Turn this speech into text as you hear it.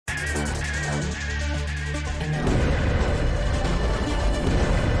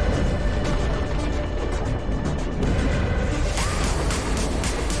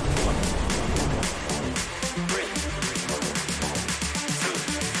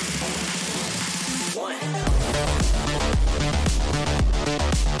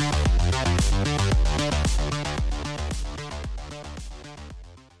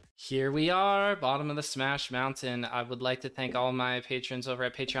Here we are, bottom of the Smash Mountain. I would like to thank all my patrons over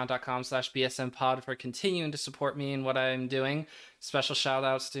at patreon.com/bsmpod for continuing to support me in what I'm doing. Special shout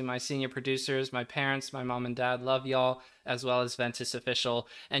outs to my senior producers, my parents, my mom and dad, love y'all, as well as Ventus Official.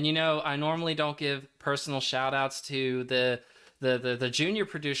 And I normally don't give personal shout outs to the junior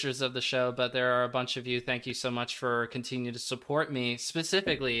producers of the show, but there are a bunch of you. Thank you so much for continuing to support me,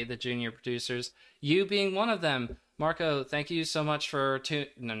 specifically the junior producers, you being one of them. Marco, thank you so much for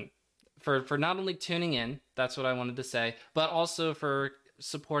not only tuning in, that's what I wanted to say, but also for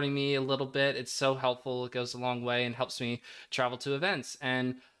supporting me a little bit. It's so helpful. It goes a long way and helps me travel to events.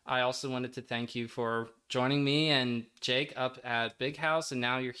 And I also wanted to thank you for joining me and Jake up at Big House, and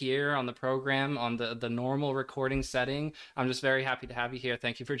now you're here on the program on the normal recording setting. I'm just very happy to have you here.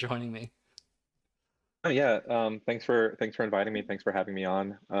 Thank you for joining me. Oh yeah, thanks for inviting me. Thanks for having me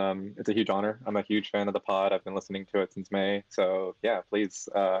on. It's a huge honor. I'm a huge fan of the pod. I've been listening to it since May. So yeah, please,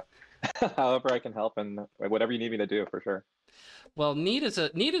 however I can help and whatever you need me to do, for sure. Well, need is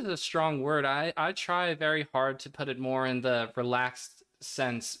a strong word. I try very hard to put it more in the relaxed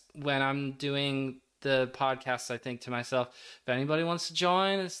sense when I'm doing the podcast. I think to myself, if anybody wants to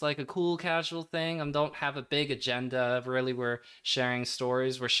join, it's like a cool casual thing. I don't have a big agenda. Really, we're sharing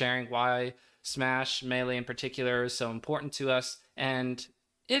stories. We're sharing why Smash, Melee in particular, is so important to us, and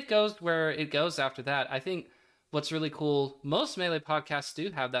it goes where it goes after that. I think what's really cool, most Melee podcasts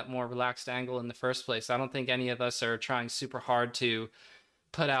do have that more relaxed angle in the first place. I don't think any of us are trying super hard to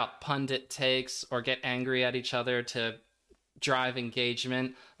put out pundit takes or get angry at each other to drive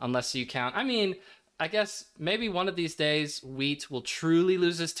engagement, unless you count. I mean, I guess maybe one of these days Wheat will truly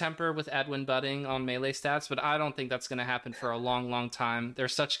lose his temper with Edwin Budding on Melee Stats, but I don't think that's going to happen for a long, long time. They're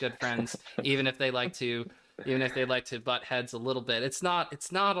such good friends, even if they like to butt heads a little bit. It's not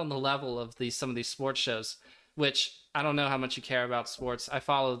on the level of some of these sports shows, which I don't know how much you care about sports. I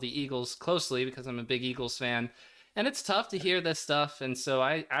follow the Eagles closely because I'm a big Eagles fan, and it's tough to hear this stuff, and so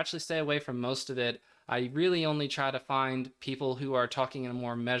I actually stay away from most of it. I really only try to find people who are talking in a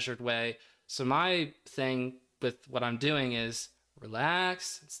more measured way. So my thing with what I'm doing is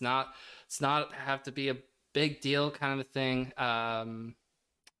relax. It's not have to be a big deal kind of a thing.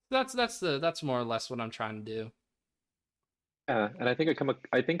 That's more or less what I'm trying to do. Yeah, and I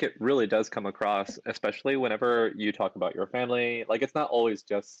think it really does come across, especially whenever you talk about your family. Like, it's not always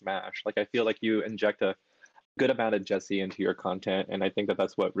just Smash. Like, I feel like you inject a good amount of Jesse into your content, and I think that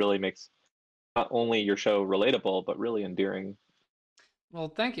that's what really makes not only your show relatable but really endearing. Well,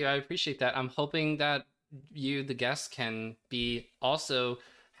 thank you. I appreciate that. I'm hoping that you, the guest, can be also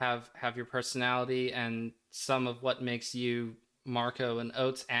have your personality and some of what makes you Marco and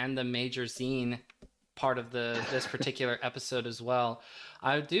Oates and the Major Zine part of this particular episode as well.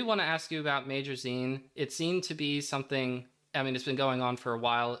 I do want to ask you about Major Zine. It seemed to be something, I mean, it's been going on for a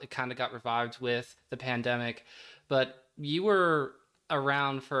while. It kind of got revived with the pandemic, but you were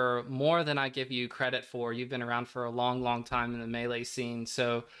around for more than I give you credit for. You've been around for a long, long time in the Melee scene.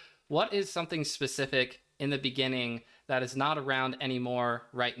 So what is something specific in the beginning that is not around anymore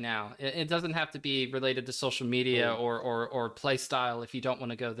right now? It doesn't have to be related to social media or play style if you don't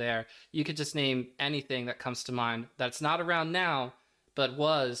want to go there. You could just name anything that comes to mind that's not around now, but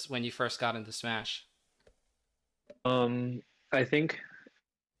was when you first got into Smash. I think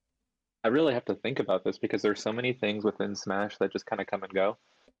I really have to think about this because there's so many things within Smash that just kind of come and go.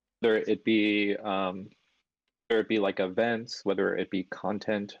 Whether it be like events, whether it be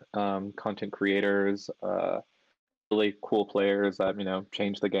content creators, really cool players that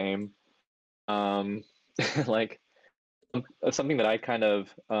change the game. Um, like something that I kind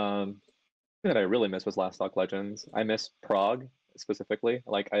of that I really miss was Last Stock Legends. I miss Prague specifically.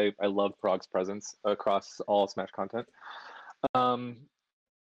 Like I love Prague's presence across all Smash content. Um,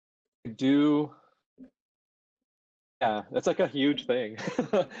 I do. Yeah, that's like a huge thing.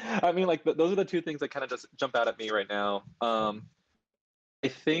 I mean, like those are the two things that kind of just jump out at me right now. I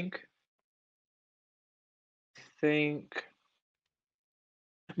think,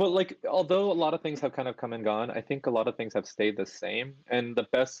 well, like although a lot of things have kind of come and gone, I think a lot of things have stayed the same, and the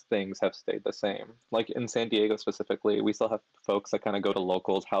best things have stayed the same. Like in San Diego specifically, we still have folks that kind of go to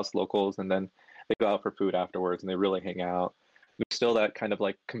locals, house locals, and then they go out for food afterwards, and they really hang out. There's still that kind of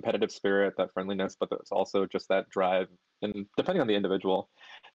like competitive spirit, that friendliness, but there's also just that drive, and depending on the individual,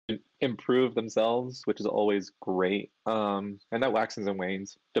 to improve themselves, which is always great. And that waxes and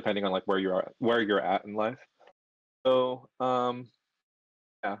wanes depending on like where you're at in life. So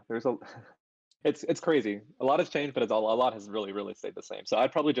yeah, there's a it's crazy. A lot has changed, but a lot has really really stayed the same. So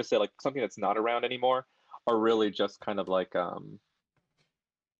I'd probably just say like something that's not around anymore are really just kind of like uh,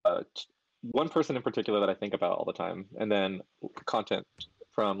 one person in particular that I think about all the time, and then content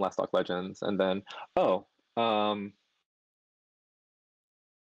from Last Stock Legends, and then oh, I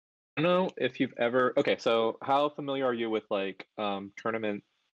don't know if you've ever. Okay, so how familiar are you with like tournament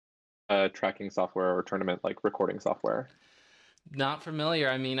tracking software or tournament like recording software? Not familiar.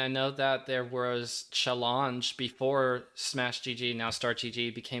 I mean, I know that there was Challenge before Smash GG, now Start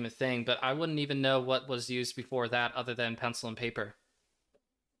GG became a thing, but I wouldn't even know what was used before that other than pencil and paper.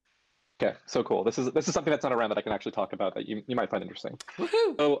 Okay, so cool. This is something that's not around that I can actually talk about that you might find interesting.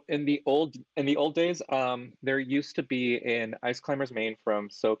 Woohoo! So in the old days, there used to be an Ice Climbers main from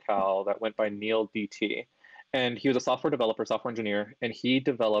SoCal that went by Neil DT, and he was a software developer, software engineer, and he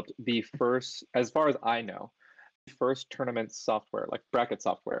developed the first, as far as I know, the first tournament software, like bracket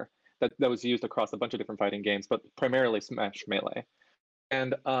software, that was used across a bunch of different fighting games, but primarily Smash Melee.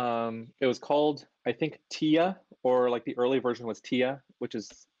 And it was called, I think, TIA, or like the early version was TIA, which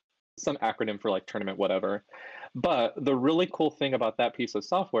is some acronym for like tournament whatever. But the really cool thing about that piece of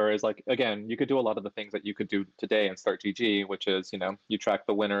software is like, again, you could do a lot of the things that you could do today in Start GG, which is, you track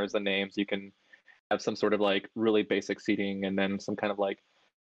the winners, the names, you can have some sort of like really basic seating, and then some kind of like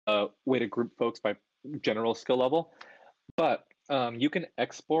way to group folks by general skill level. But you can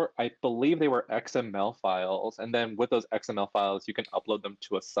export, I believe they were XML files, and then with those XML files, you can upload them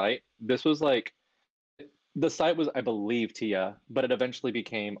to a site. This was like, the site was, I believe, TIA, but it eventually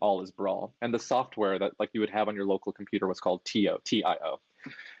became All Is Brawl, and the software that like you would have on your local computer was called TIO, TIO.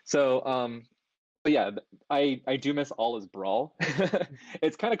 So, but yeah, I do miss All Is Brawl.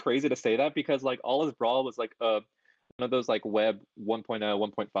 It's kind of crazy to say that because like All Is Brawl was like one of those like web 1.0,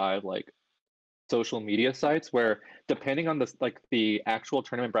 1.5 like social media sites where depending on the actual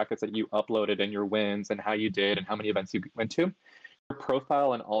tournament brackets that you uploaded and your wins and how you did and how many events you went to, your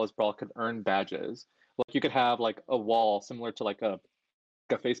profile in All Is Brawl could earn badges. Like you could have like a wall similar to like a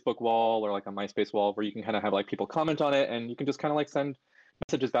Facebook wall or like a MySpace wall where you can kind of have like people comment on it, and you can just kind of like send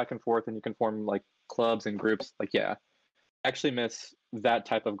messages back and forth, and you can form like clubs and groups. Like, yeah, I actually miss that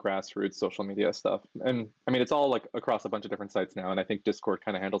type of grassroots social media stuff. And I mean, it's all like across a bunch of different sites now, and I think Discord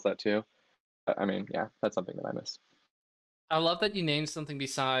kind of handles that too. I mean, yeah, that's something that I miss. I love that you named something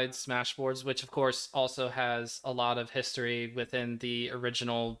besides Smashboards, which of course also has a lot of history within the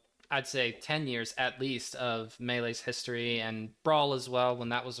original, I'd say 10 years at least, of Melee's history, and Brawl as well when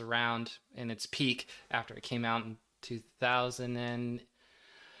that was around in its peak after it came out in 2000.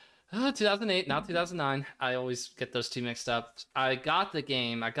 2008, not 2009. I always get those two mixed up. I got the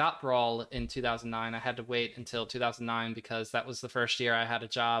game, I got Brawl in 2009. I had to wait until 2009 because that was the first year I had a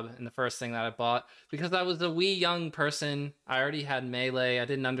job and the first thing that I bought. Because I was a wee young person, I already had Melee. I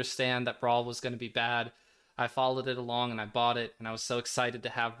didn't understand that Brawl was going to be bad. I followed it along and I bought it, and I was so excited to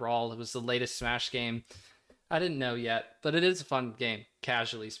have Brawl. It was the latest Smash game. I didn't know yet, but it is a fun game,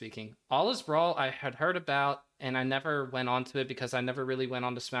 casually speaking. All Is Brawl I had heard about, and I never went onto it because I never really went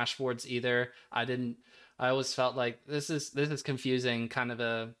on to Smashboards either. I didn't. I always felt like this is confusing, kind of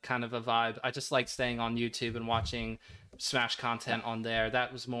a vibe. I just like staying on YouTube and watching Smash content on there.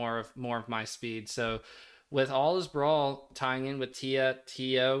 That was more of my speed. So with All Is Brawl tying in with TIA,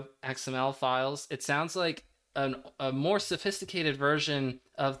 TO, XML files, it sounds like a more sophisticated version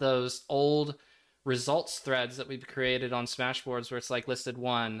of those old results threads that we've created on Smashboards where it's like listed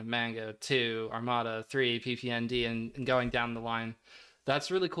 1, Mango, 2, Armada, 3, PPND, and going down the line.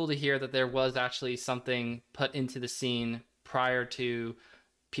 That's really cool to hear that there was actually something put into the scene prior to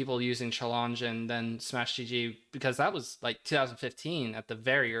people using Challenge and then Smash GG, because that was like 2015 at the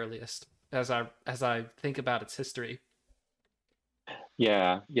very earliest as I think about its history.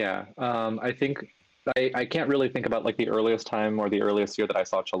 Yeah, yeah. I think I can't really think about like the earliest time or the earliest year that I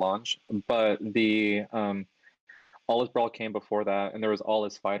saw Challenge, but the All Is Brawl came before that, and there was All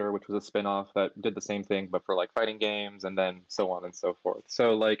Is Fighter, which was a spin-off that did the same thing, but for like fighting games, and then so on and so forth.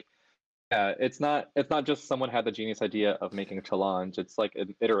 So like, yeah, it's not just someone had the genius idea of making a challenge. It's like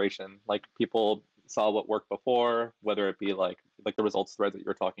an iteration. Like people saw what worked before, whether it be like the results threads that you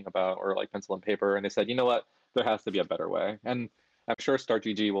were talking about, or like pencil and paper, and they said, you know what, there has to be a better way. And I'm sure Start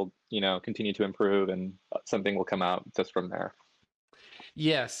GG will, continue to improve, and something will come out just from there.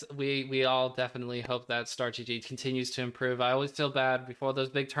 Yes, we all definitely hope that Star GG continues to improve. I always feel bad before those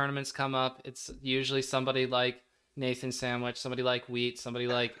big tournaments come up. It's usually somebody like Nathan Sandwich, somebody like Wheat, somebody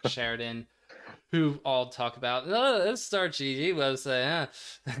like Sheridan, who all talk about, oh, this Star GG website.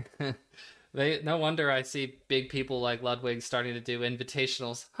 No wonder I see big people like Ludwig starting to do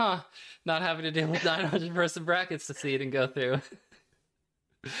invitationals. Huh? Not having to deal with 900-person brackets to see it and go through.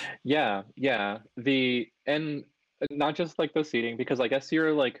 Yeah, yeah. And not just like the seating, because I guess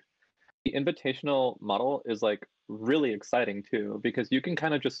you're like the invitational model is like really exciting too, because you can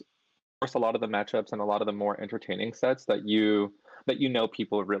kind of just force a lot of the matchups and a lot of the more entertaining sets that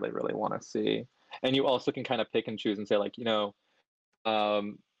people really really want to see. And you also can kind of pick and choose and say like,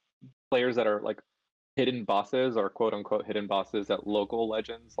 um, players that are like hidden bosses or quote unquote hidden bosses that local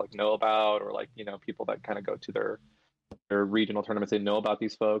legends like know about, or like people that kind of go to their regional tournaments, they know about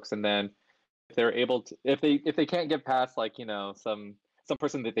these folks. And then if they're able to, if they can't get past like some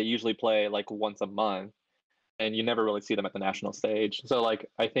person that they usually play like once a month, and you never really see them at the national stage. So like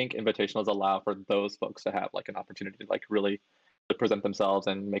I think invitationals allow for those folks to have like an opportunity to like really present themselves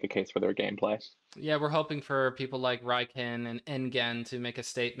and make a case for their gameplay. Yeah, we're hoping for people like Raiken and Engen to make a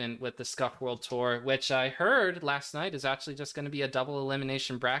statement with the Scuff World Tour, which I heard last night is actually just going to be a double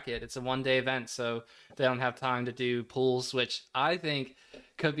elimination bracket. It's a 1-day event, so they don't have time to do pools, which I think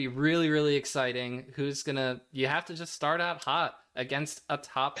could be really, really exciting. You have to just start out hot against a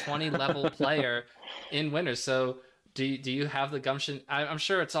top 20 level player in winners. So do you have the gumption? I'm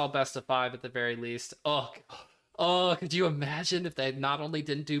sure it's all best of 5 at the very least. Oh, could you imagine if they not only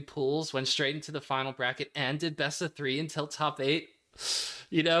didn't do pools, went straight into the final bracket, and did best of 3 until top 8?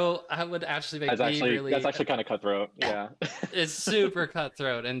 I would actually make that's actually kind of cutthroat. Yeah. It's super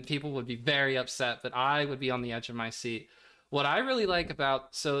cutthroat, and people would be very upset, but I would be on the edge of my seat. What I really like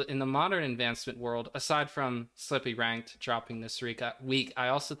so in the modern advancement world, aside from Slippy Ranked dropping this week, I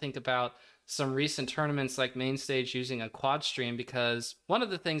also think about some recent tournaments like Main Stage using a quad stream, because one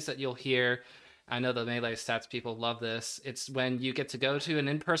of the things that you'll hear, I know the Melee Stats people love this, it's when you get to go to an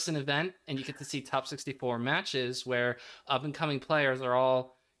in-person event and you get to see top 64 matches where up-and-coming players are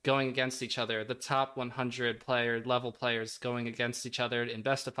all going against each other. The top 100 level players going against each other in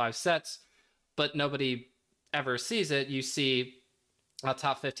best of 5 sets, but nobody ever sees it. You see a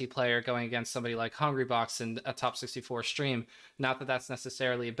top 50 player going against somebody like Hungrybox in a top 64 stream. Not that that's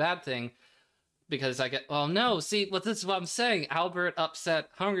necessarily a bad thing, because this is what I'm saying. Albert upset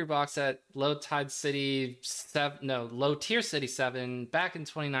Hungrybox at Low Tier City 7 back in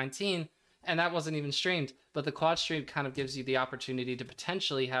 2019, and that wasn't even streamed. But the quad stream kind of gives you the opportunity to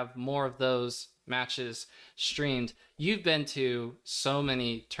potentially have more of those matches streamed. You've been to so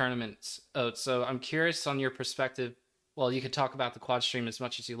many tournaments, Oates, so I'm curious on your perspective. Well, you could talk about the quad stream as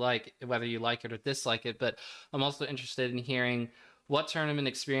much as you like, whether you like it or dislike it, but I'm also interested in hearing what tournament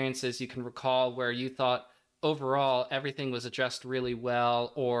experiences you can recall where you thought overall everything was addressed really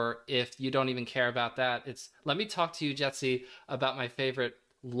well, or if you don't even care about that, let me talk to you, Jetsy, about my favorite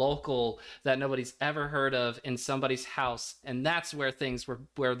local that nobody's ever heard of in somebody's house, and that's where things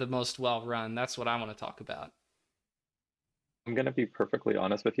were the most well run. That's what I want to talk about. I'm gonna be perfectly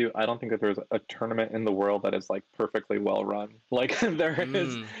honest with you. I don't think that there's a tournament in the world that is like perfectly well run. Like there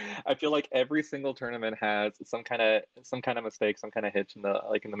is, I feel like every single tournament has some kind of mistake, some kind of hitch in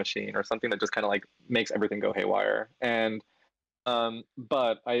the machine, or something that just kind of like makes everything go haywire. And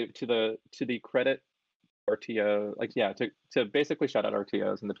but to the credit RTO, like yeah, to basically shout out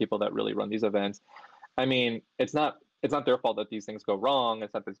RTOs and the people that really run these events. I mean, it's not their fault that these things go wrong.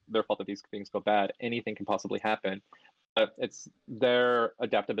 It's not their fault that these things go bad. Anything can possibly happen. But it's their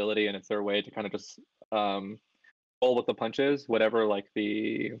adaptability and it's their way to kind of just roll with the punches, whatever like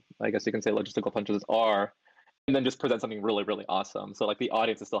I guess you can say logistical punches are, and then just present something really, really awesome. So like the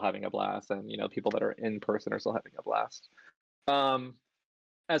audience is still having a blast, and people that are in person are still having a blast.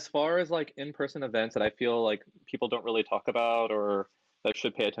 As far as like in-person events that I feel like people don't really talk about or that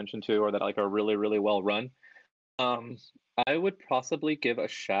should pay attention to, or that like are really, really well run, I would possibly give a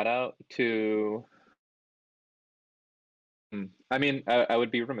shout out to. I mean, I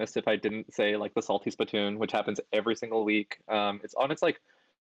would be remiss if I didn't say like the Salty Splatoon, which happens every single week. It's on its like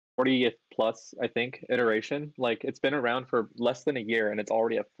 40th plus, I think, iteration. Like it's been around for less than a year and it's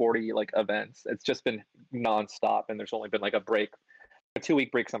already at 40 like events. It's just been nonstop, and there's only been like a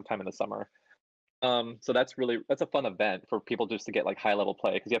 2-week break sometime in the summer. So that's a fun event for people just to get like high level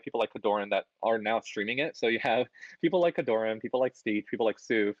play, because you have people like Kadoran that are now streaming it. So you have people like Kadoran, people like Steve, people like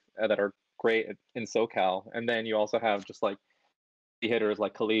Suf that are great in SoCal, and then you also have just like the hitters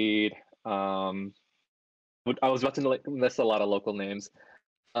like Khalid. I was about to list a lot of local names.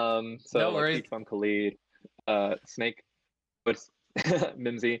 So no worries. Like from Khalid, Snake,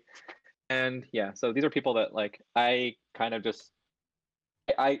 Mimsy, and yeah. So these are people that like I kind of just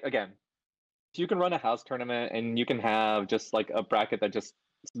again, if you can run a house tournament and you can have just like a bracket that just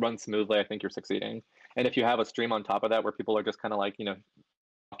runs smoothly, I think you're succeeding. And if you have a stream on top of that where people are just kind of like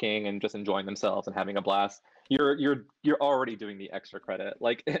talking and just enjoying themselves and having a blast, you're already doing the extra credit.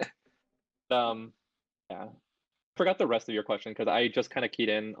 Like yeah, forgot the rest of your question because I just kind of keyed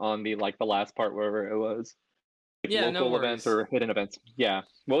in on the last part where it was like, yeah, local events or hidden events. Yeah,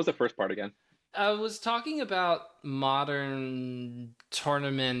 what was the first part again? I was talking about modern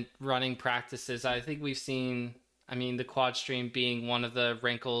tournament running practices. I think we've seen, I mean, the quad stream being one of the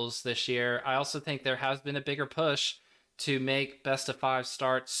wrinkles this year. I also think there has been a bigger push to make best of five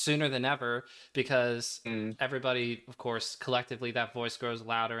start sooner than ever because Mm, everybody, of course, collectively, that voice grows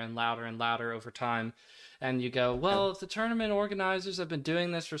louder and louder and louder over time. And you go, yeah. well, if the tournament organizers have been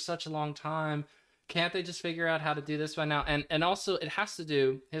doing this for such a long time, can't they just figure out how to do this by now? And also it has to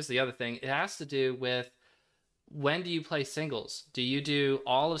do, here's the other thing, it has to do with when do you play singles? Do you do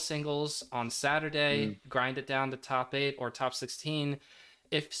all of singles on Mm, Saturday, grind it down to top 8 or top 16?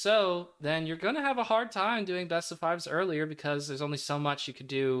 If so, then you're going to have a hard time doing best of fives earlier because there's only so much you could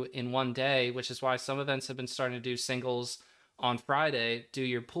do in one day, which is why some events have been starting to do singles on Friday, do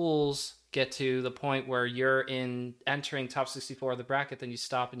your pools, get to the point where you're in entering top 64 of the bracket, then you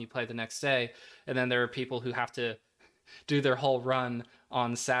stop and you play the next day. And then there are people who have to do their whole run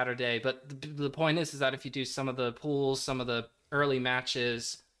on Saturday. But the point is that if you do some of the pools, some of the early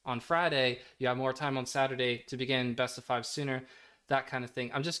matches on Friday, you have more time on Saturday to begin best of five sooner, that kind of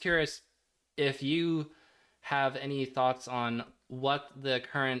thing. I'm just curious if you have any thoughts on what the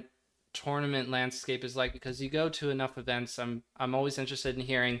current tournament landscape is like because you go to enough events. I'm always interested in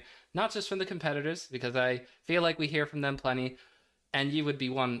hearing not just from the competitors because I feel like we hear from them plenty, and you would be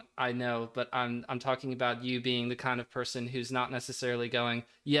one I know, but I'm talking about you being the kind of person who's not necessarily going,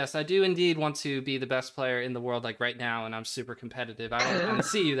 yes, I do indeed want to be the best player in the world like right now, and I'm super competitive. I don't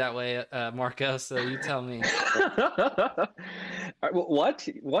see you that way, Marco. So you tell me. What?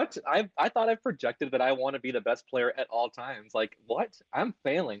 What? I thought I projected that I want to be the best player at all times. Like, what? I'm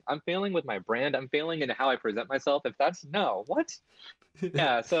failing. I'm failing with my brand. I'm failing in how I present myself. If that's no, what?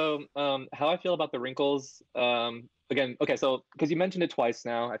 Yeah, so how I feel about the wrinkles, again, okay, so because you mentioned it twice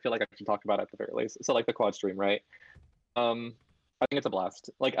now, I feel like I should talk about it at the very least. So like the quad stream, right? Um, I think it's a blast.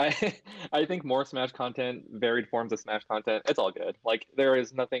 Like I I think more Smash content, varied forms of Smash content, it's all good. Like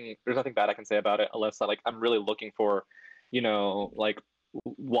there's nothing bad I can say about it unless like I'm really looking for, like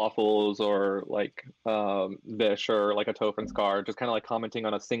waffles or like Vish or like a Tophen Scar, just kind of like commenting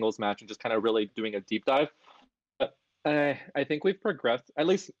on a singles match and just kind of really doing a deep dive. But I think we've progressed. At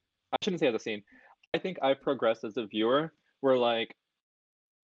least I shouldn't say as a scene. I think I've progressed as a viewer. Where like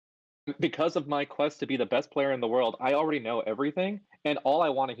because of my quest to be the best player in the world, I already know everything, and all I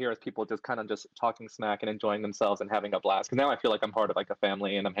want to hear is people just kind of just talking smack and enjoying themselves and having a blast. Because now I feel like I'm part of like a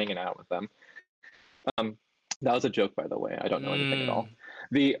family and I'm hanging out with them. Um, that was a joke, by the way. I don't know anything at Mm. all.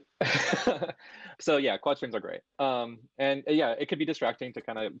 The so yeah, quad streams are great. And yeah, it could be distracting to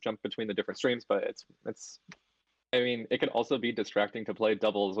kind of jump between the different streams, but it's I mean, it could also be distracting to play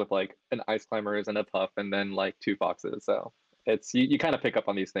doubles with like an ice climbers and a puff and then like two foxes. So it's you kind of pick up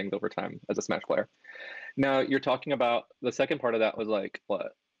on these things over time as a Smash player. Now you're talking about the second part of that was like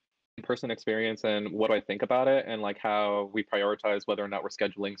what in-person experience and what do I think about it and like how we prioritize whether or not we're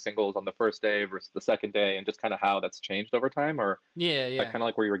scheduling singles on the first day versus the second day and just kind of how that's changed over time or Yeah, that yeah. kind of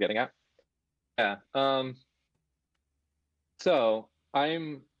like where you were getting at. Yeah. So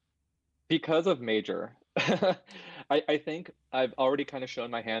I'm because of major, I think I've already kind of shown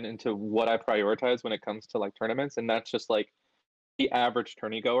my hand into what I prioritize when it comes to like tournaments, and that's just like the average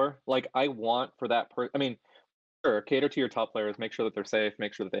tourney goer. Like I want for that I mean, sure, cater to your top players, make sure that they're safe,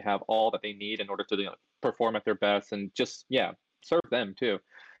 make sure that they have all that they need in order to perform at their best, and just yeah, serve them too.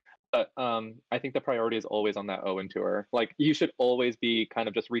 But I think the priority is always on that Owen tour. Like you should always be kind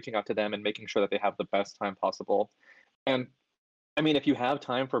of just reaching out to them and making sure that they have the best time possible. And I mean, if you have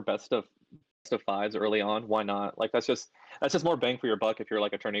time for best of fives early on, why not? Like that's just more bang for your buck if you're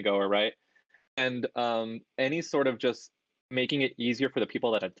like a tourney goer, right? And any sort of just making it easier for the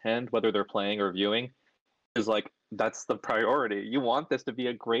people that attend, whether they're playing or viewing, is like that's the priority. You want this to be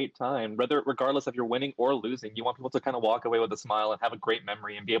a great time, whether regardless if you're winning or losing. You want people to kind of walk away with a smile and have a great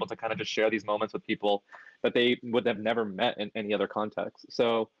memory and be able to kind of just share these moments with people that they would have never met in any other context.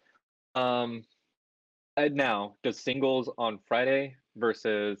 So um now, does singles on Friday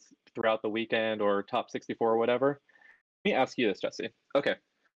versus throughout the weekend or top 64 or whatever? Let me ask you this, Jesse. Okay.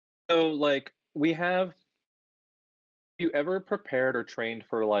 So, like, you ever prepared or trained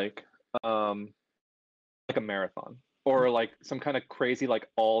for um, like a marathon or like some kind of crazy, like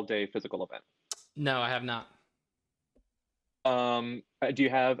all day physical event? No, I have not. Do you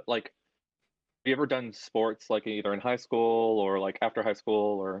have like, have you ever done sports like either in high school or like after high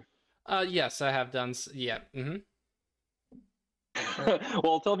school or? Yes, I have done. Yeah.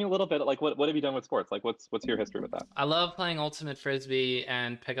 Well, tell me a little bit. Like, what have you done with sports? Like, what's your history with that? I love playing ultimate frisbee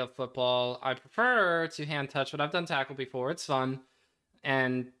and pickup football. I prefer to hand touch, but I've done tackle before. It's fun.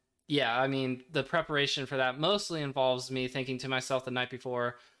 And yeah, I mean, the preparation for that mostly involves me thinking to myself the night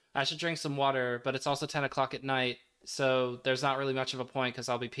before, I should drink some water, but it's also 10 o'clock at night. So there's not really much of a point because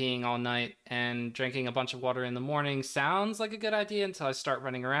I'll be peeing all night, and drinking a bunch of water in the morning sounds like a good idea until I start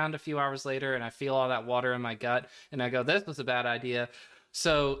running around a few hours later and I feel all that water in my gut and I go, this was a bad idea.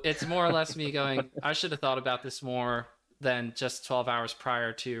 So it's more or less me going, I should have thought about this more than just 12 hours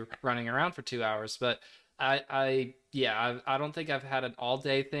prior to running around for 2 hours. But I don't think I've had an all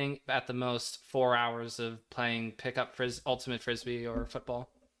day thing. At the most, 4 hours of playing pickup ultimate frisbee or football.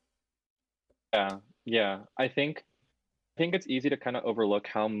 Yeah. I think it's easy to kind of overlook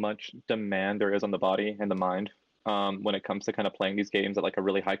how much demand there is on the body and the mind when it comes to kind of playing these games at like a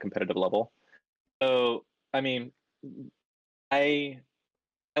really high competitive level. So, I mean, I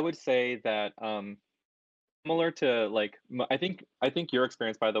I would say that similar to like I think your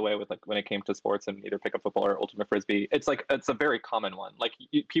experience, by the way, with like when it came to sports and either pickup football or ultimate frisbee, it's like it's a very common one. Like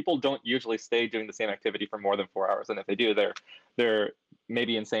people don't usually stay doing the same activity for more than 4 hours, and if they do, they're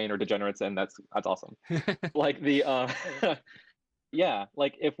maybe insane or degenerates, and that's awesome. Like the yeah,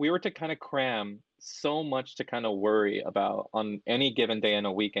 like if we were to kind of cram so much to kind of worry about on any given day in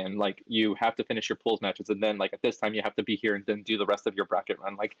a weekend, like you have to finish your pools matches and then like at this time you have to be here and then do the rest of your bracket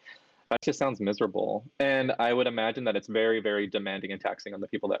run. Like that just sounds miserable. And I would imagine that it's very, very demanding and taxing on the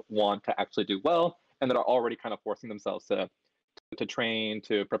people that want to actually do well and that are already kind of forcing themselves to train,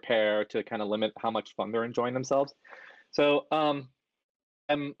 to prepare, to kind of limit how much fun they're enjoying themselves. So I'm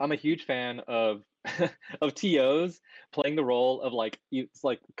a huge fan of of TOs playing the role of like it's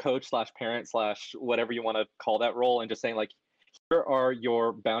like coach slash parent slash whatever you want to call that role, and just saying like here are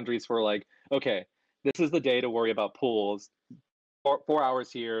your boundaries for like, okay, this is the day to worry about pools. 4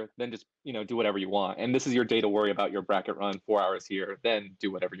 hours here, then just do whatever you want, and this is your day to worry about your bracket run. 4 hours here, then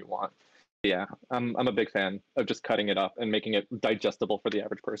do whatever you want. Yeah, I'm a big fan of just cutting it up and making it digestible for the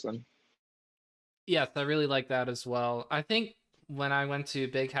average person. Yes, I really like that as well. I think when I went to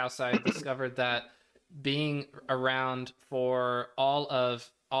Big House, I discovered that being around for all of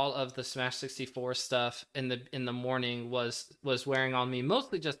the Smash 64 stuff in the morning was wearing on me,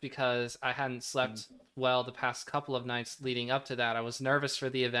 mostly just because I hadn't slept well the past couple of nights leading up to that. I was nervous for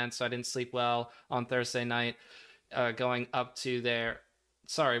the event, so I didn't sleep well on Thursday night, going up to there.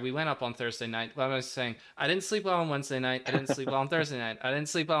 Sorry, we went up on Thursday night. What I was saying, I didn't sleep well on Wednesday night. I didn't sleep well on Thursday night. I didn't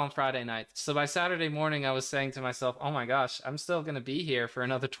sleep well on Friday night. So by Saturday morning, I was saying to myself, "Oh my gosh, I'm still gonna be here for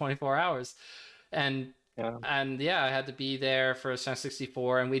another 24 hours," and Yeah. yeah, I had to be there for Smash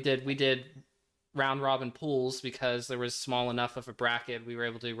 64, and we did round robin pools because there was small enough of a bracket. We were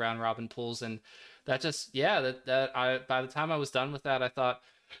able to do round robin pools, and that just that I by the time I was done with that, I thought,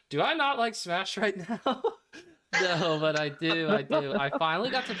 do I not like Smash right now? No, but I do. I do. I finally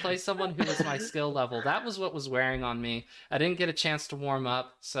got to play someone who was my skill level. That was what was wearing on me. I didn't get a chance to warm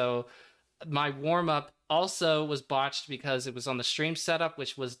up, so my warm up also was botched because it was on the stream setup,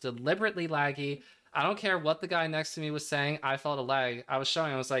 which was deliberately laggy. I don't care what the guy next to me was saying. I felt a lag. I was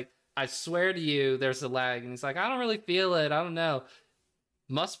showing. I was like, I swear to you, there's a lag, and he's like, I don't really feel it. I don't know.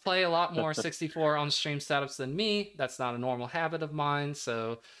 Must play a lot more 64 on stream setups than me. That's not a normal habit of mine.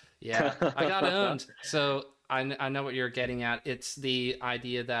 So yeah, I got owned. So I know what you're getting at. It's the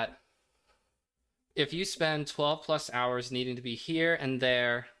idea that if you spend 12 plus hours needing to be here and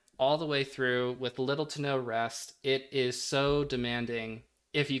there all the way through with little to no rest, it is so demanding.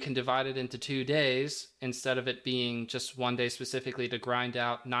 If you can divide it into 2 days instead of it being just one day specifically to grind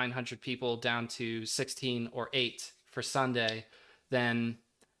out 900 people down to 16 or 8 for Sunday, then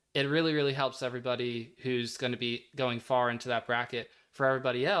it really, really helps everybody who's going to be going far into that bracket. For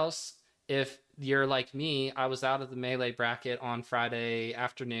everybody else, if you're like me, I was out of the Melee bracket on Friday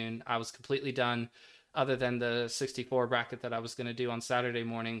afternoon. I was completely done, other than the 64 bracket that I was going to do on Saturday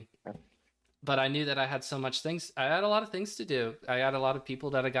morning. But I knew that I had I had a lot of things to do. I had a lot of people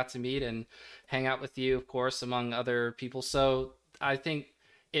that I got to meet and hang out with you, of course, among other people. So I think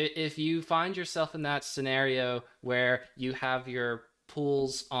if you find yourself in that scenario where you have your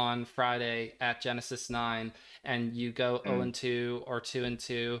pools on Friday at Genesis 9 and you go 0-2 or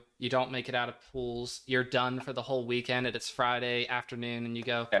 2-2, you don't make it out of pools, you're done for the whole weekend, and it's Friday afternoon, and you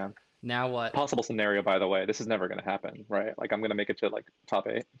go, now what? Possible scenario, by the way. This is never going to happen, right? Like I'm going to make it to like top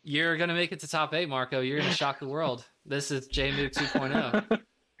 8. You're going to make it to top 8, Marco. You're going to shock the world. This is JMOOC 2.0.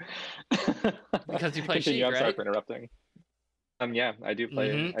 Because you play Sheik, I'm right? sorry for interrupting. Yeah, I do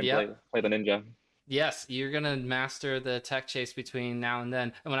play. Play the ninja. Yes, you're going to master the tech chase between now and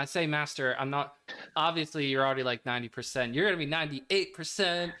then. And when I say master, I'm not... Obviously, you're already like 90%. You're going to be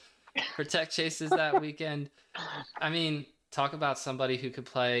 98% for tech chases that weekend. I mean, talk about somebody who could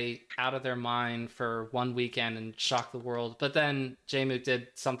play out of their mind for one weekend and shock the world. But then JMOOC did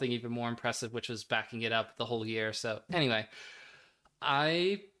something even more impressive, which was backing it up the whole year. So anyway,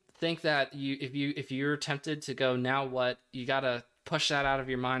 think that if you're tempted to go now what, you gotta push that out of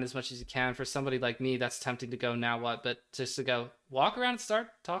your mind as much as you can. For somebody like me, that's tempting to go now what, but just to go walk around and start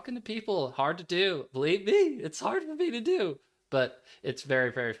talking to people. Hard to do, believe me, it's hard for me to do, but it's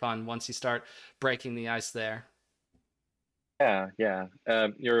very, very fun once you start breaking the ice there. Yeah.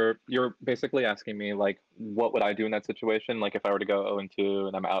 You're basically asking me like, what would I do in that situation? Like, if I were to go 0-2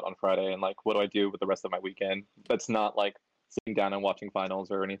 and I'm out on Friday, and like, what do I do with the rest of my weekend? That's not like sitting down and watching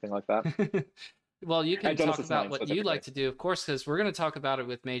finals or anything like that. Well, you can At talk Genesis about 9 what you specifically. like to do, of course, because we're going to talk about it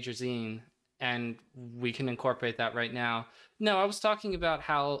with Major Zine, and we can incorporate that right now. No, I was talking about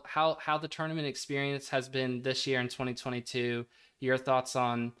how the tournament experience has been this year in 2022. Your thoughts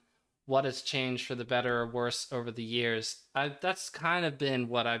on what has changed for the better or worse over the years. That's kind of been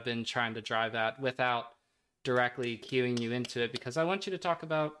what I've been trying to drive at without directly cueing you into it, because I want you to talk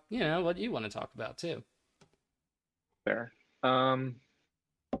about, what you want to talk about too. Fair. Um,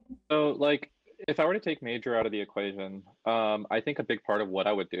 so like, if I were to take Major out of the equation, I think a big part of what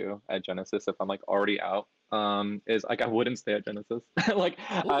I would do at Genesis if I'm like already out, is like I wouldn't stay at Genesis. Like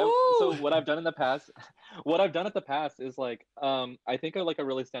so Woohoo! what I've done in the past, what I've done at the past is like, I think of like a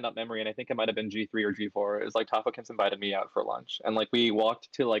really stand up memory, and I think it might have been G3 or G4. Is like Tafokins invited me out for lunch, and like we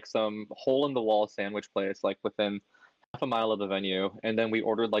walked to like some hole in the wall sandwich place like within half a mile of the venue, and then we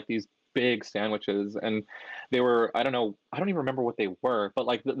ordered like these big sandwiches, and they were, I don't know, I don't even remember what they were, but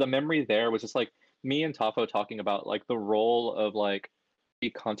like the memory there was just like me and Tafo talking about like the role of like a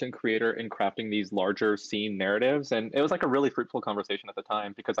content creator in crafting these larger scene narratives, and it was like a really fruitful conversation at the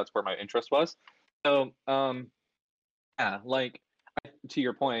time because that's where my interest was. So yeah, like to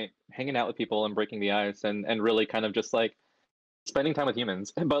your point, hanging out with people and breaking the ice, and really kind of just like spending time with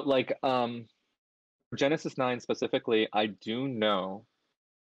humans. But like Genesis 9 specifically, I do know,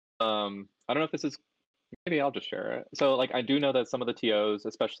 I don't know if this is, maybe I'll just share it. So like I do know that some of the TOs,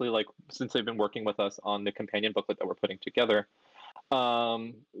 especially like since they've been working with us on the companion booklet that we're putting together,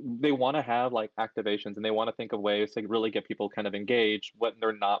 they want to have like activations, and they want to think of ways to really get people kind of engaged when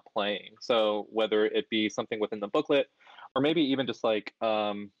they're not playing. So whether it be something within the booklet, or maybe even just like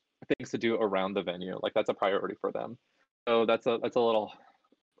things to do around the venue, like that's a priority for them. So that's a little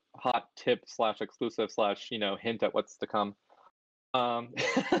hot tip slash exclusive slash hint at what's to come. Um,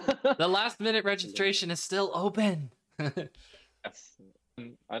 The last minute registration is still open. yes.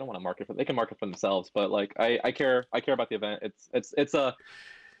 I don't want to market for, they can market for themselves, but like I care about the event.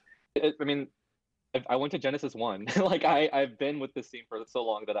 I mean, I went to Genesis 1. Like I've been with this team for so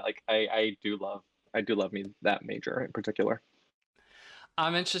long that I do love me that major in particular.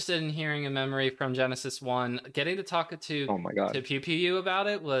 I'm interested in hearing a memory from Genesis 1. Getting to talk Oh my god. to Pew Pew You about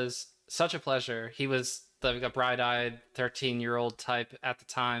it was such a pleasure. He was the bright-eyed 13-year-old type at the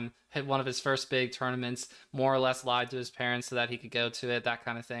time. Hit one of his first big tournaments, more or less lied to his parents so that he could go to it, that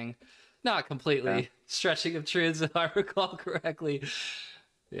kind of thing. Not completely Yeah. stretching of truths, if I recall correctly.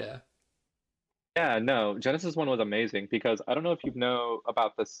 Yeah. Yeah, no, Genesis 1 was amazing because I don't know if you know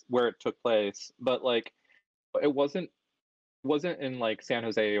about this where it took place, but like it wasn't in like San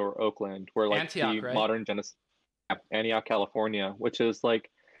Jose or Oakland where like Antioch, the right? modern Genesis, Antioch, California, which is like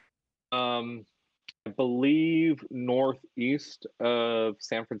um I believe northeast of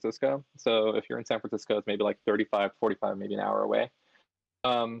San Francisco. So if you're in San Francisco, it's maybe like 35, 45, maybe an hour away.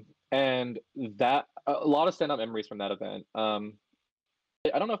 And that a lot of stand-up memories from that event.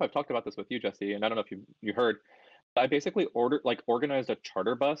 I don't know if I've talked about this with you, Jesse, and I don't know if you heard. I basically organized a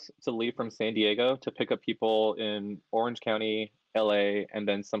charter bus to leave from San Diego to pick up people in Orange County, LA, and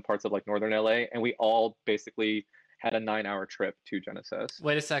then some parts of like northern LA, and we all basically had a 9-hour trip to Genesis.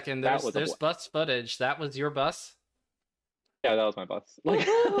 Wait a second. That There's was a there's bus footage. That was your bus? yeah, that was my bus. Like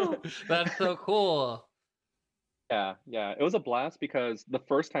Woohoo! That's so cool. yeah, it was a blast because the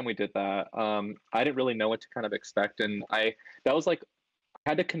first time we did that, I didn't really know what to kind of expect, and that was like I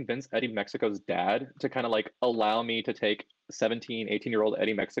had to convince Eddie Mexico's dad to kind of like allow me to take 17, 18-year-old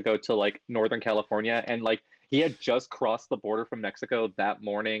Eddie Mexico to like Northern California. And like he had just crossed the border from Mexico that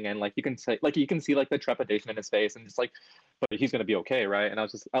morning. And like you can see like the trepidation in his face and just like, but he's gonna be okay, right? And I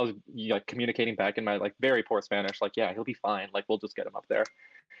was like communicating back in my like very poor Spanish, like, yeah, he'll be fine. Like we'll just get him up there.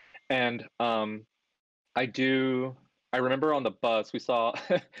 And I do. I remember on the bus we saw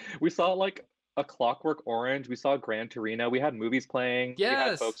like a Clockwork Orange. We saw Gran Torino. We had movies playing. We had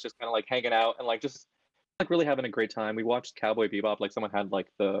Yes. folks just kind of like hanging out and like just like really having a great time. We watched Cowboy Bebop. Like someone had like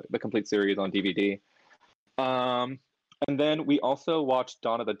the complete series on DVD. Um, and then we also watched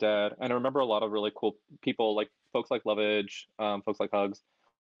Dawn of the Dead. And I remember a lot of really cool people, like folks like Lovage, folks like Hugs,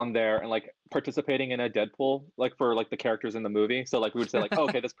 on there and like participating in a Deadpool, like for like the characters in the movie. So like we would say like, oh,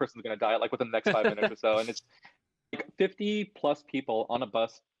 okay, this person's gonna die like within the next 5 minutes or so, and Like 50 plus people on a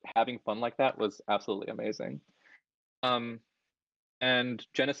bus having fun like that was absolutely amazing. Um, and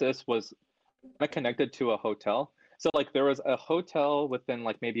Genesis was kind of connected to a hotel. So like there was a hotel within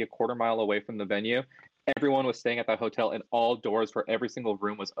like maybe a quarter mile away from the venue. Everyone was staying at that hotel, and all doors for every single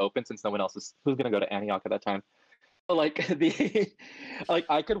room was open since no one else was who's gonna go to Antioch at that time. So, like the like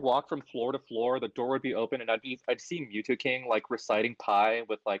I could walk from floor to floor, the door would be open, and I'd see Mewtwo King like reciting Pi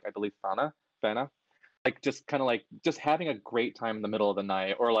with like I believe Fana, like just kind of like just having a great time in the middle of the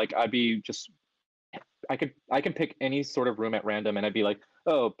night, or like I'd be just I can pick any sort of room at random, and I'd be like,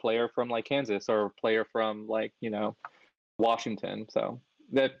 oh, player from like Kansas or player from like Washington. So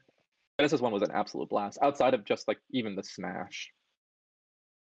that Genesis one was an absolute blast. Outside of just like even the Smash.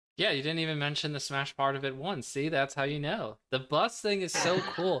 Yeah, you didn't even mention the Smash part of it once. See, that's how you know. The bus thing is so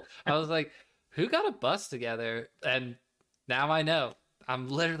cool. I was like, who got a bus together? And now I know. I'm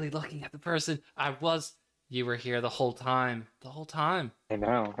literally looking at the person you were here the whole time. The whole time. I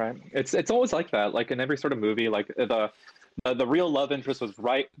know, right? It's always like that. Like in every sort of movie, like the real love interest was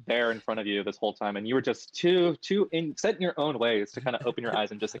right there in front of you this whole time, and you were just set in your own ways to kind of open your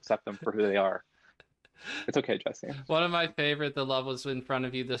eyes and just accept them for who they are. It's okay, Jesse. One of my favorite "the love was in front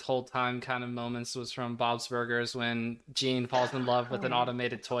of you this whole time" kind of moments was from Bob's Burgers when Gene falls in love with an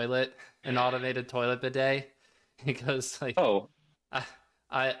automated toilet bidet. He goes like, Oh,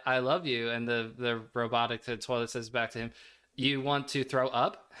 I love you," and the robotic toilet says back to him, "You want to throw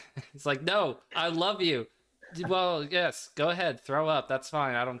up?" He's like, "No, I love you." Well, yes, go ahead, throw up. That's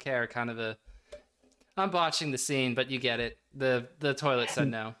fine. I don't care. Kind of a. I'm botching the scene, but you get it. The toilet said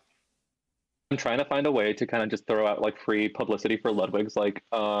no. I'm trying to find a way to kind of just throw out like free publicity for Ludwig's like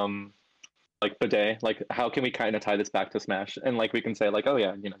bidet. Like how can we kind of tie this back to Smash? And like we can say like, oh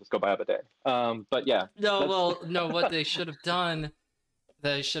yeah, just go buy a bidet. But yeah. No, what they should have done,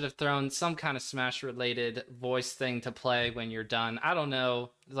 they should have thrown some kind of Smash related voice thing to play when you're done. I don't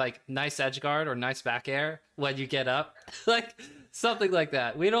know, like nice edge guard or nice back air when you get up. Like something like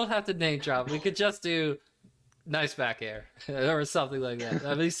that. We don't have to name drop. We could just do nice back air or something like that.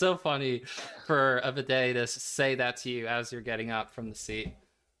 That'd be so funny for a bidet to say that to you as you're getting up from the seat.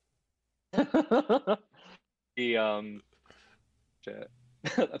 The shit.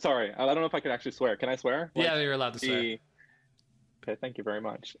 Sorry, I don't know if I can actually swear. Can I swear? Yeah, you're allowed to swear. Okay, thank you very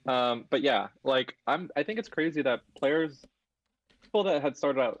much. But yeah, like I think it's crazy that people that had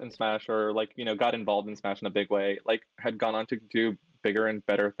started out in Smash or like got involved in Smash in a big way, like had gone on to do bigger and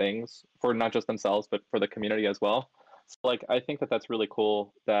better things for not just themselves but for the community as well. So like I think that that's really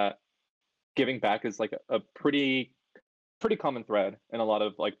cool that giving back is like a pretty common thread in a lot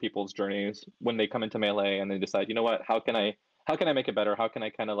of like people's journeys when they come into Melee and they decide, you know what, how can I make it better? How can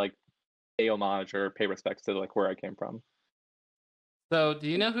I kind of like pay homage or pay respects to like where I came from? So, do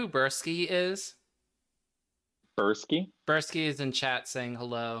you know who Bursky is? Bursky? Bursky is in chat saying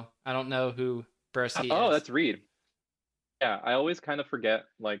hello. I don't know who Bursky is. Oh, that's Reed. Yeah, I always kind of forget,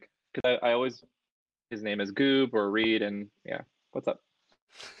 like, because I always, his name is Goob or Reed, and yeah, what's up?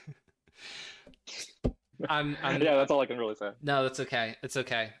 Yeah, that's all I can really say. No, that's okay. It's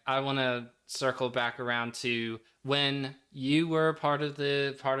okay. I want to circle back around to when you were part of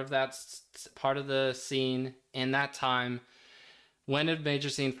the scene in that time. When did Major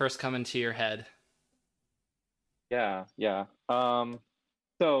Scene first come into your head? Yeah.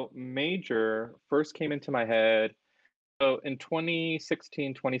 So Major first came into my head. So in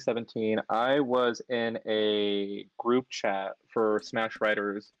 2016, 2017, I was in a group chat for Smash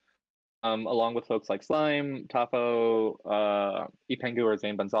Writers, along with folks like Slime, Tafo, Ipengu or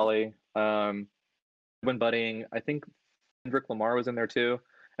Zane Banzali, Edwin Budding. I think Kendrick Lamar was in there too.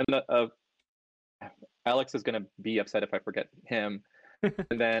 And Alex is going to be upset if I forget him.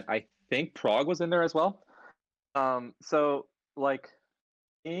 And then I think Prague was in there as well. So like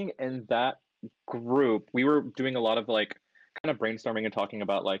being in that group, we were doing a lot of like kind of brainstorming and talking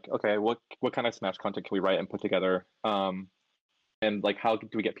about like, okay, what kind of Smash content can we write and put together? And like how do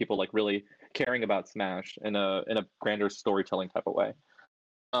we get people like really caring about Smash in a grander storytelling type of way?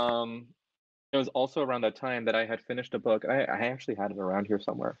 It was also around that time that I had finished a book. I actually had it around here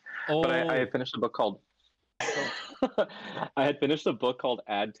somewhere. Oh. But I had finished a book called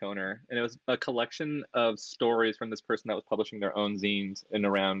Ad Toner, and it was a collection of stories from this person that was publishing their own zines in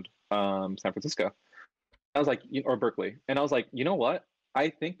around San Francisco. I was like, or Berkeley, and I was like, you know what? I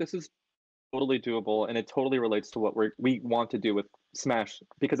think this is totally doable, and it totally relates to what we want to do with Smash,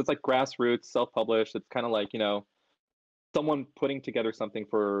 because it's like grassroots, self-published. It's kind of like someone putting together something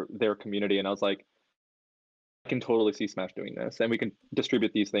for their community, and I was like, I can totally see Smash doing this, and we can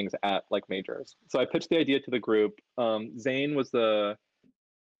distribute these things at like majors. So I pitched the idea to the group. Zane was the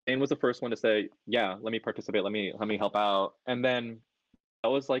Zane was the first one to say, "Yeah, let me participate. Let me help out." And then that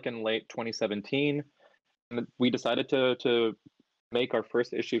was like in late 2017, and we decided to make our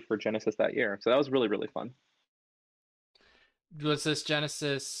first issue for Genesis that year. So that was really really fun. Was this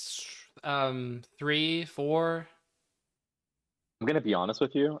Genesis 3, 4? I'm gonna be honest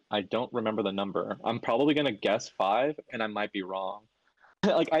with you. I don't remember the number. I'm probably gonna guess 5, and I might be wrong.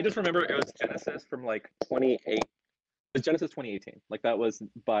 Like I just remember it was Genesis from like 28. It was Genesis 2018. Like that was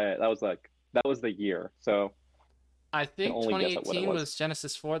the year. So I I can think only guess at what it 2018 was. was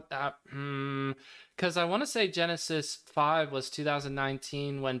Genesis 4. Because I want to say Genesis 5 was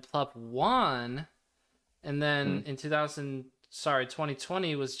 2019 when Plup won, and then Mhm. in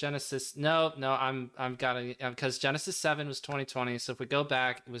 2020 was Genesis. No, I'm gotta because Genesis 7 was 2020. So if we go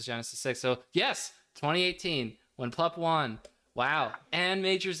back, it was Genesis 6. So yes, 2018 when Plup won. Wow, and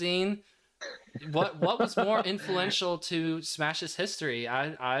Major Zine. What was more influential to Smash's history?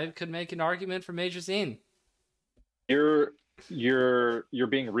 I could make an argument for Major Zine. You're you're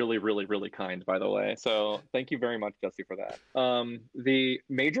being really really really kind, by the way. So thank you very much, Jesse, for that. The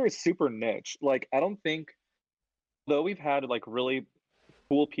major is super niche. Like I don't think, though we've had like really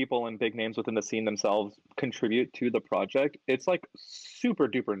cool people and big names within the scene themselves contribute to the project, it's like super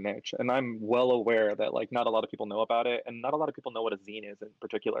duper niche, and I'm well aware that like not a lot of people know about it, and not a lot of people know what a zine is in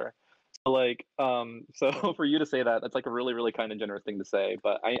particular. So like so for you to say that, that's like a really really kind and generous thing to say,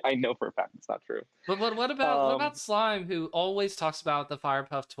 but I know for a fact it's not true. But what um about Slime, who always talks about the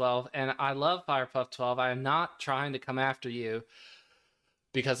Firepuff 12? And I love Firepuff 12. I am not trying to come after you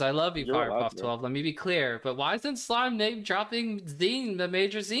because I love you, you're allowed Firepuff to. 12. Let me be clear. But why isn't Slime name dropping Zine, the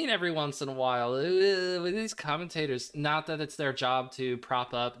Major Zine, every once in a while? With these commentators, not that it's their job to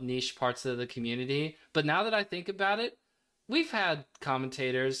prop up niche parts of the community, but now that I think about it, we've had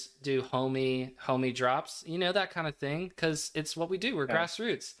commentators do homie drops, you know, that kind of thing, because it's what we do. We're Yeah.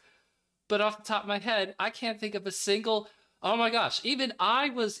 grassroots. But off the top of my head, I can't think of a single. Oh my gosh! Even I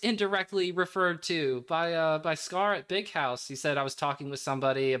was indirectly referred to by Scar at Big House. He said I was talking with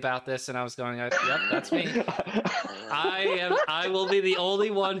somebody about this, and I was going, "Yep, that's me." I am. I will be the only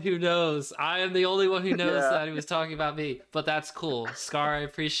one who knows. I am the only one who knows Yeah. that he was talking about me. But that's cool, Scar. I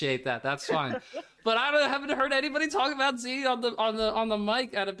appreciate that. That's fine. But haven't heard anybody talk about Z on the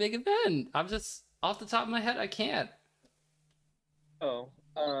mic at a big event. I'm just off the top of my head. I can't. Oh,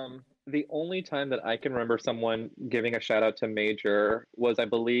 the only time that I can remember someone giving a shout out to Major was, I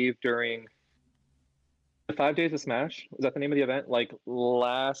believe, during the 5 Days of Smash. Was that the name of the event? Like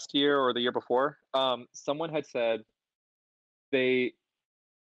last year or the year before? Someone had said they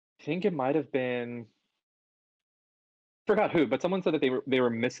think it might have been, forgot who, but someone said that they were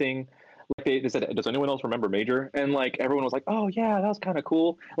missing. Like they said, does anyone else remember Major? And like everyone was like, oh yeah, that was kind of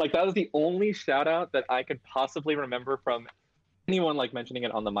cool. Like that was the only shout out that I could possibly remember from anyone like mentioning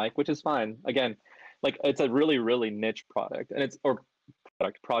it on the mic, which is fine. Again, like it's a really really niche product, and it's or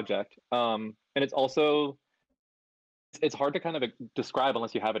product project. And it's also it's hard to kind of describe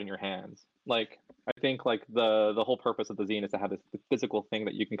unless you have it in your hands. Like I think like the whole purpose of the zine is to have this physical thing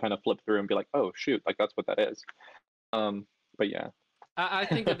that you can kind of flip through and be like, oh shoot, like that's what that is. But yeah. I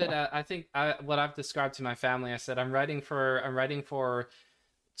think of it. I think what I've described to my family. I said I'm writing for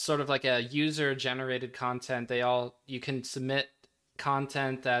sort of like a user generated content. You can submit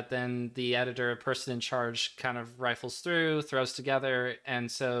content that then the editor, person in charge, kind of rifles through, throws together,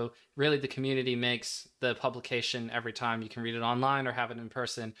 and so really the community makes the publication every time. You can read it online or have it in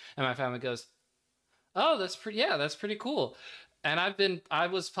person. And my family goes, "Oh, that's pretty. Yeah, that's pretty cool." And I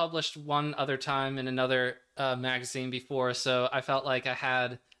was published one other time in another magazine before, so I felt like I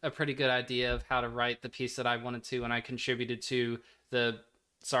had a pretty good idea of how to write the piece that I wanted to, and I contributed to the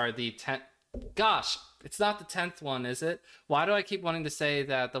 10th. Gosh, it's not the 10th one, is it? Why do I keep wanting to say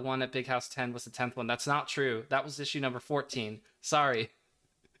that the one at Big House 10 was the 10th one? That's not true. That was issue number 14. Sorry.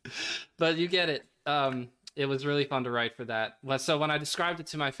 But you get it. It was really fun to write for that. So when I described it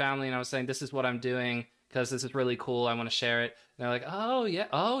to my family and I was saying, this is what I'm doing because this is really cool, I want to share it. And they're like, oh, yeah.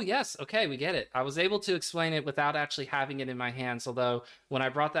 Oh, yes. Okay, we get it. I was able to explain it without actually having it in my hands. Although when I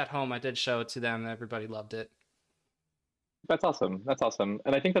brought that home, I did show it to them and everybody loved it. That's awesome. That's awesome.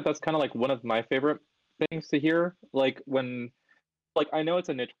 And I think that that's kind of like one of my favorite things to hear. Like when, like I know it's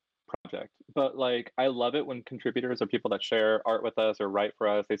a niche project, but like I love it when contributors or people that share art with us or write for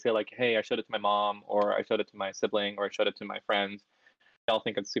us, they say like, "Hey, I showed it to my mom, or I showed it to my sibling, or I showed it to my friends. They all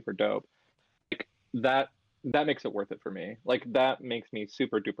think it's super dope." Like that makes it worth it for me. Like that makes me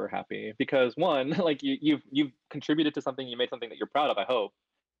super duper happy because one, like you've contributed to something, you made something that you're proud of, I hope.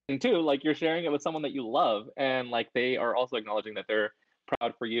 And two, like you're sharing it with someone that you love, and like they are also acknowledging that they're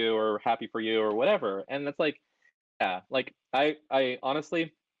proud for you or happy for you or whatever. And that's like, yeah, like I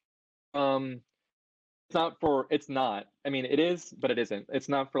honestly Um, it's not for. It's not. I mean, it is, but it isn't. It's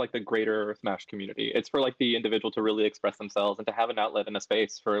not for like the greater Smash community. It's for like the individual to really express themselves and to have an outlet and a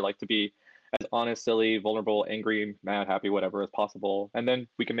space for like to be as honest, silly, vulnerable, angry, mad, happy, whatever as possible. And then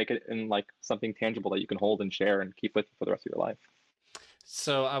we can make it in like something tangible that you can hold and share and keep with you for the rest of your life.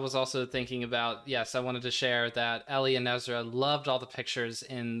 So I was also thinking about, yes, I wanted to share that Ellie and Ezra loved all the pictures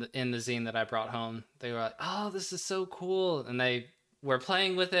in the zine that I brought home. They were like, "Oh, this is so cool," and they were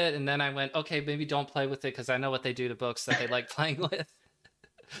playing with it. And then I went, "Okay, maybe don't play with it because I know what they do to books that they like playing with."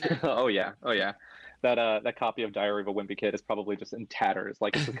 Oh yeah, oh yeah. That copy of Diary of a Wimpy Kid is probably just in tatters,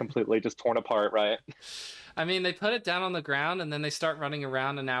 like it's completely just torn apart, right? I mean, they put it down on the ground and then they start running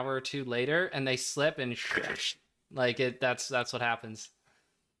around an hour or two later and they slip and like it. That's what happens.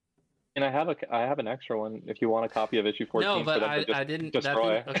 And I have an extra one if you want a copy of issue 14 No, but for them to I didn't.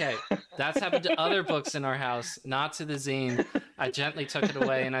 destroy. Okay, that's happened to other books in our house, not to the zine. I gently took it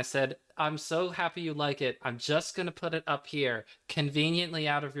away and I said, "I'm so happy you like it. I'm just gonna put it up here, conveniently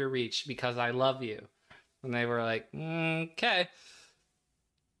out of your reach, because I love you." And they were like, "Okay."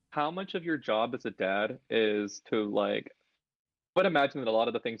 How much of your job as a dad is to like I would imagine that a lot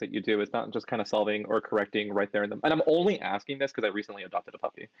of the things that you do is not just kind of solving or correcting right there in them. And I'm only asking this because I recently adopted a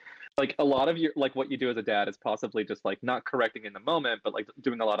puppy. Like a lot of your like what you do as a dad is possibly just like not correcting in the moment, but like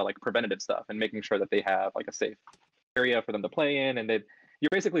doing a lot of like preventative stuff and making sure that they have like a safe area for them to play in, and they you're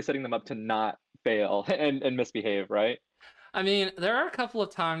basically setting them up to not fail and misbehave, right? I mean, there are a couple of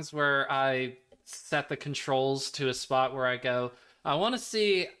times where I set the controls to a spot where I go, I want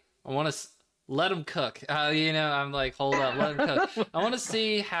to let them cook. I'm like, hold up, let them cook. I want to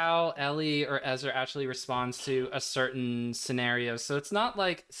see how Ellie or Ezra actually responds to a certain scenario. So it's not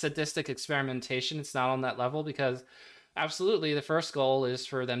like sadistic experimentation. It's not on that level because absolutely the first goal is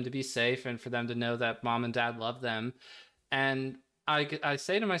for them to be safe and for them to know that mom and dad love them. And I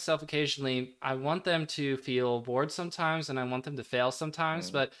say to myself occasionally, I want them to feel bored sometimes and I want them to fail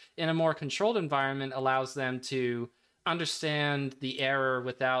sometimes, but in a more controlled environment allows them to understand the error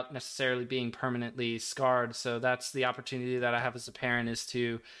without necessarily being permanently scarred. So that's the opportunity that I have as a parent, is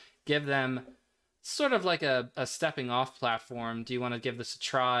to give them sort of like a stepping off platform. Do you want to give this a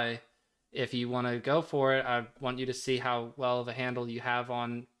try? If you want to go for it, I want you to see how well of a handle you have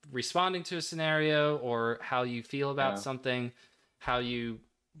on responding to a scenario or how you feel about something, how you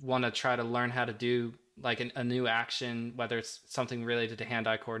want to try to learn how to do like a new action, whether it's something related to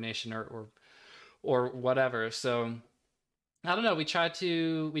hand-eye coordination or whatever. So I don't know. We try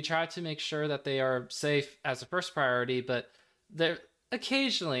to make sure that they are safe as a first priority, but there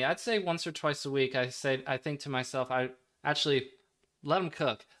occasionally, I'd say once or twice a week, I think to myself, I actually let them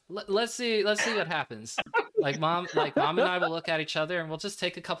cook. Let's see what happens. Like mom and I will look at each other and we'll just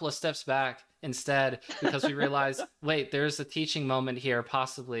take a couple of steps back instead because we realize, wait, there's a teaching moment here,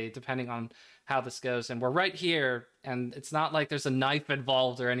 possibly, depending on how this goes. And we're right here, and it's not like there's a knife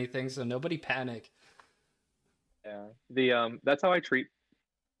involved or anything, so nobody panic. Yeah. That's how I treat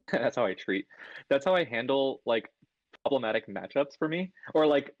that's how I treat. That's how I handle like problematic matchups for me or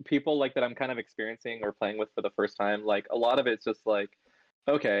like people like that I'm kind of experiencing or playing with for the first time. Like a lot of it's just like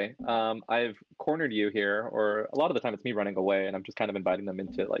okay, I've cornered you here, or a lot of the time it's me running away and I'm just kind of inviting them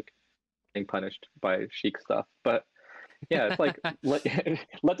into like getting punished by Sheik stuff. But yeah, it's like let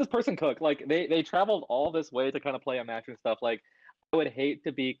this person cook. Like they traveled all this way to kind of play a match and stuff. Like I would hate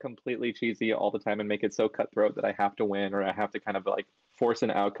to be completely cheesy all the time and make it so cutthroat that I have to win or I have to kind of like force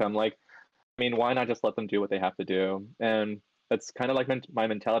an outcome. Like, I mean, why not just let them do what they have to do? And that's kind of like my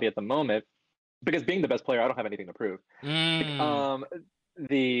mentality at the moment. Because being the best player, I don't have anything to prove. Like,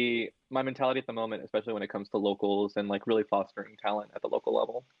 the my mentality at the moment, especially when it comes to locals and like really fostering talent at the local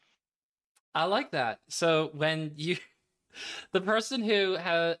level. I like that. So when you the person who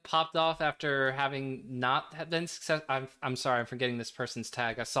had popped off after having not had been success. I'm sorry, I'm forgetting this person's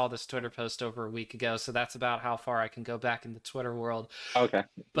tag. I saw this Twitter post over a week ago, so that's about how far I can go back in the Twitter world. Okay.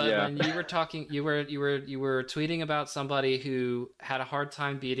 But Yeah. when you were talking, you were tweeting about somebody who had a hard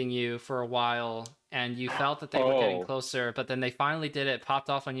time beating you for a while, and you felt that they were getting closer, but then they finally did it, popped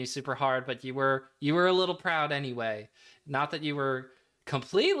off on you super hard, but you were a little proud anyway. Not that you were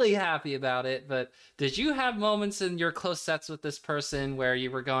completely happy about it, but did you have moments in your close sets with this person where you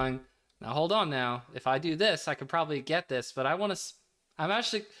were going, now hold on, now if I do this I could probably get this, but I'm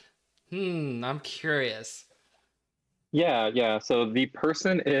actually I'm curious. Yeah. So the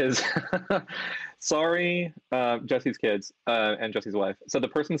person is sorry, Jesse's kids and Jesse's wife. So the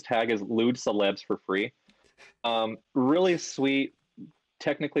person's tag is lewd celebs for free. Really sweet,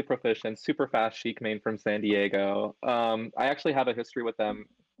 technically proficient, super fast Sheik main from San Diego. I actually have a history with them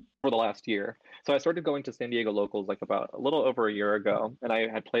for the last year. So I started going to San Diego locals like about a little over a year ago, and I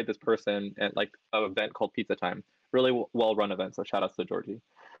had played this person at like an event called Pizza Time, really well run event. So shout outs to Georgie.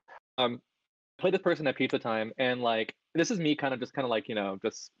 Um, played this person at Pizza Time, and like this is me kind of like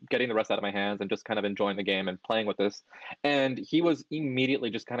just getting the rest out of my hands and just kind of enjoying the game and playing with this. And he was immediately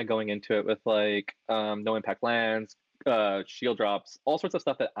just kind of going into it with like no impact lands, shield drops, all sorts of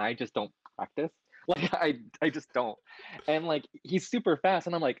stuff that I just don't practice. Like I just don't. And like he's super fast,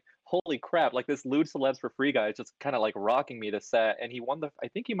 and I'm like, holy crap! Like this Lude Celebs for free guy is just kind of like rocking me this set, and he won the. I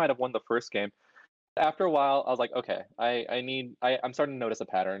think he might have won the first game. After a while, I was like, okay, I'm starting to notice a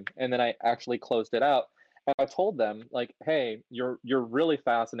pattern, and then I actually closed it out. And I told them like, hey, you're really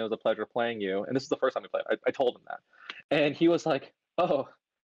fast, and it was a pleasure playing you. And this is the first time we played. I told him that, and he was like, oh,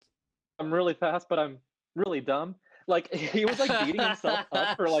 I'm really fast, but I'm really dumb. Like he was like beating himself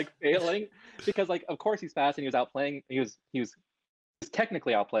up for like failing because like of course he's fast and he was outplaying. He was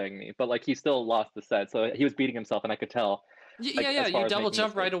technically outplaying me, but like he still lost the set, so he was beating himself, and I could tell. Like, Yeah. You double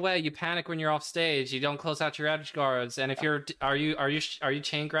jump right away. You panic when you're off stage. You don't close out your edge guards. And if you're, are you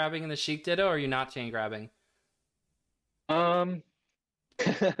chain grabbing in the Sheik Ditto, or are you not chain grabbing? Um,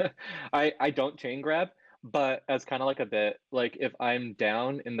 I don't chain grab, but as kind of like a bit, like if I'm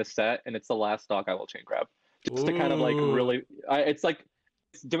down in the set and it's the last stock, I will chain grab just to kind of like really. It's like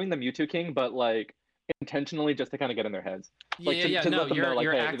it's doing the Mewtwo King, but like intentionally just to kind of get in their heads. Like Yeah. to No, let them know, like,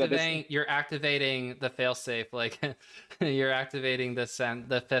 you're hey, activating you're activating the failsafe. Like you're activating the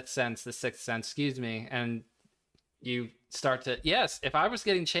fifth sense, the sixth sense. Excuse me, and you start to yes. If I was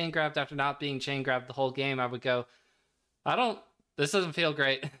getting chain grabbed after not being chain grabbed the whole game, I would go, I don't. This doesn't feel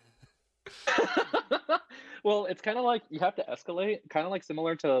great. Well, it's kind of like you have to escalate, kind of like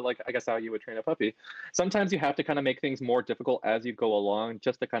similar to like I guess how you would train a puppy. Sometimes you have to kind of make things more difficult as you go along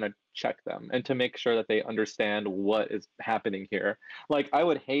just to kind of check them and to make sure that they understand what is happening here. Like I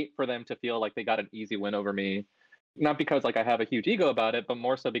would hate for them to feel like they got an easy win over me, not because like I have a huge ego about it, but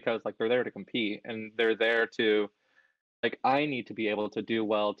more so because like they're there to compete and they're there to like I need to be able to do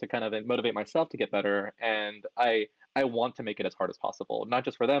well to kind of motivate myself to get better, and I want to make it as hard as possible, not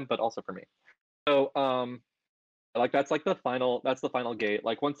just for them but also for me. So like that's the final gate.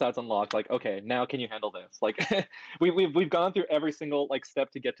 Like once that's unlocked, like okay, now can you handle this? Like we've gone through every single like step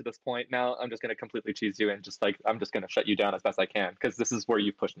to get to this point. Now I'm just gonna completely cheese you and just like I'm just gonna shut you down as best I can because this is where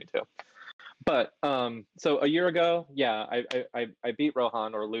you've pushed me to. But so a year ago, yeah, I beat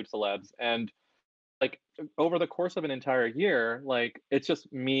Rohan or Lude Celebs, and like over the course of an entire year, like it's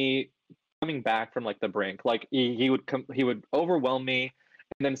just me coming back from like the brink. Like he would overwhelm me,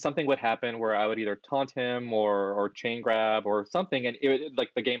 and then something would happen where I would either taunt him or chain grab or something, and like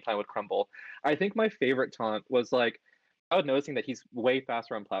the game plan would crumble. I think my favorite taunt was like I was noticing that he's way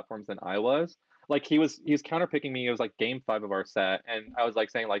faster on platforms than I was. Like he was counterpicking me. It was like game 5 of our set, and I was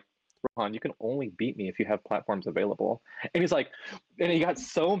like saying like, Rohan, you can only beat me if you have platforms available. And he's like, and he got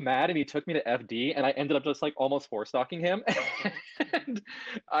so mad and he took me to FD, and I ended up just like almost four stalking him. And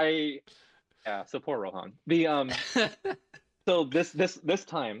yeah, so poor Rohan. So this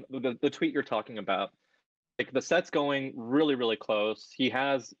time, the tweet you're talking about, like the set's going really really close. He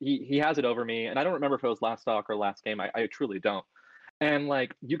has it over me, and I don't remember if it was last stock or last game. I truly don't. And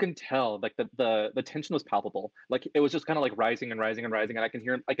like you can tell, like the tension was palpable. Like it was just kind of like rising and rising and rising, and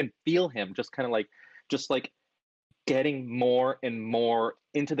I can feel him just like getting more and more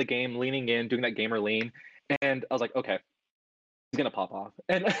into the game, leaning in, doing that gamer lean. And I was like, okay, he's gonna pop off.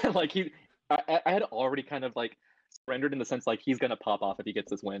 And like I had already kind of like surrendered in the sense like he's gonna pop off if he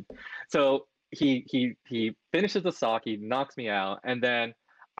gets this win. So he finishes the stock, he knocks me out, and then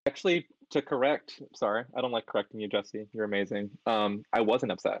actually to correct, sorry, I don't like correcting you, Jesse. You're amazing. I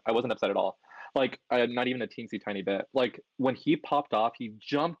wasn't upset. I wasn't upset at all. Like not even a teensy tiny bit. Like when he popped off, he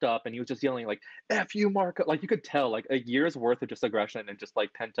jumped up and he was just yelling like "F you, Marco!" Like you could tell like a year's worth of just aggression and just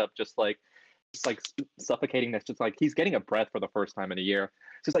like pent up, just like suffocating this, just like he's getting a breath for the first time in a year.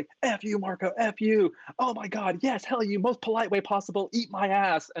 So it's like "F you, Marco, F you, oh my god, yes, hell you, most polite way possible, eat my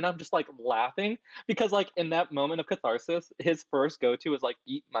ass." And I'm just like laughing because like in that moment of catharsis, his first go-to is like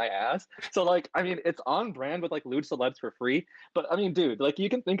 "eat my ass." So like I mean it's on brand with like Lude Celebs for free, but I mean dude, like you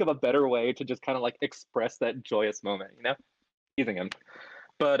can think of a better way to just kind of like express that joyous moment, you know, teasing him.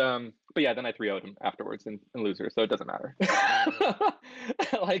 But yeah, then I 3-0'd him afterwards in loser, so it doesn't matter.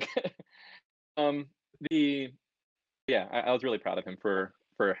 Like um, the yeah, I was really proud of him for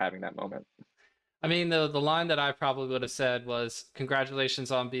having that moment. I mean, the line that I probably would have said was, "Congratulations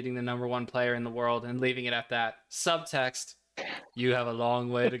on beating the #1 player in the world," and leaving it at that. Subtext: "You have a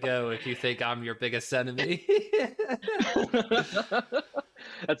long way to go if you think I'm your biggest enemy."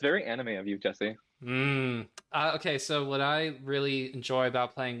 That's very anime of you, Jesse. Okay, so what I really enjoy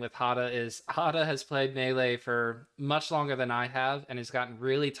about playing with Hada is Hada has played Melee for much longer than I have, and has gotten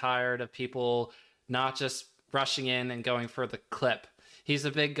really tired of people not just rushing in and going for the clip. He's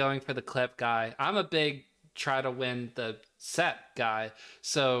a big going for the clip guy. I'm a big try to win the set guy.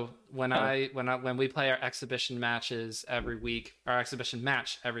 So when we play our exhibition matches every week, our exhibition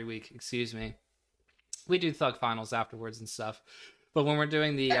match every week, excuse me, we do thug finals afterwards and stuff. But when we're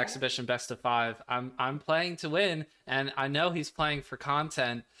doing the exhibition best of five, I'm playing to win, and I know he's playing for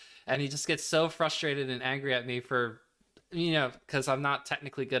content, and he just gets so frustrated and angry at me for, because I'm not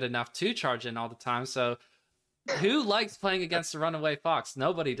technically good enough to charge in all the time. So who likes playing against a runaway fox?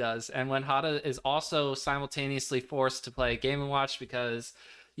 Nobody does. And when Hada is also simultaneously forced to play Game & Watch because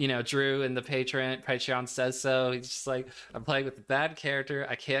Drew in the Patreon says so, he's just like, I'm playing with a bad character,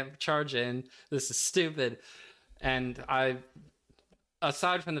 I can't charge in, this is stupid. And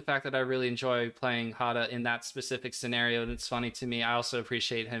aside from the fact that I really enjoy playing Hada in that specific scenario, and it's funny to me, I also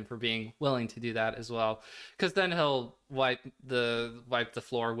appreciate him for being willing to do that as well. Because then he'll wipe the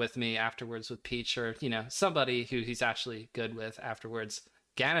floor with me afterwards with Peach, or somebody who he's actually good with afterwards.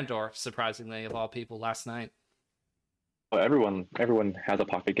 Ganondorf, surprisingly, of all people, last night. Well, everyone has a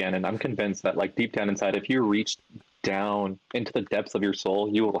pocket Ganon. I'm convinced that, like, deep down inside, if you reach down into the depths of your soul,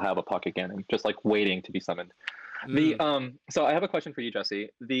 you will have a pocket Ganon, just like waiting to be summoned. So I have a question for you, Jesse.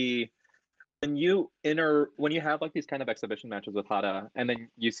 When you have like these kind of exhibition matches with Hada, and then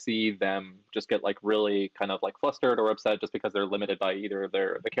you see them just get like really kind of like flustered or upset just because they're limited by either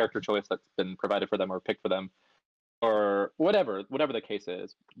the character choice that's been provided for them or picked for them, or whatever the case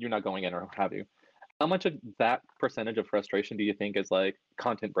is, you're not going in or have you. How much of that percentage of frustration do you think is like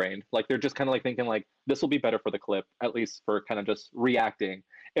content brained? Like they're just kind of like thinking like this will be better for the clip, at least for kind of just reacting.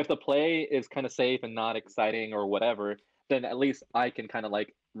 If the play is kind of safe and not exciting or whatever, then at least I can kind of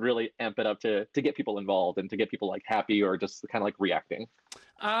like really amp it up to get people involved and to get people like happy or just kind of like reacting.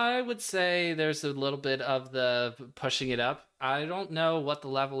 I would say there's a little bit of the pushing it up. I don't know what the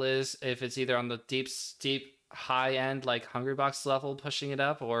level is, if it's either on the deep high end like Hungrybox level pushing it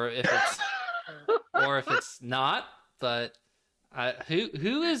up, or if it's or if it's not. But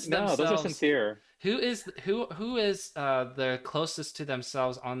who is themselves? No, those are sincere. Who is the closest to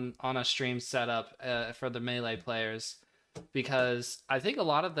themselves on a stream setup for the Melee players? Because I think a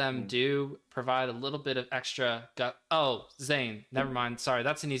lot of them do provide a little bit of extra Oh, Zane. Never mind. Sorry,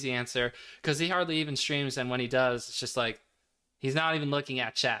 that's an easy answer. Because he hardly even streams, and when he does, it's just like he's not even looking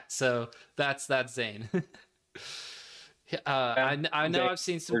at chat. So that's Zane. I know I've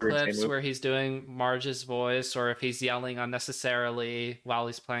seen some clips where he's doing Marge's voice, or if he's yelling unnecessarily while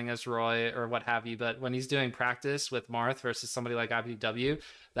he's playing as Roy or what have you. But when he's doing practice with Marth versus somebody like IBW,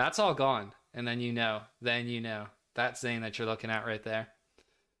 that's all gone. And then that's Zane that you're looking at right there.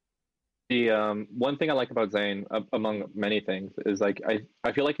 The one thing I like about Zane, among many things, is like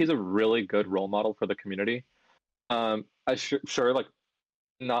I feel like he's a really good role model for the community. Sure, like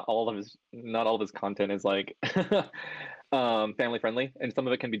not all of his content is like family friendly, and some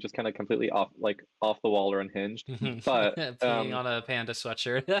of it can be just kind of completely off the wall or unhinged. But peeing on a panda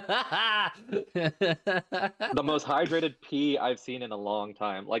sweatshirt. The most hydrated pee I've seen in a long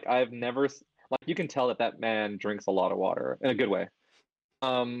time. Like I've never, like, you can tell that man drinks a lot of water in a good way.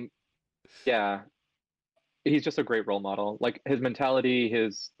 Yeah, he's just a great role model. Like his mentality,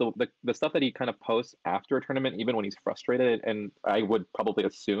 the stuff that he kind of posts after a tournament, even when he's frustrated, and I would probably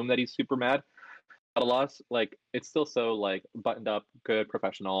assume that he's super mad at a loss, like it's still so like buttoned up, good,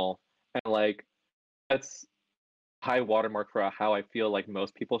 professional, and like that's high watermark for how I feel like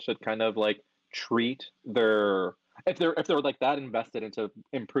most people should kind of like treat their, if they're like that invested into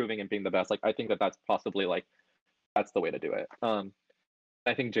improving and being the best. Like I think that's possibly like that's the way to do it.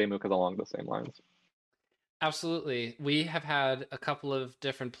 I think Jmook is along the same lines. Absolutely. We have had a couple of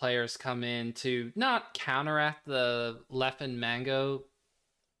different players come in to not counteract the Leffen Mango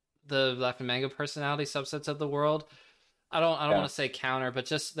personality subsets of the world. I don't want to say counter, but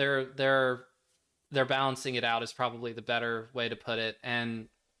just they're balancing it out is probably the better way to put it. And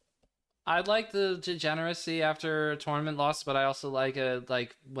I like the degeneracy after a tournament loss, but I also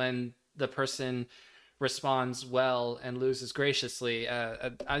like when the person responds well and loses graciously.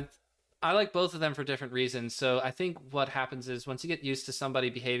 I like both of them for different reasons. So I think what happens is once you get used to somebody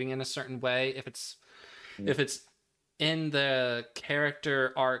behaving in a certain way, if it's in the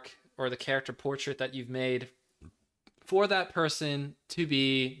character arc or the character portrait that you've made for that person to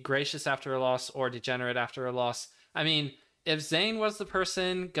be gracious after a loss or degenerate after a loss. I mean, if Zane was the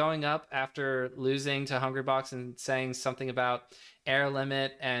person going up after losing to Hungrybox and saying something about air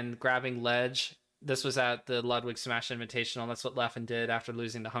limit and grabbing ledge this was at the Ludwig Smash Invitational. That's what Leffen did after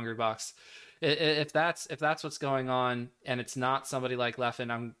losing the Hungrybox. If that's what's going on, and it's not somebody like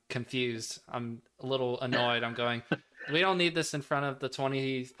Leffen, I'm confused. I'm a little annoyed. I'm going, we don't need this in front of the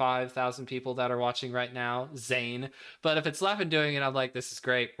 25,000 people that are watching right now, Zane. But if it's Leffen doing it, I'm like, this is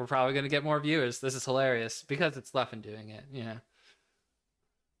great. We're probably going to get more viewers. This is hilarious because it's Leffen doing it. Yeah.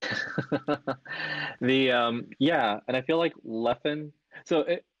 Yeah, and I feel like Leffen.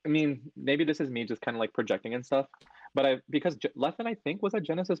 I mean, maybe this is me just kind of like projecting and stuff, but because Leffen I think was at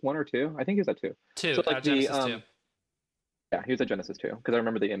Genesis 1 or 2. I think he was at 2. Two, So like Genesis 2. yeah, he was at Genesis 2 because I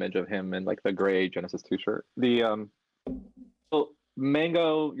remember the image of him in like the gray Genesis 2 shirt. So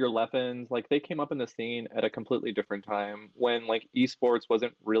Mango, your Leffens, like they came up in the scene at a completely different time when like esports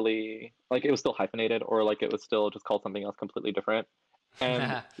wasn't really like it was still hyphenated or like it was still just called something else completely different.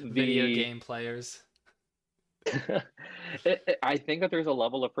 And Video game players. I think that there's a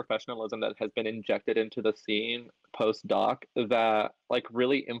level of professionalism that has been injected into the scene post doc that like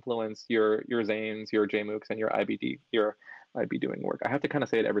really influence your Zanes, your JMooks, and your IB doing work. I have to kind of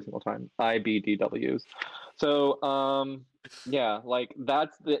say it every single time. IBDWs. So yeah, like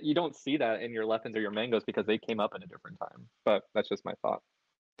you don't see that in your Leffens or your Mangoes because they came up in a different time. But that's just my thought.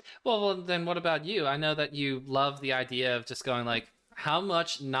 Well, then what about you? I know that you love the idea of just going like, how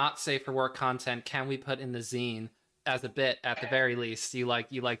much not safe for work content can we put in the zine as a bit at the very least? You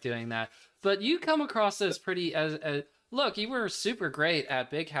like doing that, but you come across as pretty as look. You were super great at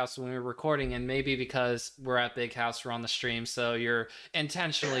Big House when we were recording, and maybe because we're at Big House, we're on the stream, so you're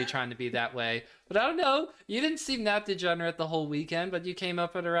intentionally trying to be that way. But I don't know. You didn't seem that degenerate the whole weekend, but you came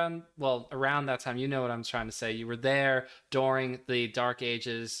up at around that time. You know what I'm trying to say. You were there during the dark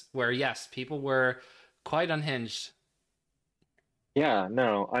ages where yes, people were quite unhinged. Yeah,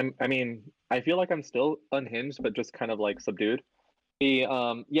 no, I mean, I feel like I'm still unhinged, but just kind of like subdued.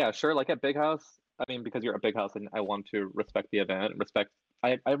 Yeah, sure, like at Big House, I mean, because you're at Big House and I want to respect the event,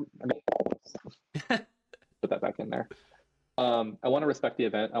 I mean, put that back in there. I want to respect the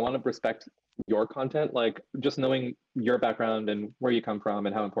event. I want to respect your content, like just knowing your background and where you come from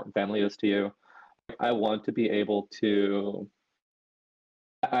and how important family is to you. I want to be able to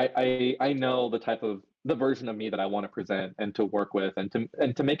I know the version of me that I want to present and to work with and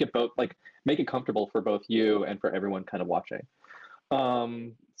to make it both like make it comfortable for both you and for everyone kind of watching.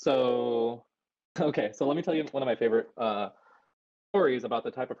 So okay, so let me tell you one of my favorite stories about the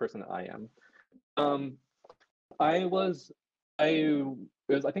type of person that I am. Um, I was I think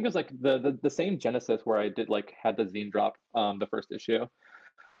it was like the same Genesis where I did like had the zine drop the first issue.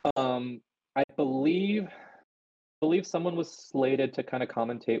 I believe someone was slated to kind of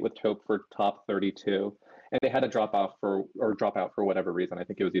commentate with Tope for top 32, and they had to drop out for whatever reason. I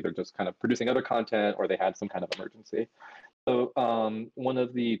think it was either just kind of producing other content or they had some kind of emergency. So one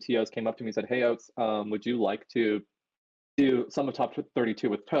of the TOs came up to me and said, "Hey, Oates, would you like to do some of top 32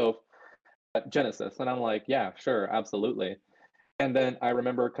 with Tope at Genesis?" And I'm like, "Yeah, sure, absolutely." And then I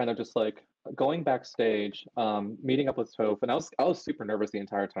remember kind of just like going backstage, meeting up with Toph, and I was super nervous the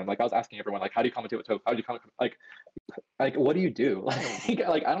entire time. Like I was asking everyone, like, how do you commentate with Toph? How do you comment? Like what do you do?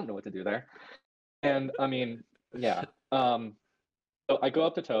 Like I don't know what to do there. And I mean, yeah. So I go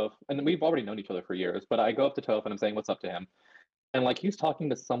up to Toph, and we've already known each other for years, but I go up to Toph and I'm saying what's up to him, and like he's talking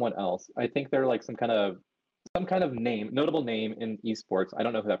to someone else. I think they're like some kind of notable name in esports. I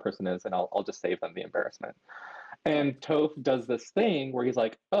don't know who that person is, and I'll just save them the embarrassment. And Toph does this thing where he's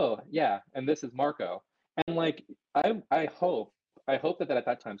like, "Oh yeah, and this is Marco." And like, I hope that at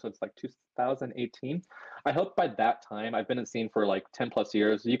that time, so it's like 2018. I hope by that time I've been in the scene for like 10 plus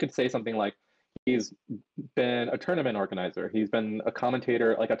years. You could say something like, he's been a tournament organizer. He's been a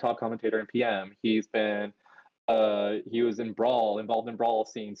commentator, like a top commentator in PM. He was involved in Brawl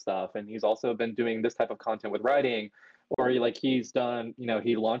scene stuff, and he's also been doing this type of content with writing, or he's done,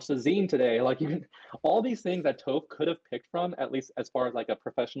 he launched a zine today, like even all these things that Toph could have picked from, at least as far as like a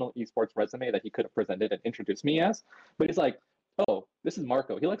professional esports resume that he could have presented and introduced me as, but he's like, "Oh, this is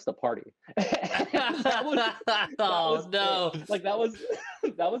Marco. He likes to party." Oh no! Like that was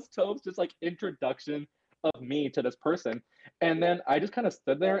that was Toph's just like introduction of me to this person, and then I just kind of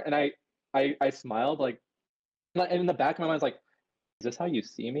stood there and I smiled like, and in the back of my mind, I was like, "Is this how you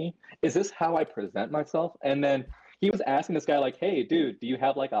see me? Is this how I present myself?" And then he was asking this guy, like, "Hey, dude, do you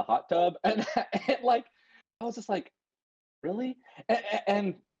have like a hot tub?" And like, I was just like, "Really?"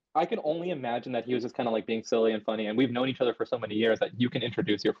 And I can only imagine that he was just kind of like being silly and funny. And we've known each other for so many years that you can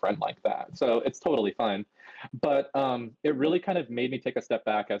introduce your friend like that. So it's totally fine. But it really kind of made me take a step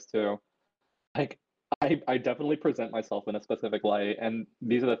back as to like, I definitely present myself in a specific light. And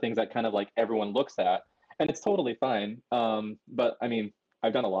these are the things that kind of like everyone looks at. And it's totally fine. But I mean,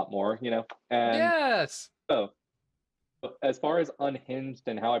 I've done a lot more, and Yes. so as far as unhinged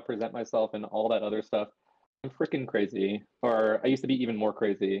and how I present myself and all that other stuff, I'm freaking crazy. Or I used to be even more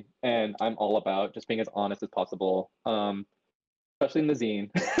crazy, and I'm all about just being as honest as possible. Especially in the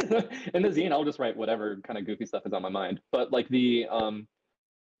zine. In the zine, I'll just write whatever kind of goofy stuff is on my mind. But like yeah,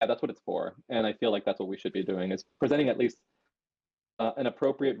 that's what it's for, and I feel like that's what we should be doing is presenting at least an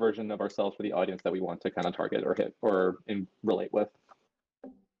appropriate version of ourselves for the audience that we want to kind of target or hit or relate with.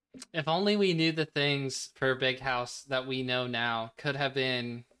 If only we knew the things for Big House that we know now could have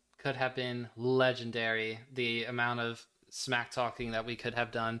been legendary. The amount of smack talking that we could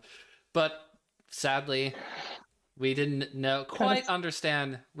have done, but sadly, we didn't know Kind of, quite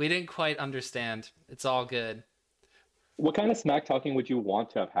understand. We didn't quite understand. It's all good. what kind of smack talking would you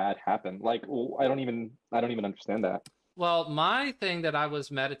want to have had happen? Like, I don't even understand that. Well, my thing that I was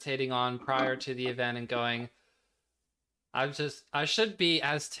meditating on prior to the event and going, I should be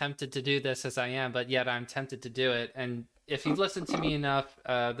as tempted to do this as I am, but yet I'm tempted to do it. And if you've listened to me enough,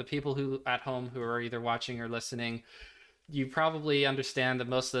 the people who at home who are either watching or listening, you probably understand that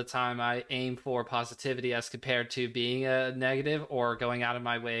most of the time I aim for positivity as compared to being a negative or going out of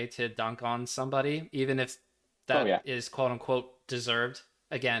my way to dunk on somebody, even if that is quote unquote deserved.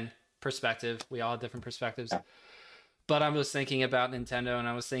 Again, perspective. We all have different perspectives. Yeah. But I was thinking about Nintendo, and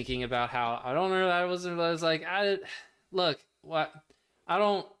I was thinking about how I don't know. I was like, look, what I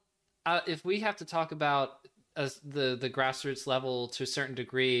don't. If we have to talk about the grassroots level to a certain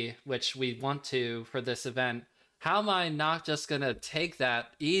degree, which we want to for this event, how am I not just gonna take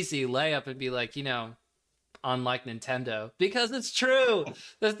that easy layup and be like, unlike Nintendo? Because it's true.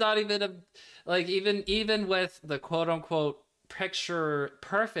 There's not even even with the quote unquote picture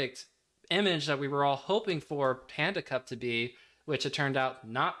perfect image that we were all hoping for Panda Cup to be, which it turned out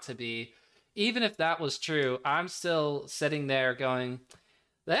not to be. Even if that was true, I'm still sitting there going,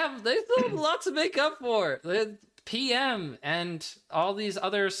 they still have a lot to make up for. The PM and all these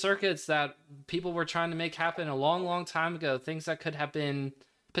other circuits that people were trying to make happen a long, long time ago, things that could have been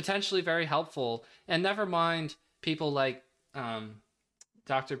potentially very helpful. And never mind people like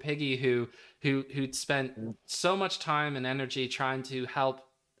Dr. Piggy who spent so much time and energy trying to help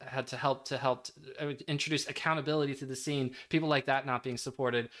introduce accountability to the scene. People like that not being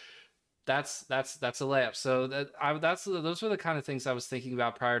supported. That's a layup. So those were the kind of things I was thinking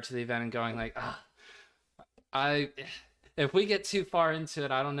about prior to the event and going like, if we get too far into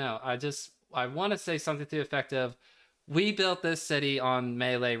it, I don't know. I want to say something to the effect of, we built this city on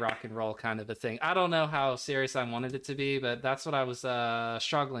melee rock and roll kind of a thing. I don't know how serious I wanted it to be, but that's what I was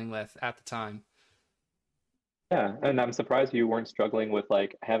struggling with at the time. Yeah, and I'm surprised you weren't struggling with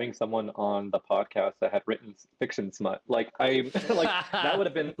like having someone on the podcast that had written fiction smut. Like I like that would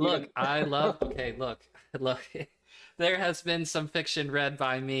have been Look, even... I love okay, look. There has been some fiction read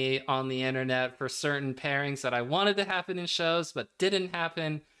by me on the internet for certain pairings that I wanted to happen in shows but didn't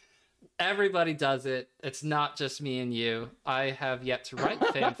happen. Everybody does it. It's not just me and you. I have yet to write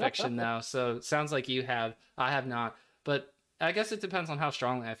fan fiction though, so it sounds like you have. I have not. But I guess it depends on how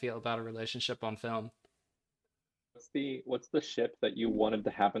strongly I feel about a relationship on film. What's the ship that you wanted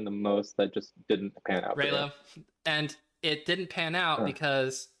to happen the most that just didn't pan out? Reylo. And it didn't pan out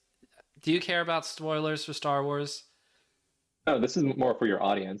because, do you care about spoilers for Star Wars? No, this is more for your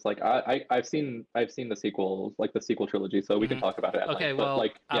audience. Like I've seen the sequels, like the sequel trilogy, so we can talk about it. Okay, night, well,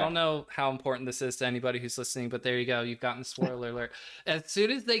 like, yeah. I don't know how important this is to anybody who's listening, but there you go. You've gotten spoiler alert. As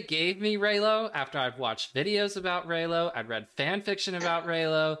soon as they gave me Reylo, after I've watched videos about Reylo, I'd read fan fiction about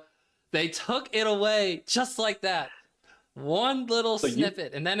Reylo, they took it away just like that. One little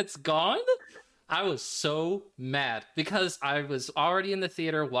snippet, and then it's gone? I was so mad because I was already in the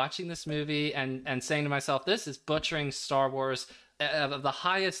theater watching this movie and saying to myself, this is butchering Star Wars of the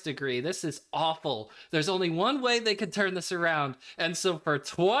highest degree. This is awful. There's only one way they could turn this around. And so for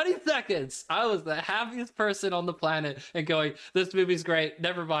 20 seconds, I was the happiest person on the planet and going, this movie's great.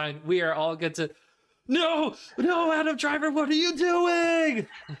 Never mind. We are all good to... No, Adam Driver, what are you doing?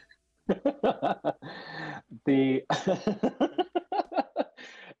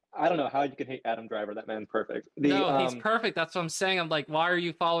 I don't know how you can hate Adam Driver. That man's perfect. No, he's perfect. That's what I'm saying. I'm like, why are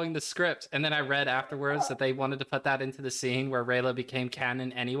you following the script? And then I read afterwards that they wanted to put that into the scene where Reylo became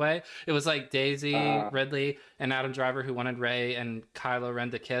canon anyway. It was like Daisy Ridley and Adam Driver who wanted Rey and Kylo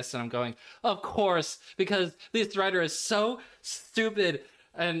Ren to kiss. And I'm going, of course, because this writer is so stupid.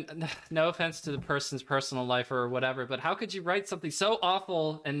 And no offense to the person's personal life or whatever, but how could you write something so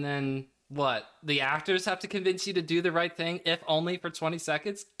awful and then what? The actors have to convince you to do the right thing, if only for 20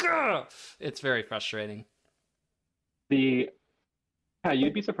 seconds? Gah! It's very frustrating. Yeah,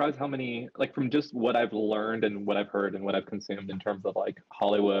 you'd be surprised how many, like, from just what I've learned and what I've heard and what I've consumed in terms of like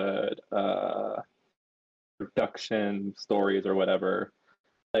Hollywood production stories or whatever.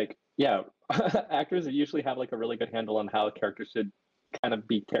 Like, yeah, actors usually have like a really good handle on how a character should kind of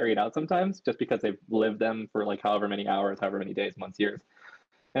be carried out sometimes, just because they've lived them for like however many hours, however many days, months, years.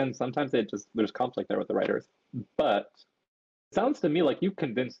 And sometimes there's conflict there with the writers. But it sounds to me like you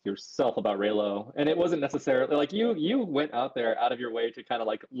convinced yourself about Reylo, and it wasn't necessarily like you went out there out of your way to kind of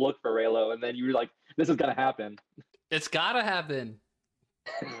like look for Reylo, and then you were like, this is gonna happen. It's gotta happen.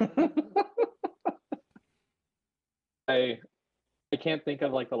 I I can't think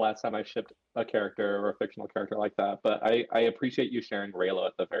of like the last time I shipped a character or a fictional character like that, but I appreciate you sharing Raylo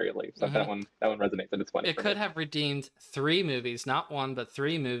at the very least. That Hmm. that one resonates and it's funny It for me. could have redeemed three movies, not one, but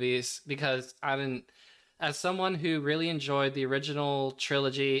three movies, because I didn't. As someone who really enjoyed the original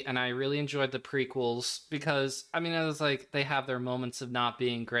trilogy and I really enjoyed the prequels, because I mean, it was like they have their moments of not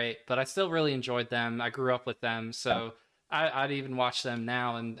being great, but I still really enjoyed them. I grew up with them, Yeah. so I'd even watch them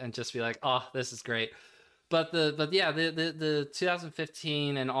now and just be like, oh, this is great. But yeah, the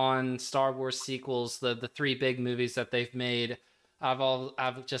 2015 and on Star Wars sequels, the three big movies that they've made,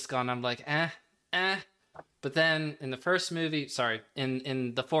 I've just gone, I'm like, eh. But then in the first movie, sorry,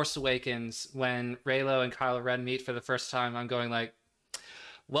 in The Force Awakens, when Reylo and Kylo Ren meet for the first time, I'm going like,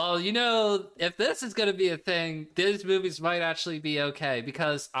 well, if this is going to be a thing, these movies might actually be okay,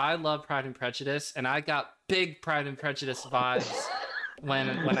 because I love Pride and Prejudice, and I got big Pride and Prejudice vibes when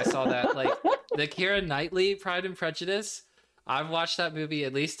I saw that. Like the Keira Knightley Pride and Prejudice, I've watched that movie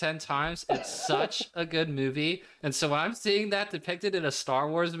at least 10 times. It's such a good movie. And so when I'm seeing that depicted in a Star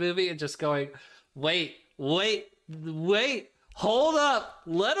Wars movie and just going, wait, hold up,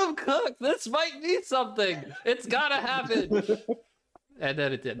 let them cook. This might be something. It's gotta happen. And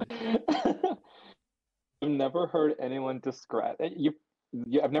then it didn't. I've never heard anyone describe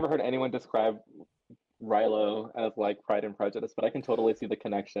I've never heard anyone describe Rilo as like Pride and Prejudice, but I can totally see the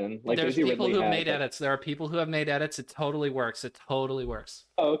connection. Like There's Daisy people Ridley who have has made like, edits. There are people who have made edits. It totally works. It totally works.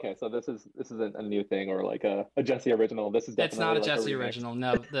 oh, okay, so this isn't a new thing or like a Jesse original. This is It's not definitely a like a Jesse remix. original.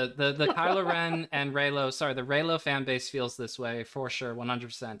 No, the Kylo Ren and Reylo, sorry, the Reylo fan base feels this way for sure,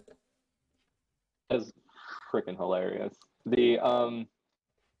 100%. Is freaking hilarious. The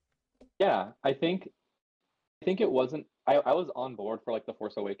yeah, I think it wasn't. I was on board for like the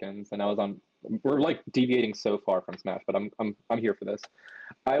Force Awakens, and I was on. We're like deviating so far from Smash, but I'm here for this.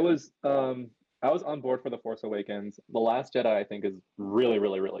 I was I was on board for the Force Awakens. The Last Jedi I think is really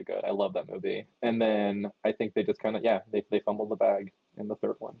good. I love that movie, and then I think they just kind of, yeah, they fumbled the bag in the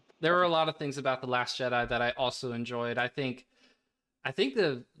third one. There were So a lot of things about The Last Jedi that I also enjoyed. I think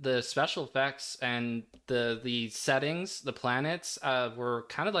the special effects and the settings, the planets, were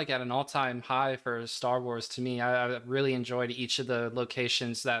kind of like at an all time high for Star Wars to me. I really enjoyed each of the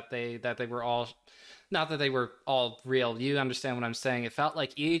locations that they were all, not that they were all real. You understand what I'm saying? It felt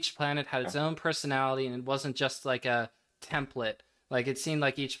like each planet had yeah, its own personality, and it wasn't just like a template. Like it seemed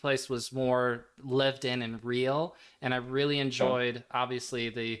like each place was more lived in and real, and I really yeah. enjoyed obviously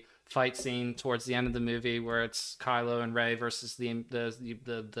the fight scene towards the end of the movie where it's Kylo and Rey versus the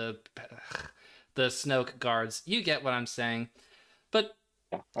Snoke guards. You get what I'm saying. But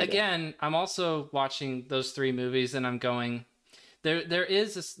Yeah, I do. again, I'm also watching those three movies and I'm going, there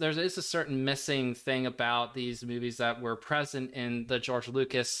is a certain missing thing about these movies that were present in the George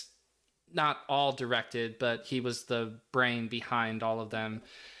Lucas, not all directed, but he was the brain behind all of them.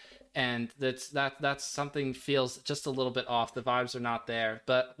 And that's something feels just a little bit off. The vibes are not there.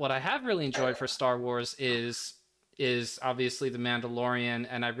 But what I have really enjoyed for Star Wars is obviously the Mandalorian,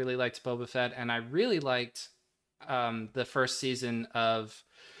 and I really liked Boba Fett, and I really liked the first season of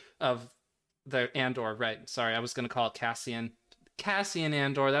the Andor. Right? Sorry, I was going to call it Cassian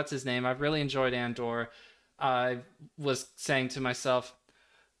Andor. That's his name. I've really enjoyed Andor. I was saying to myself,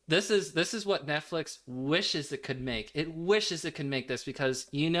 this is what Netflix wishes it could make. It wishes it could make this, because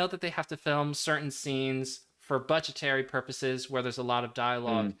you know that they have to film certain scenes for budgetary purposes where there's a lot of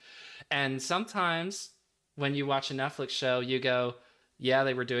dialogue. Mm. And sometimes when you watch a Netflix show, you go, yeah,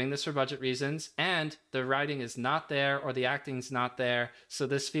 they were doing this for budget reasons, and the writing is not there or the acting's not there. So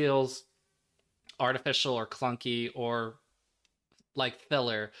this feels artificial or clunky or like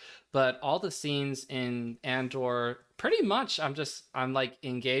filler. But all the scenes in Andor, pretty much, I'm like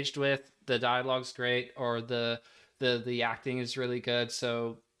engaged with. The dialogue's great, or the acting is really good.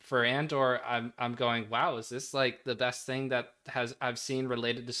 So for Andor, I'm going, wow, is this like the best thing that has I've seen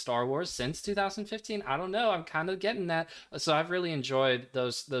related to Star Wars since 2015? I don't know. I'm kind of getting that. So I've really enjoyed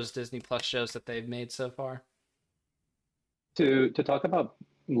those Disney Plus shows that they've made so far. To talk about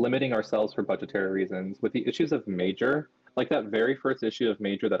limiting ourselves for budgetary reasons with the issues of Major, Like that very first issue of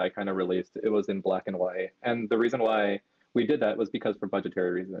Major that I kind of released, it was in black and white. And the reason why we did that was because for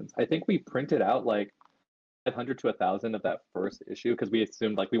budgetary reasons. I think we printed out like 500 to 1,000 of that first issue because we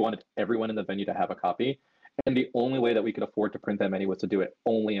assumed like we wanted everyone in the venue to have a copy. And the only way that we could afford to print that many was to do it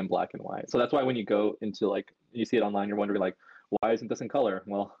only in black and white. So that's why when you go into like, you see it online, you're wondering like, why isn't this in color?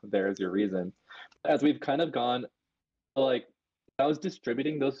 Well, there's your reason. As we've kind of gone, like, I was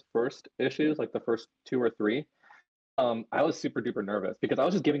distributing those first issues, like the first two or three. I was super duper nervous because I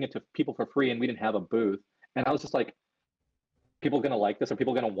was just giving it to people for free and we didn't have a booth. And I was just like, people gonna like this? Are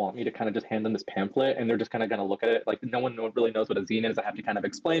people gonna want me to kind of just hand them this pamphlet and they're just kind of gonna look at it? Like no one really knows what a zine is. I have to kind of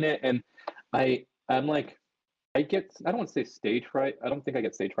explain it. And I'm like, I don't want to say stage fright. I don't think I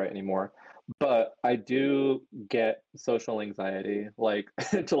get stage fright anymore, but I do get social anxiety, like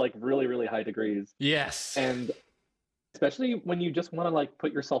to like really, really high degrees. Yes. And especially when you just want to like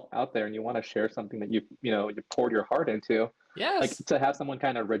put yourself out there and you want to share something that you poured your heart into. Yes. Like to have someone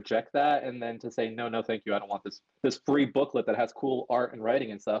kind of reject that and then to say no thank you, I don't want this free booklet that has cool art and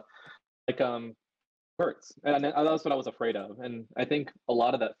writing and stuff, like hurts. And that's what I was afraid of. And I think a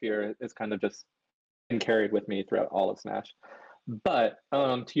lot of that fear is kind of just been carried with me throughout all of Smash. But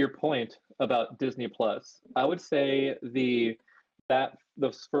to your point about Disney Plus, I would say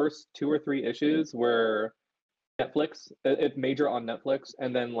those first two or three issues were Netflix. It Major on Netflix,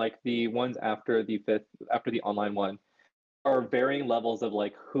 and then like the ones after the online one are varying levels of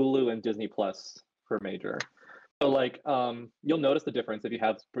like Hulu and Disney Plus for Major. So like you'll notice the difference if you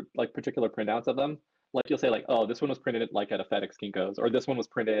have like particular printouts of them. Like you'll say like, oh, this one was printed like at a FedEx Kinko's, or this one was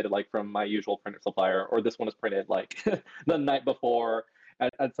printed like from my usual printer supplier, or this one was printed like the night before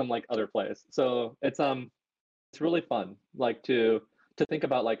at some like other place. So it's really fun like to think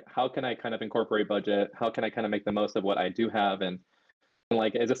about like how can I kind of incorporate budget, how can I kind of make the most of what I do have, and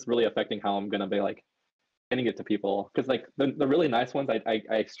like is this really affecting how I'm gonna be like handing it to people? Because like the really nice ones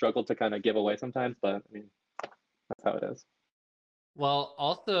I struggle to kind of give away sometimes, but I mean that's how it is. Well,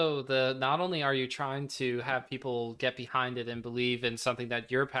 also not only are you trying to have people get behind it and believe in something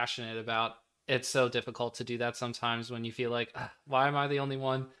that you're passionate about, it's so difficult to do that sometimes when you feel like, why am I the only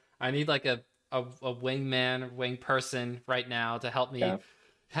one? I need like a wingman or wing person right now to help me Yeah.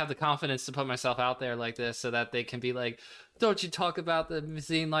 have the confidence to put myself out there like this so that they can be like, don't you talk about the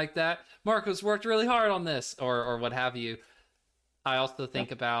zine like that? Marcos worked really hard on this or what have you. I also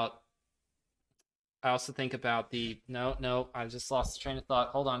think about the no, I just lost the train of thought.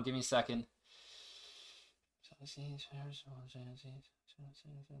 Hold on, give me a second.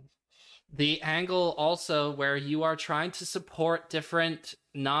 The angle also where you are trying to support different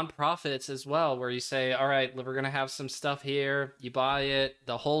nonprofits as well, where you say, all right, we're going to have some stuff here. You buy it,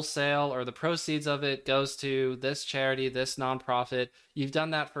 the wholesale or the proceeds of it goes to this charity, this nonprofit. You've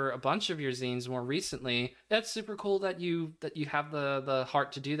done that for a bunch of your zines more recently. That's super cool that you have the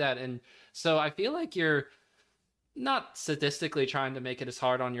heart to do that. And so I feel like you're not sadistically trying to make it as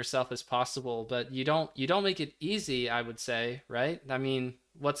hard on yourself as possible, but you don't make it easy, I would say, right? I mean,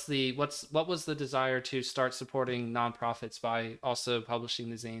 what was the desire to start supporting nonprofits by also publishing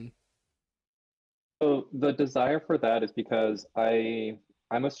the zine? So the desire for that is because I'm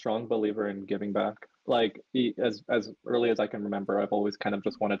a strong believer in giving back. Like as early as I can remember, I've always kind of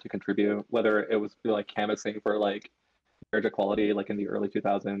just wanted to contribute, whether it was like canvassing for like marriage equality, like in the early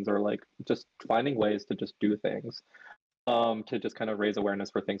 2000s, or like just finding ways to just do things, to just kind of raise awareness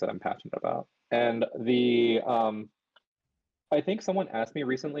for things that I'm passionate about. And I think someone asked me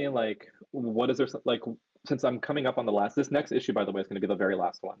recently, like, what is there like, since I'm coming up on this next issue, by the way, is going to be the very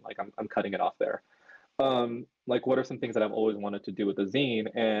last one. Like, I'm cutting it off there. Like, what are some things that I've always wanted to do with the zine?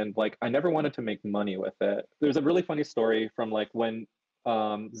 And like, I never wanted to make money with it. There's a really funny story from like when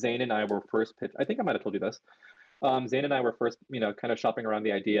Zane and I were first pitched. I think I might have told you this. Zane and I were first, kind of shopping around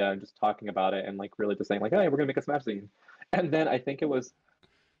the idea and just talking about it and like really just saying like, hey, we're gonna make a Smash zine. And then I think it was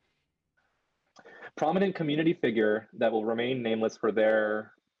prominent community figure that will remain nameless for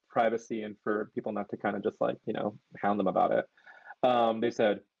their privacy and for people not to kind of just like, hound them about it. They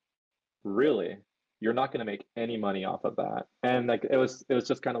said, really? You're not going to make any money off of that? And like it was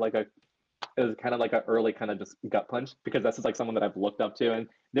just kind of like a early kind of just gut punch, because this is like someone that I've looked up to, and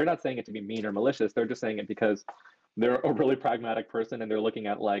they're not saying it to be mean or malicious. They're just saying it because they're a really pragmatic person and they're looking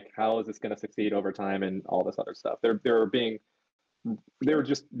at like, how is this going to succeed over time and all this other stuff. They're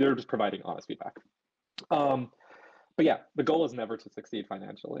just providing honest feedback. But yeah, the goal is never to succeed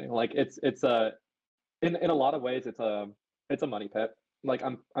financially. Like it's a in a lot of ways it's a money pit. Like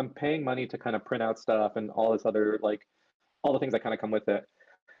I'm paying money to kind of print out stuff and all this other like all the things that kind of come with it.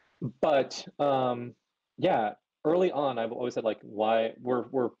 But yeah, early on I've always said like, why we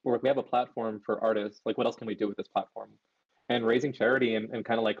have a platform for artists. Like what else can we do with this platform? and raising charity and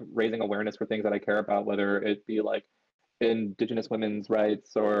kind of like raising awareness for things that I care about, whether it be like Indigenous women's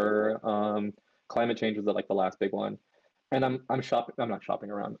rights or climate change was like the last big one. And I'm shopping. I'm not shopping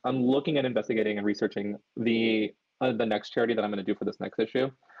around. I'm looking at investigating and researching the next charity that I'm going to do for this next issue.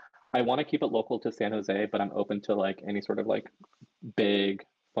 I want to keep it local to San Jose, but I'm open to like any sort of like big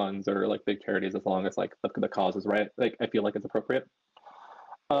funds or like big charities as long as like the cause is right. Like I feel like it's appropriate.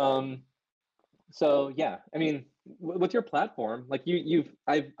 Um, so yeah, I mean, with your platform, like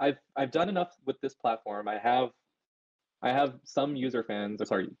I've done enough with this platform. I have some user fans, or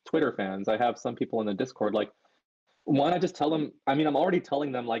sorry, Twitter fans. I have some people in the Discord. Like, why not just tell them? I mean, I'm already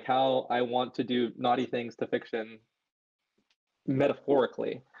telling them like how I want to do naughty things to fiction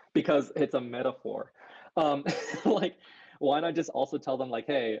metaphorically because it's a metaphor. Um, like, why not just also tell them like,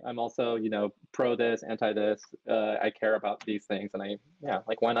 hey, I'm also pro this, anti this. I care about these things, and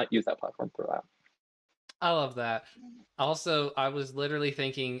like why not use that platform for that? I love that. Also, I was literally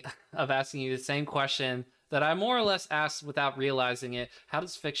thinking of asking you the same question that I more or less asked without realizing it. How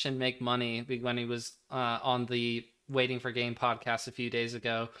does fiction make money? When he was on the Waiting for Game podcast a few days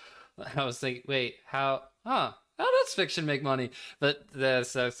ago, I was thinking, wait, how does fiction make money? But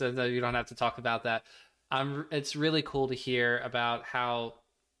so no, you don't have to talk about that. It's really cool to hear about how,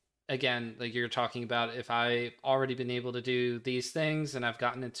 again, like you're talking about, if I already been able to do these things and I've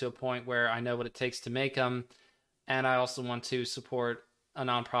gotten it to a point where I know what it takes to make them, and I also want to support a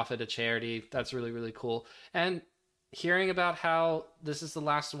nonprofit, a charity, that's really, really cool. And hearing about how this is the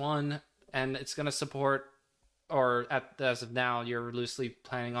last one and it's going to support, or as of now, you're loosely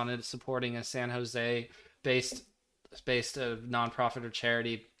planning on it supporting a San Jose based nonprofit or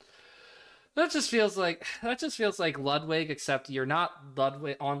charity. That just feels like Ludwig, except you're not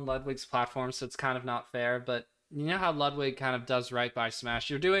Ludwig on Ludwig's platform, so it's kind of not fair. But you know how Ludwig kind of does right by Smash.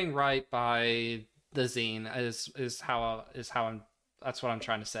 You're doing right by the zine. Is how I'm. That's what I'm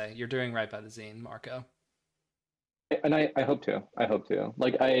trying to say. You're doing right by the zine, Marco. And I hope to. I hope to.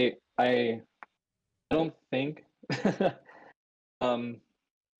 Like I don't think. um.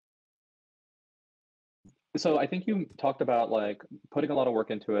 So I think you talked about like putting a lot of work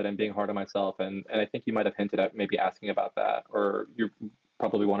into it and being hard on myself, and I think you might have hinted at maybe asking about that, or you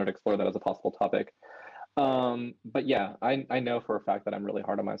probably wanted to explore that as a possible topic. But yeah, I know for a fact that I'm really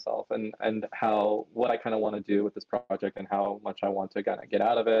hard on myself and how what I kind of want to do with this project and how much I want to kind of get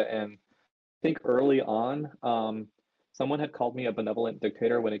out of it. And I think early on, someone had called me a benevolent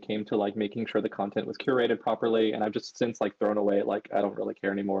dictator when it came to like making sure the content was curated properly, and I've just since like thrown away like I don't really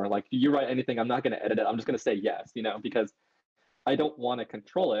care anymore. Like you write anything, I'm not going to edit it. I'm just going to say yes, because I don't want to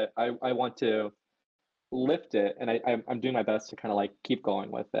control it. I want to lift it, and I'm doing my best to kind of like keep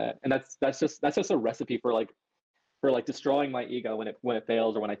going with it. And that's just a recipe for like destroying my ego when it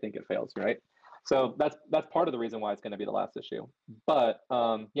fails or when I think it fails, right? So that's part of the reason why it's going to be the last issue. But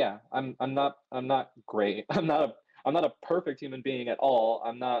yeah, I'm not great. I'm not a perfect human being at all.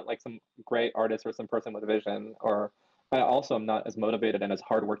 I'm not like some great artist or some person with a vision. Or I also am not as motivated and as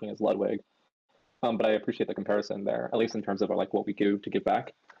hardworking as Ludwig. But I appreciate the comparison there, at least in terms of like what we do to give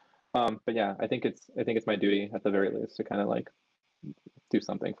back. But yeah, I think it's my duty at the very least to kind of like do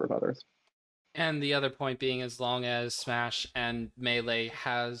something for others. And the other point being, as long as Smash and Melee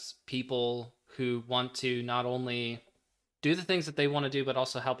has people who want to not only do the things that they want to do, but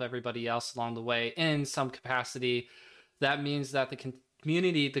also help everybody else along the way in some capacity, that means that the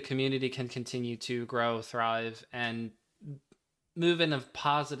community can continue to grow, thrive, and move in a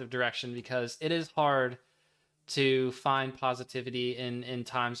positive direction, because it is hard to find positivity in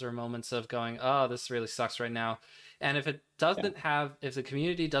times or moments of going, oh, this really sucks right now. And if it doesn't have, if the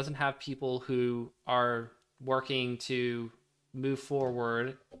community doesn't have people who are working to move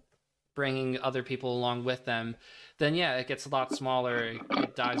forward, bringing other people along with them, then yeah, it gets a lot smaller.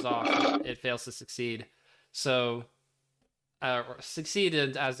 It dies off. It fails to succeed. So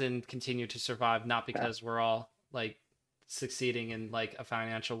succeeded as in continue to survive, not Yeah. because we're all like succeeding in like a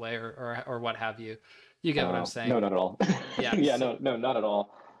financial way or what have you. You get what I'm No, no, saying? not at all. Yeah. Yeah, no, no, not at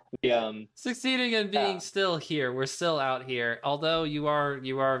all. The Succeeding and being yeah, still here. We're still out here. Although you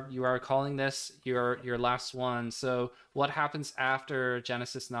are calling this your last one. So what happens after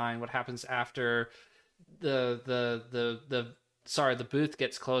Genesis 9? What happens after the booth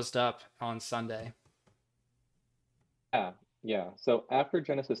gets closed up on Sunday? yeah, yeah. So after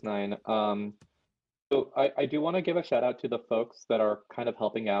Genesis 9, so I do want to give a shout out to the folks that are kind of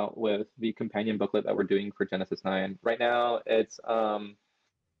helping out with the companion booklet that we're doing for Genesis 9. Right now, it's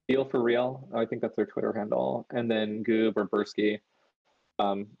Feel for Real. I think that's their Twitter handle, and then Goob or Bursky,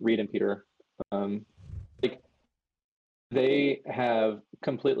 Reed and Peter. Um, like they have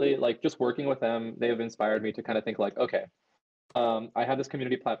completely like just working with them. They have inspired me to kind of think like, okay. I have this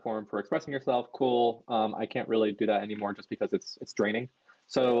community platform for expressing yourself. Cool. I can't really do that anymore just because it's draining.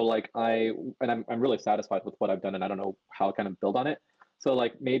 So like I'm really satisfied with what I've done, and I don't know how to kind of build on it. So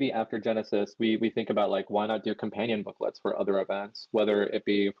like maybe after Genesis, we think about like why not do companion booklets for other events, whether it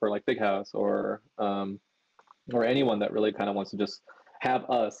be for like Big House or anyone that really kind of wants to just have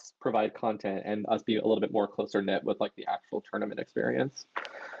us provide content and us be a little bit more closer knit with like the actual tournament experience.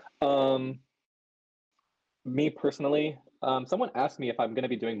 Um, Me personally, someone asked me if I'm going to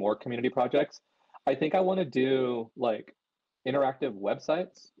be doing more community projects. I think I want to do like interactive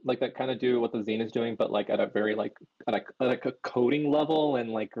websites, like that kind of do what the zine is doing, but like at a very like a coding level and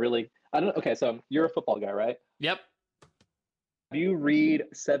like really, I don't know. Okay, so you're a football guy, right? Yep. Do you read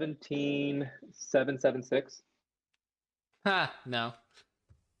 17776? Ha, no.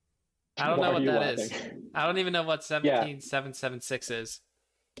 I don't Why know are what you that laughing? is. I don't even know what Yeah, 17776 is.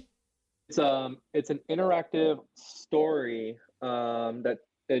 it's an interactive story that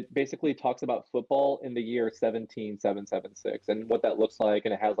it basically talks about football in the year 17776 and what that looks like,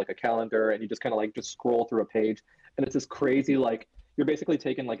 and it has like a calendar, and you just kind of like just scroll through a page, and it's this crazy like you're basically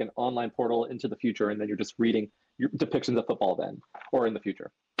taking like an online portal into the future, and then you're just reading your depictions of football then or in the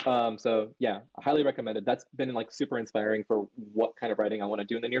future. So yeah, highly recommended. That's been like super inspiring for what kind of writing I want to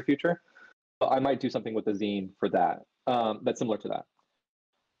do in the near future. I might do something with the zine for that. That's similar to that.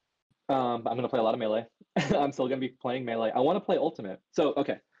 I'm going to play a lot of Melee. I'm still going to be playing Melee. I want to play Ultimate. So,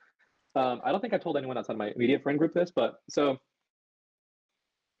 okay. I don't think I told anyone outside my immediate friend group this, but so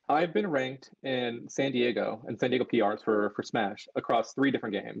I've been ranked in San Diego and San Diego PRs for Smash across 3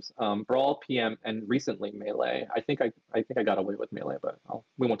 different games: Brawl, PM, and recently Melee. I think I got away with Melee, but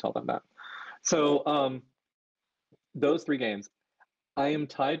we won't tell them that. So those 3 games, I am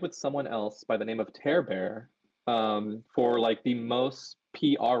tied with someone else by the name of Tear Bear for like the most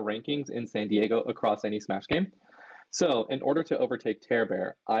PR rankings in San Diego across any Smash game. So, in order to overtake Tear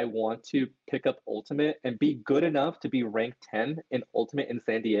Bear, I want to pick up Ultimate and be good enough to be ranked 10 in Ultimate in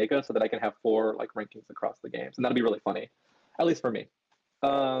San Diego, so that I can have 4 like rankings across the games, and that'll be really funny, at least for me.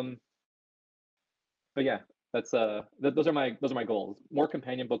 Um, but yeah, those are my goals. More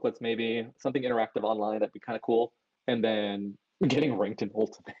companion booklets, maybe something interactive online that'd be kind of cool, and then getting ranked in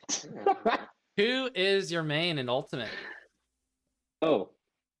Ultimate. Who is your main in Ultimate? Oh,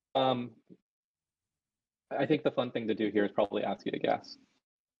 um, I think the fun thing to do here is probably ask you to guess.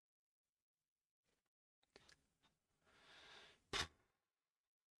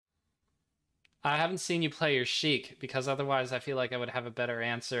 I haven't seen you play your Sheik because otherwise I feel like I would have a better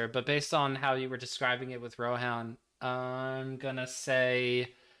answer. But based on how you were describing it with Rohan, I'm gonna say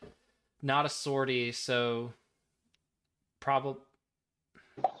not a sortie, so probably.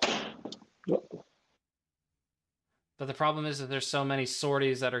 But the problem is that there's so many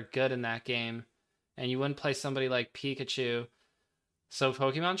sorties that are good in that game, and you wouldn't play somebody like Pikachu. So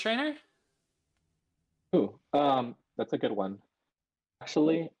Pokemon Trainer? Ooh, that's a good one.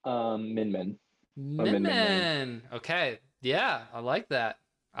 Actually, Min Min or Min Min Min Main. Min. Okay, yeah, I like that.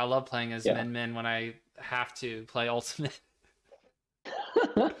 I love playing as Yeah. Min Min when I have to play Ultimate.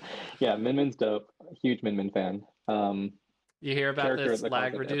 Yeah, Min Min's dope. Huge Min Min fan. You hear about Character, this the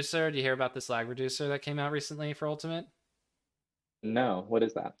lag concept. reducer? Do you hear about this lag reducer that came out recently for Ultimate? No, what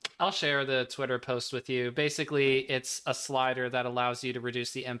is that? I'll share the Twitter post with you. Basically, it's a slider that allows you to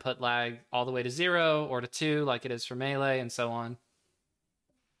reduce the input lag all the way to 0 or to 2, like it is for Melee, and so on.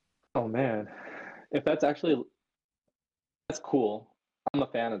 Oh man, if that's cool. I'm a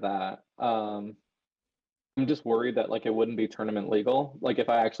fan of that. I'm just worried that like it wouldn't be tournament legal. Like if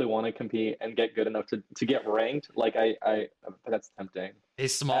I actually want to compete and get good enough to get ranked, like I that's tempting.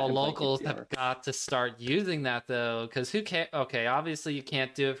 These small Imagine playing locals APR. have got to start using that though, because who can't? Okay, obviously you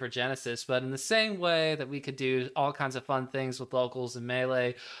can't do it for Genesis, but in the same way that we could do all kinds of fun things with locals and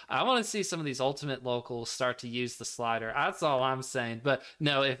Melee, I want to see some of these Ultimate locals start to use the slider. That's all I'm saying. But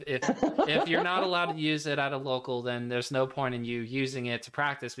no, if you're not allowed to use it at a local, then there's no point in you using it to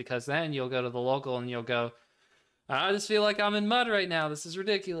practice, because then you'll go to the local and you'll go, I just feel like I'm in mud right now. This is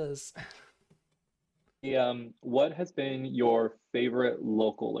ridiculous. What has been your favorite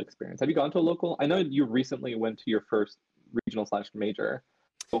local experience? Have you gone to a local? I know you recently went to your first regional slash major.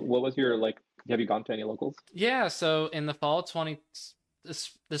 But what was your like? Have you gone to any locals? Yeah, so in the fall of 20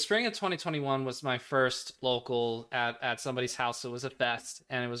 the spring of 2021 was my first local at somebody's house. It was a fest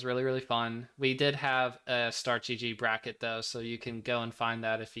and it was really really fun. We did have a Start GG bracket though, so you can go and find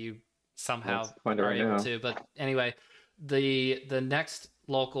that if you somehow Let's find it are right able now. to. But anyway, the next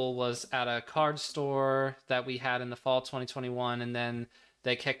local was at a card store that we had in the fall 2021, and then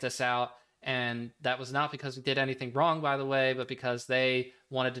they kicked us out And that was not because we did anything wrong, by the way, but because they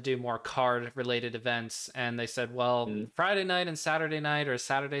wanted to do more card related events. And they said, well, Mm. Friday night and Saturday night, or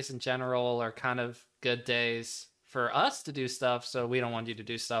Saturdays in general, are kind of good days for us to do stuff. So we don't want you to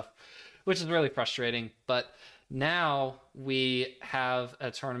do stuff, which is really frustrating. But now we have a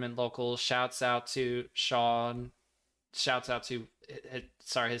tournament local. Shouts out to Sean. Shouts out to,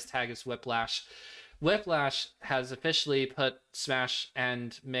 sorry, his tag is Whiplash. Whiplash has officially put Smash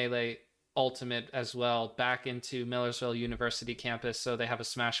and Melee Ultimate as well back into Millersville University campus. So they have a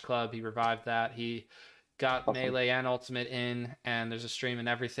Smash Club. He revived that. He got Awesome. Melee and Ultimate in, and there's a stream and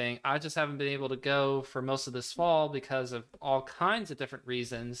everything. I just haven't been able to go for most of this fall because of all kinds of different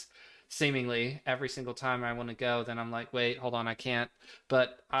reasons. Seemingly every single time I want to go, then I'm like, wait, hold on, I can't.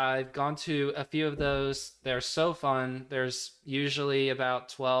 But I've gone to a few of those. They're so fun. There's usually about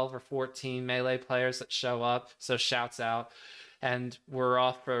 12 or 14 Melee players that show up, so shouts out. And we're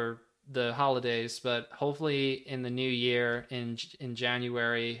off for the holidays, but hopefully in the new year, in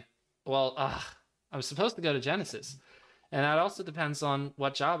January, well, I'm supposed to go to Genesis. And that also depends on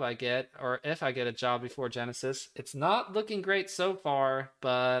what job I get, or if I get a job before Genesis. It's not looking great so far,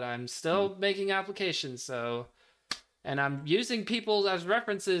 but I'm still making applications. So, and I'm using people as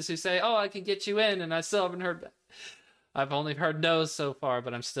references who say, "Oh, I can get you in," and I still haven't heard. I've only heard no's so far,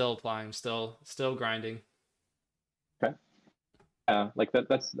 but I'm still applying. I'm still grinding. Okay. Yeah, like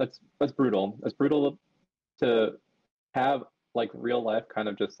that's brutal. It's brutal to have like real life kind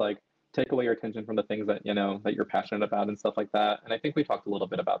of just like take away your attention from the things that that you're passionate about and stuff like that. And I think we talked a little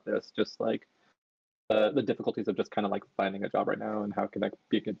bit about this, just like the difficulties of just kind of like finding a job right now and how can that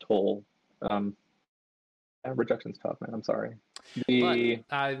be a good toll. Rejection's tough, man. I'm sorry. But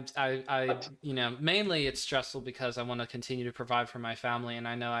I mainly it's stressful because I want to continue to provide for my family, and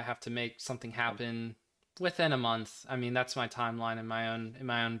I know I have to make something happen within a month. I mean, that's my timeline in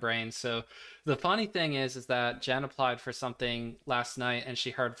my own brain. So the funny thing is that Jen applied for something last night and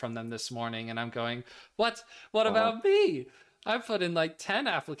she heard from them this morning, and I'm going, what about me? I've put in like 10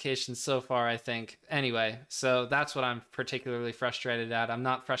 applications so far, I think. Anyway, so that's what I'm particularly frustrated at. I'm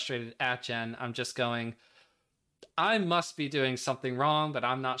not frustrated at Jen. I'm just going, I must be doing something wrong, but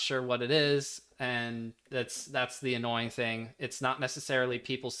I'm not sure what it is. And that's the annoying thing. It's not necessarily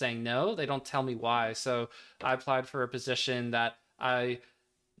people saying no. They don't tell me why. So I applied for a position that I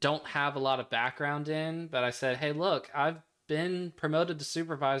don't have a lot of background in, but I said, hey, look, I've been promoted to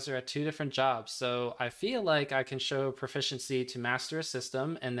supervisor at 2 different jobs. So I feel like I can show proficiency to master a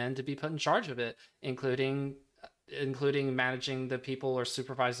system and then to be put in charge of it, including managing the people or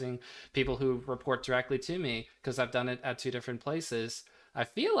supervising people who report directly to me, because I've done it at 2 different places. I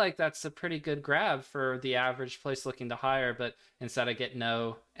feel like that's a pretty good grab for the average place looking to hire, but instead I get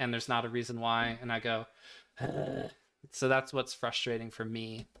no, and there's not a reason why, and I go, so that's what's frustrating for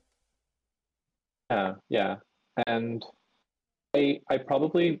me. Yeah. And I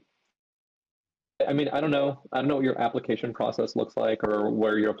probably, I mean, I don't know what your application process looks like or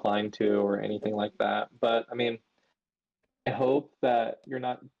where you're applying to or anything like that. But I mean, I hope you're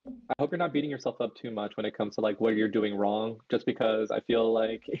not beating yourself up too much when it comes to like what you're doing wrong, just because I feel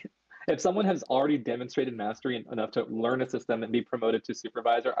like if someone has already demonstrated mastery enough to learn a system and be promoted to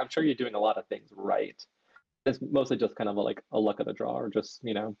supervisor, I'm sure you're doing a lot of things right. It's mostly just kind of like a luck of the draw, or just,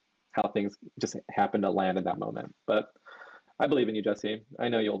 how things just happen to land in that moment. But I believe in you, Jesse. I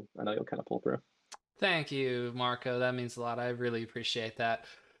know you'll kind of pull through. Thank you, Marco. That means a lot. I really appreciate that.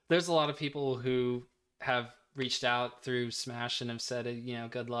 There's a lot of people who have reached out through Smash and have said,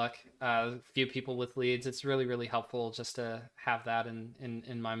 good luck. A few people with leads. It's really, really helpful just to have that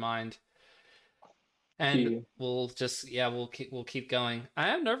in my mind. And we'll keep going. I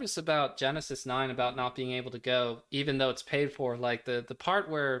am nervous about Genesis 9, about not being able to go, even though it's paid for. Like the part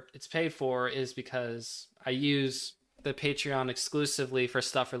where it's paid for is because I use the Patreon exclusively for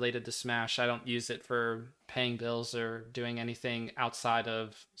stuff related to Smash. I don't use it for paying bills or doing anything outside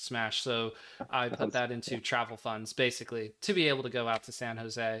of Smash. So I put that into travel funds, basically, to be able to go out to San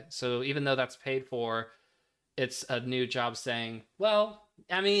Jose. So even though that's paid for, it's a new job saying, well,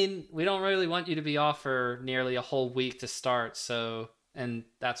 I mean, we don't really want you to be off for nearly a whole week to start. So, and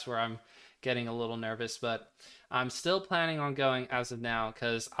that's where I'm getting a little nervous, but I'm still planning on going as of now,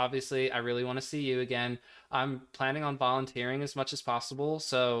 because obviously I really want to see you again. I'm planning on volunteering as much as possible.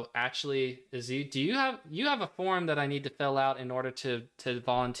 So actually, do you have a form that I need to fill out in order to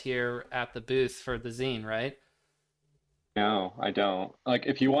volunteer at the booth for the zine, right? No, I don't. Like,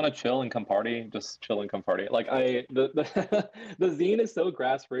 if you want to chill and come party, just chill and come party. Like, the the zine is so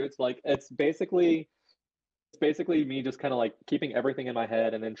grassroots. Like, it's basically me just kind of like keeping everything in my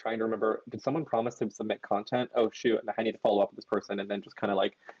head and then trying to remember, did someone promise to submit content? Oh shoot, I need to follow up with this person, and then just kind of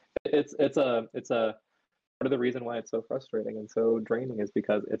like It's a part of the reason why it's so frustrating and so draining is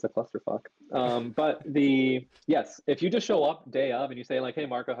because it's a clusterfuck. But the yes, if you just show up day of and you say like, "Hey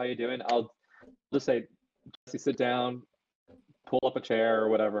Marco, how you doing?" I'll just say, "Jesse, sit down, pull up a chair or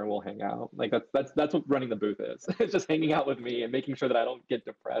whatever, and we'll hang out." Like that's what running the booth is. It's just hanging out with me and making sure that I don't get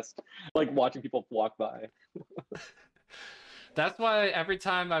depressed, like watching people walk by. That's why every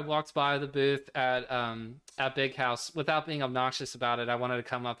time I walked by the booth at Big House, without being obnoxious about it, I wanted to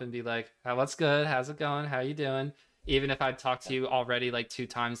come up and be like, "Oh, what's good? How's it going? How you doing?" Even if I'd talked to you already like 2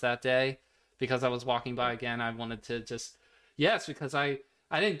 times that day, because I was walking by again, I wanted to just yes, because I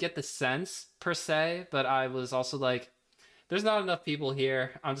didn't get the sense per se, but I was also like, there's not enough people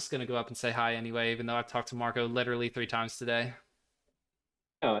here. I'm just gonna go up and say hi anyway, even though I've talked to Marco literally 3 times today.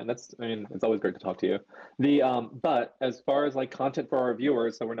 No, and that's, I mean, it's always great to talk to you. But as far as like content for our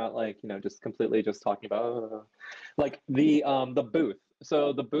viewers, so we're not like, just completely just talking about like the booth.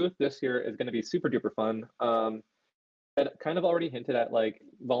 So the booth this year is going to be super duper fun. I kind of already hinted at like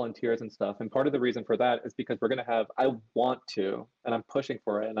volunteers and stuff, and part of the reason for that is because we're going to have, I want to, and I'm pushing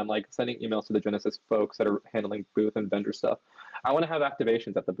for it, and I'm like sending emails to the Genesis folks that are handling booth and vendor stuff. I want to have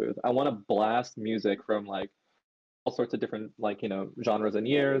activations at the booth. I want to blast music from like all sorts of different like genres and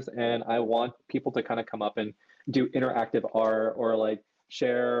years, and I want people to kind of come up and do interactive art or like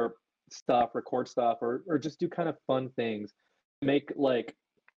share stuff, record stuff, or just do kind of fun things, make like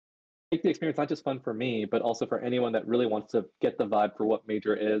make the experience not just fun for me but also for anyone that really wants to get the vibe for what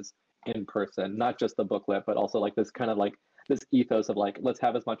Major is in person, not just the booklet but also like this kind of like this ethos of like, let's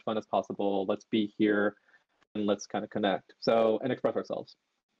have as much fun as possible, let's be here, and let's kind of connect so and express ourselves.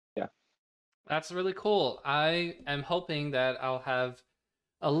 Yeah. That's really cool. I am hoping that I'll have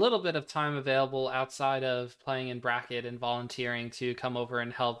a little bit of time available outside of playing in bracket and volunteering to come over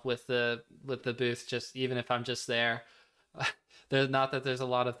and help with the booth, just even if I'm just there. There's not that there's a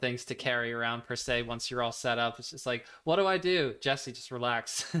lot of things to carry around per se once you're all set up. It's just like, what do I do? Jesse, just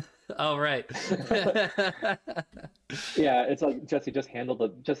relax. Oh right. Yeah, it's like, Jesse, just handle the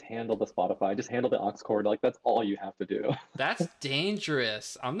Spotify, just handle the aux cord. Like that's all you have to do. That's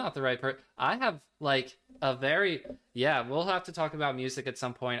dangerous. I'm not the right person. I have like a very yeah, we'll have to talk about music at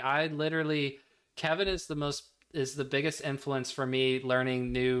some point. I literally Kevin is the biggest influence for me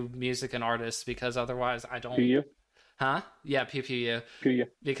learning new music and artists because otherwise I Do don't you? huh? Yeah, pew pew you. Do you?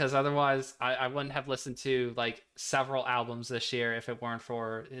 Because otherwise I wouldn't have listened to like several albums this year if it weren't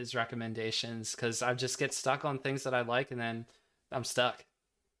for his recommendations because I just get stuck on things that I like and then I'm stuck.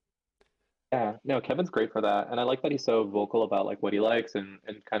 Yeah, no, Kevin's great for that, and I like that he's so vocal about like what he likes and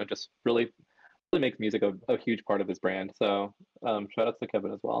kind of just really makes music a huge part of his brand. So shout outs to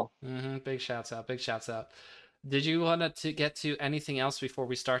Kevin as well. Big shouts out. Big shouts out. Did you want to get to anything else before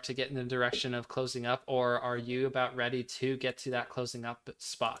we start to get in the direction of closing up, or are you about ready to get to that closing up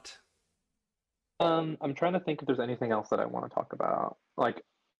spot? I'm trying to think if there's anything else that I want to talk about. Like,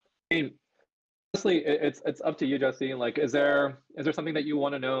 I mean, honestly, it's up to you, Jesse. Like, is there something that you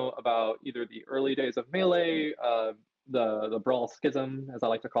want to know about either the early days of Melee, the Brawl Schism, as I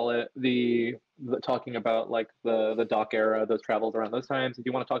like to call it, the talking about like the Doc era, those travels around those times? If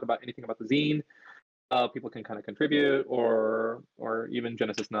you want to talk about anything about the zine, people can kind of contribute, or even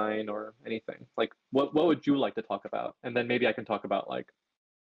Genesis 9 or anything. Like, what would you like to talk about? And then maybe I can talk about like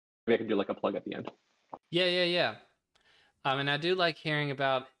maybe I can do like a plug at the end. Yeah, yeah, yeah. And I do like hearing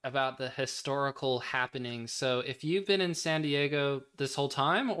about the historical happenings. So, if you've been in San Diego this whole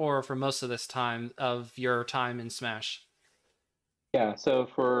time, or for most of this time of your time in Smash? Yeah, so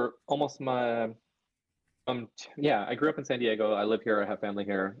for almost my yeah, I grew up in San Diego. I live here. I have family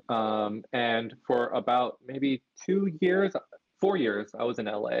here. And for about maybe 2 years, 4 years, I was in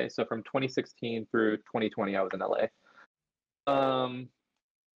LA. So from 2016 through 2020, I was in LA.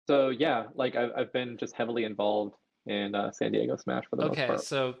 So yeah, like I've been just heavily involved in San Diego Smash for the most Okay, part.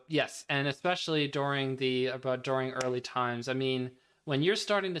 so yes, and especially during early times. I mean, when you're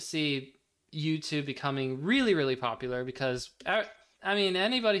starting to see YouTube becoming really, really popular, because I mean,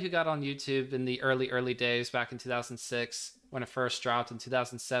 anybody who got on YouTube in the early days back in 2006 when it first dropped in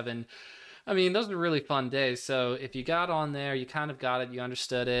 2007, I mean, those were really fun days. So if you got on there, you kind of got it, you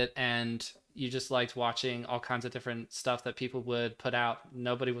understood it, and you just liked watching all kinds of different stuff that people would put out.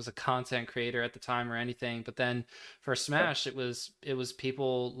 Nobody was a content creator at the time or anything. But then for Smash, it was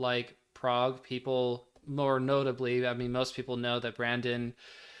people like Prague, people more notably. I mean, most people know that Brandon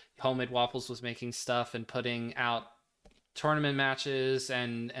Homemade Waffles was making stuff and putting out tournament matches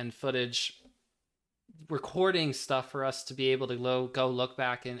and footage recording stuff for us to be able to go look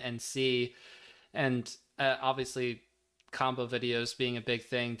back and see and obviously combo videos being a big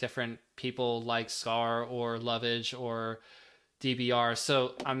thing, different people like Scar or Lovage or DBR.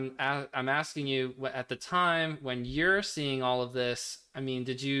 So I'm asking you, at the time when you're seeing all of this, I mean,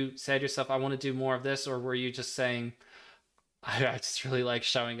 did you say to yourself, I want to do more of this, or were you just saying, I just really like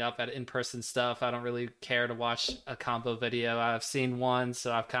showing up at in-person stuff. I don't really care to watch a combo video. I've seen one,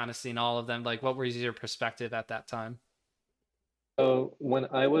 so I've kind of seen all of them. Like, what was your perspective at that time? So when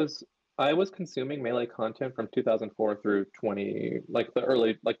I was consuming melee content from 2004 through 20, like the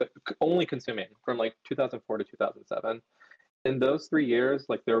early, like the only consuming from like 2004 to 2007. In those 3 years,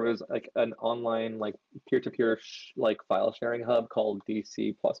 like there was like an online like peer-to-peer like file sharing hub called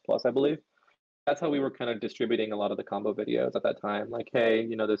DC++, I believe. That's how we were kind of distributing a lot of the combo videos at that time. Like, hey,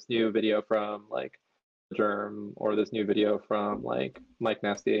 you know, this new video from like Germ, or this new video from like Mike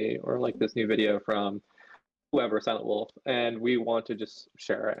Nasty, or like this new video from whoever, Silent Wolf, and we want to just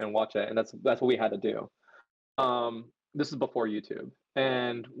share it and watch it, and that's what we had to do. This is before YouTube,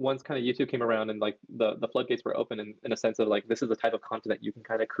 and once kind of YouTube came around and like the floodgates were open in a sense of like this is the type of content that you can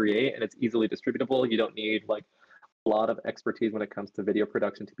kind of create and it's easily distributable. You don't need like a lot of expertise when it comes to video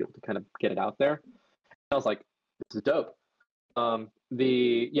production to be able to kind of get it out there. And I was like, this is dope.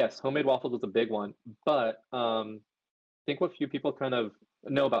 The yes, homemade waffles was a big one, but I think what few people kind of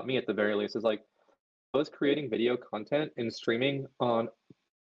know about me at the very least is like I was creating video content and streaming on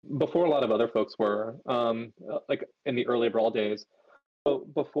before a lot of other folks were, like in the early Brawl days. So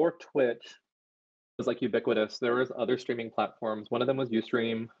before Twitch was like ubiquitous, there was other streaming platforms. One of them was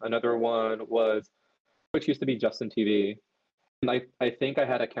Ustream. Another one was, which used to be Justin TV. And I think I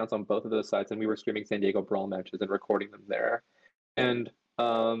had accounts on both of those sites, and we were streaming San Diego Brawl matches and recording them there. And a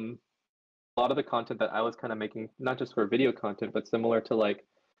lot of the content that I was kind of making, not just for video content, but similar to like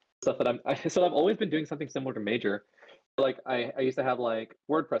stuff that so I've always been doing something similar to Major. Like I used to have like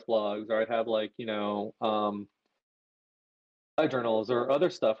WordPress blogs, or I'd have like, you know, journals or other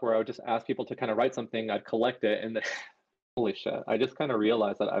stuff where I would just ask people to kind of write something, I'd collect it, and then, holy shit, I just kind of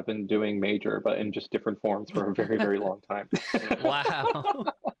realized that I've been doing Major, but in just different forms for a very, very long time. Wow.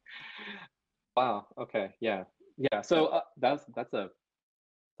 Wow. Okay. Yeah. Yeah. So that's a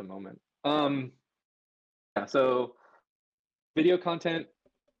moment. Yeah. So video content.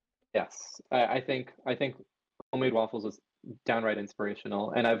 Yes, I think homemade waffles was downright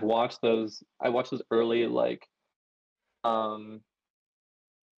inspirational, and I've watched those. I watched those early like um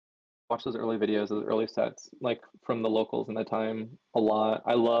watch those early videos, those early sets, like from the locals in the time a lot.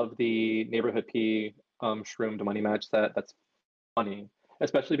 I love the neighborhood P shroomed money match set. That's funny,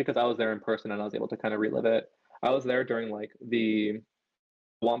 especially because I was there in person and I was able to kind of relive it. I was there during like the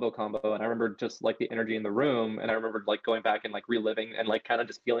Wombo combo, and I remember just like the energy in the room, and I remember like going back and like reliving and like kind of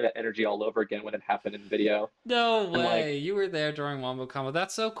just feeling that energy all over again when it happened in video. No And like, way. You were there during Wombo Combo.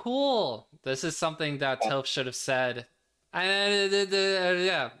 That's so cool. This is something that Toph should have said.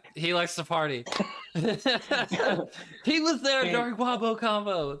 Yeah, he likes to party. He was there during Wombo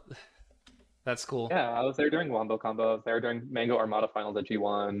Combo. That's cool. Yeah, I was there during Wombo combo. I was there during Mango Armada finals at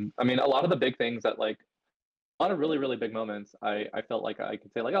G1. I mean, a lot of the big things that like a lot of really, really big moments, I felt like I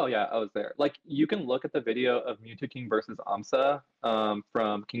could say like, oh yeah, I was there. Like you can look at the video of Mewtwo versus Amsa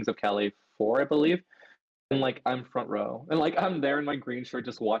from Kings of Cali 4, I believe. And like I'm front row. And like I'm there in my green shirt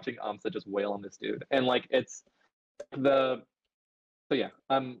just watching Amsa just wail on this dude. And like it's the so yeah,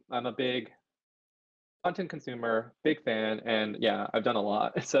 I'm a big content consumer, big fan, and yeah, I've done a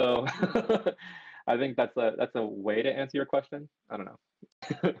lot. So I think that's a way to answer your question. I don't know.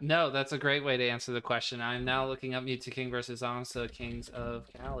 No, that's a great way to answer the question. I'm now looking up Mewtwo King versus Amsa Kings of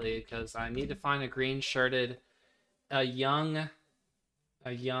Cali because I need to find a green shirted, a young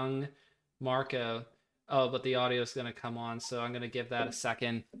Marco. Oh, but the audio is gonna come on, so I'm gonna give that a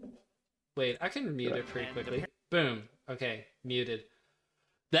second. Wait, I can mute it pretty quickly. Boom. Okay, muted.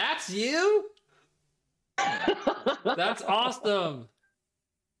 That's you? That's awesome.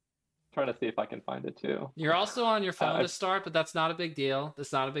 Trying to see if I can find it too. You're also on your phone to start, but that's not a big deal.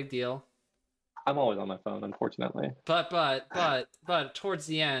 That's not a big deal. I'm always on my phone, unfortunately. But towards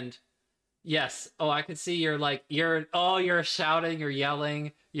the end, yes. Oh, I can see you're shouting, you're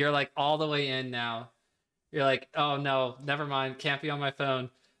yelling, you're like all the way in now. You're like, oh no, never mind, can't be on my phone.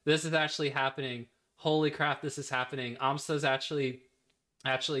 This is actually happening. Holy crap, this is happening. Amsa's actually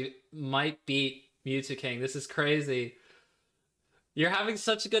might beat Mewtwo King. This is crazy. You're having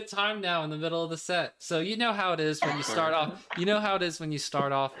such a good time now in the middle of the set. So you know how it is when you start off. You know how it is when you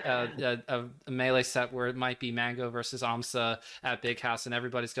start off a melee set where it might be Mango versus Amsa at Big House, and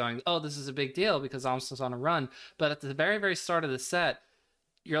everybody's going, "Oh, this is a big deal because Amsa's on a run." But at the very, very start of the set,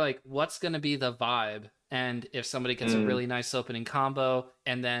 you're like, "What's going to be the vibe?" And if somebody gets a really nice opening combo,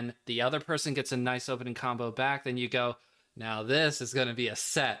 and then the other person gets a nice opening combo back, then you go, now this is going to be a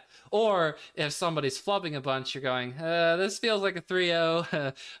set. Or if somebody's flubbing a bunch, you're going, this feels like a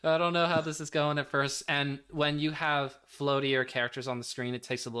 3-0. I don't know how this is going at first. And when you have floatier characters on the screen, it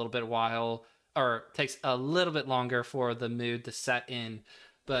takes a little bit while, or takes a little bit longer for the mood to set in.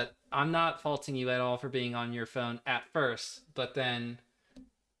 But I'm not faulting you at all for being on your phone at first, but then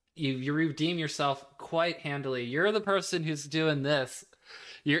you redeem yourself quite handily. You're the person who's doing this.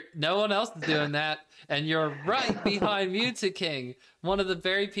 No one else is doing that, and you're right behind Mew2King, one of the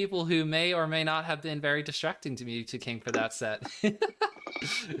very people who may or may not have been very distracting to Mew2King for that set.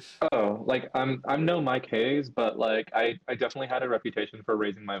 Oh, like I'm no Mike Hayes, but like I definitely had a reputation for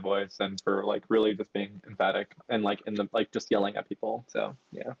raising my voice and for like really just being emphatic and like in the like just yelling at people. So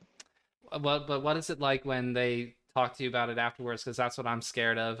yeah. But what is it like when they talk to you about it afterwards? Because that's what I'm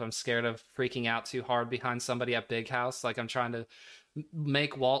scared of. I'm scared of freaking out too hard behind somebody at Big House. Like I'm trying to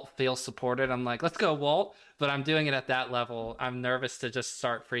make Walt feel supported. I'm like, let's go, Walt. But I'm doing it at that level. I'm nervous to just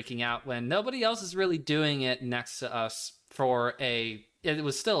start freaking out when nobody else is really doing it next to us for it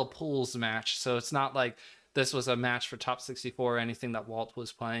was still a pools match. So it's not like this was a match for top 64 or anything that Walt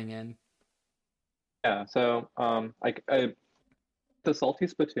was playing in. Yeah. So the Salty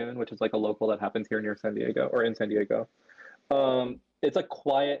Spittoon, which is like a local that happens here near San Diego or in San Diego. It's a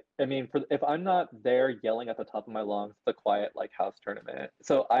quiet, I mean, if I'm not there yelling at the top of my lungs, it's a quiet like house tournament.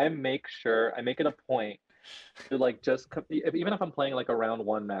 So I make it a point to like even if I'm playing like a round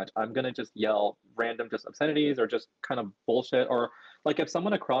one match, I'm gonna just yell random just obscenities or just kind of bullshit. Or like if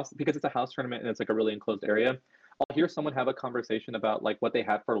someone because it's a house tournament and it's like a really enclosed area, I'll hear someone have a conversation about like what they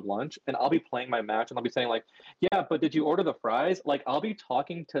had for lunch, and I'll be playing my match and I'll be saying like, yeah, but did you order the fries? Like I'll be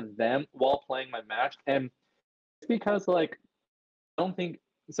talking to them while playing my match. And it's because like I don't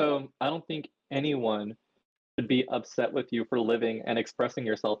think anyone should be upset with you for living and expressing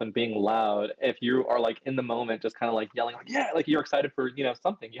yourself and being loud if you are like in the moment just kind of like yelling like, yeah, like you're excited for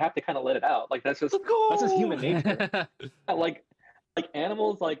something. You have to kind of let it out. Like that's just human nature. like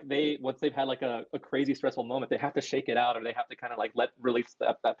animals, like once they've had like a crazy stressful moment, they have to shake it out, or they have to kind of like release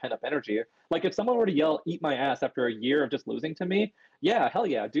that pent up energy. Like if someone were to yell eat my ass after a year of just losing to me, yeah, hell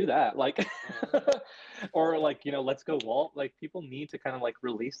yeah, do that. Like or like let's go Walt. Like people need to kind of like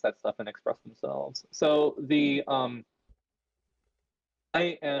release that stuff and express themselves. So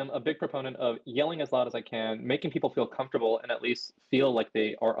I am a big proponent of yelling as loud as I can, making people feel comfortable and at least feel like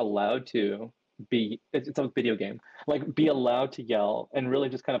they are allowed to it's a video game, like be allowed to yell and really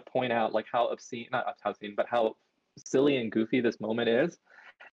just kind of point out like how obscene, not how obscene, but how silly and goofy this moment is.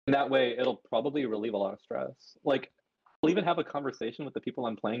 And that way it'll probably relieve a lot of stress. Like I'll even have a conversation with the people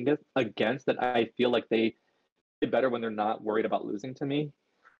I'm playing against that I feel like they play better when they're not worried about losing to me.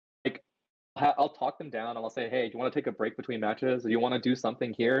 Like I'll talk them down and I'll say, hey, do you want to take a break between matches? Or do you want to do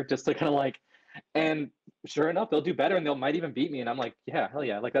something here? Just to kind of like, and sure enough, they'll do better and they might even beat me. And I'm like, yeah, hell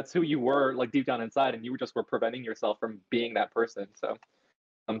yeah. Like that's who you were like deep down inside. And you were preventing yourself from being that person. So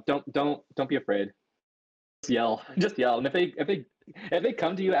don't be afraid. Just yell. Just yell. And if they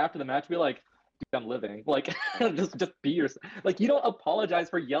come to you after the match, be like, dude, I'm living. Like just be yourself. Like you don't apologize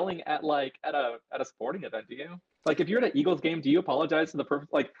for yelling at a sporting event, do you? Like if you're at an Eagles game, do you apologize to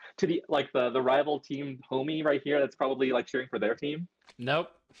the rival team homie right here that's probably like cheering for their team? Nope.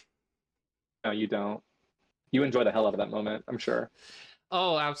 No, you don't. You enjoy the hell out of that moment, I'm sure.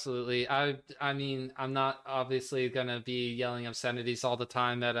 Oh, absolutely. I mean, I'm not obviously gonna be yelling obscenities all the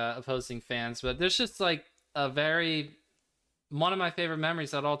time at opposing fans, but there's just like one of my favorite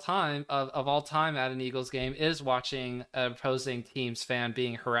memories at all time of all time at an Eagles game is watching an opposing team's fan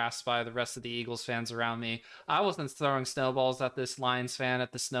being harassed by the rest of the Eagles fans around me. I wasn't throwing snowballs at this Lions fan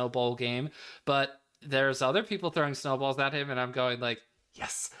at the Snow Bowl game, but there's other people throwing snowballs at him, and I'm going like,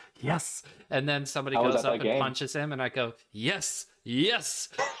 yes, yes. And then somebody goes up and punches him, and I go, yes, yes.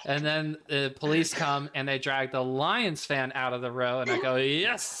 And then the police come and they drag the Lions fan out of the row, and I go,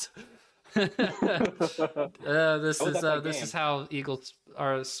 yes. This is how Eagles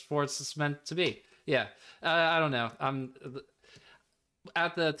are sports is meant to be. Yeah. I don't know.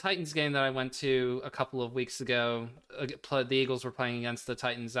 At the Titans game that I went to a couple of weeks ago, the Eagles were playing against the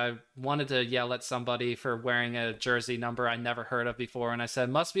Titans. I wanted to yell at somebody for wearing a jersey number I never heard of before, and I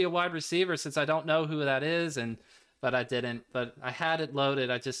said, must be a wide receiver since I don't know who that is, but I didn't. But I had it loaded.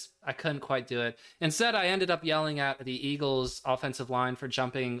 I couldn't quite do it. Instead, I ended up yelling at the Eagles offensive line for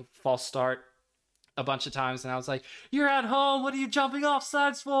jumping false start a bunch of times, and I was like, you're at home, what are you jumping off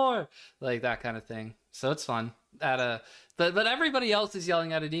sides for? Like that kind of thing. So it's fun. But everybody else is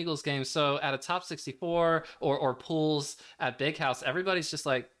yelling at an Eagles game, so at a top 64 or pools at Big House, everybody's just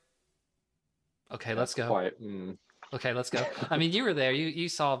like, okay, let's go. Okay, let's go. I mean, you were there. You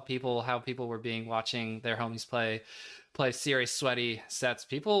saw how people were watching their homies play. play serious, sweaty sets.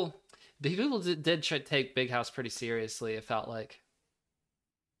 People did take Big House pretty seriously. It felt like.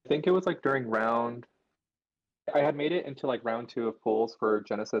 I think it was like during round. I had made it into like round 2 of pools for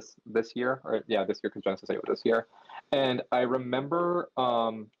Genesis this year, or yeah, this year because Genesis 8 was this year. And I remember,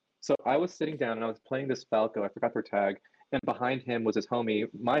 so I was sitting down and I was playing this Falco. I forgot their tag, and behind him was his homie,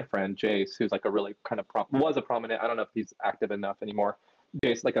 my friend Jace, who's like a really kind of was a prominent. I don't know if he's active enough anymore.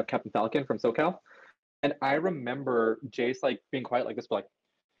 Jace, like a Captain Falcon from SoCal. And I remember Jace like being quiet like this, but like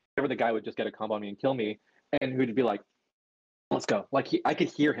whenever the guy would just get a combo on me and kill me, and who'd be like, let's go. Like I could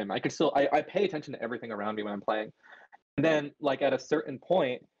hear him. I could still I pay attention to everything around me when I'm playing. And then like at a certain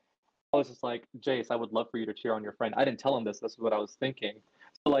point, I was just like, Jace, I would love for you to cheer on your friend. I didn't tell him this. This is what I was thinking.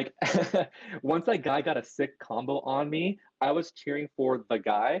 So like once that guy got a sick combo on me, I was cheering for the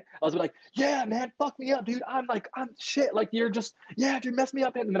guy. I was like, yeah, man, fuck me up, dude. I'm shit. Like you're just, yeah, dude, mess me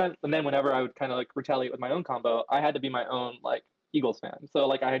up. And then whenever I would kind of like retaliate with my own combo, I had to be my own like Eagles fan. So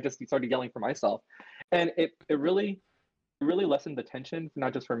like I just started yelling for myself. And it really lessened the tension,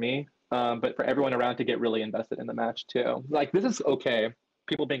 not just for me, but for everyone around to get really invested in the match too. Like this is okay,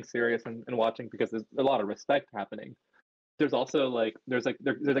 people being serious and watching because there's a lot of respect happening. There's also like there's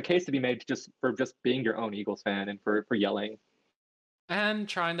a case to be made just for just being your own Eagles fan and for yelling and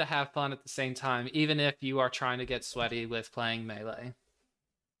trying to have fun at the same time, even if you are trying to get sweaty with playing Melee.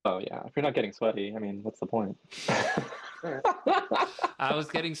 Oh yeah, if you're not getting sweaty, I mean, what's the point? I was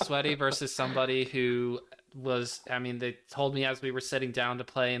getting sweaty versus somebody who was, I mean, they told me as we were sitting down to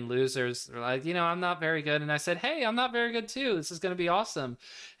play in losers, they're like, I'm not very good. And I said, hey, I'm not very good too. This is going to be awesome.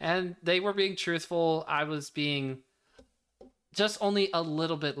 And they were being truthful. I was being just only a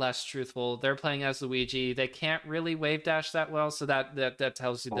little bit less truthful. They're playing as Luigi. They can't really wave dash that well. So that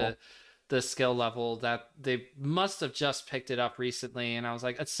tells you the skill level that they must have just picked it up recently. And I was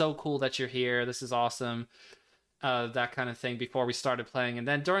like, it's so cool that you're here. This is awesome. That kind of thing before we started playing. And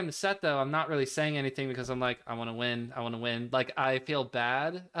then during the set though, I'm not really saying anything because I'm like, I want to win. Like I feel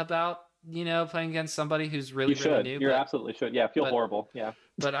bad about, playing against somebody who's really new. You absolutely should. Yeah. Feel horrible. Yeah.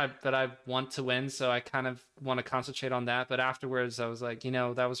 But I want to win. So I kind of want to concentrate on that. But afterwards I was like,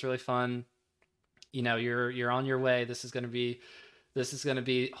 that was really fun. You're on your way. This is going to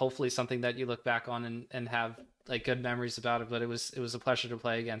be hopefully something that you look back on and have like good memories about it. But it was a pleasure to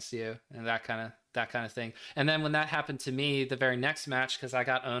play against you and that kind of thing. And then when that happened to me, the very next match, because I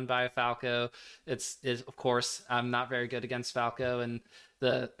got owned by a Falco, is of course I'm not very good against Falco, and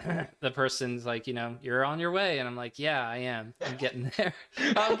the person's like, you're on your way, and I'm like, yeah, I am. I'm getting there.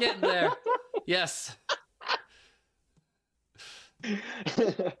 I'm getting there. Yes.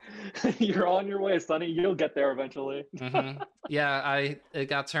 You're on your way, Sonny. You'll get there eventually. Mm-hmm. Yeah, it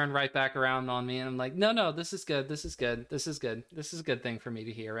got turned right back around on me, and I'm like, no, this is good. This is good. This is good. This is a good thing for me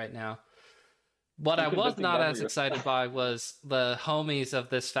to hear right now. What I was not as excited by was the homies of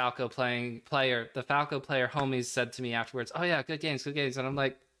this Falco player. The Falco player homies said to me afterwards, oh yeah, good games. And I'm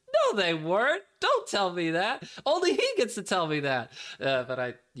like, no, they weren't. Don't tell me that. Only he gets to tell me that. But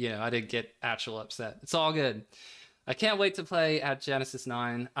I didn't get actual upset. It's all good. I can't wait to play at Genesis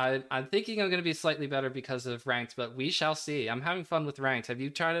 9. I'm thinking I'm going to be slightly better because of ranked, but we shall see. I'm having fun with ranked. Have you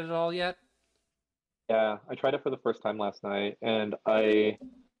tried it at all yet? Yeah, I tried it for the first time last night, and I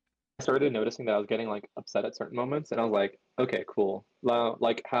started noticing that I was getting like upset at certain moments, and I was like, okay, cool.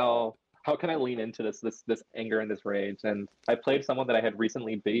 Like how can I lean into this anger and this rage? And I played someone that I had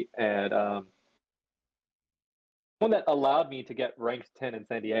recently beat, and one that allowed me to get ranked 10 in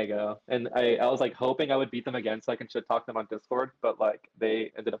San Diego, and I was like hoping I would beat them again so I can shit talk them on Discord, but like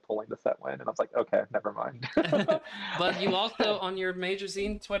they ended up pulling the set win, and I was like, okay, never mind. But you also, on your Major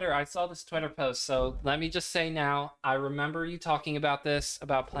Zine Twitter, I saw this Twitter post, so let me just say now, I remember you talking about this,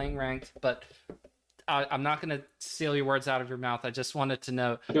 about playing ranked, but I'm not going to steal your words out of your mouth. I just wanted to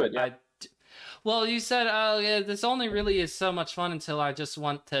know. Do it, yeah. Well, you said, yeah, this only really is so much fun until I just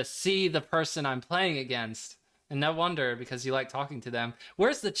want to see the person I'm playing against. And no wonder, because you like talking to them.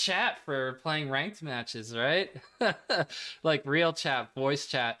 Where's the chat for playing ranked matches, right? Like real chat, voice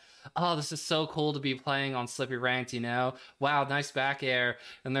chat. Oh, this is so cool to be playing on Slippery Ranked, Wow, nice back air.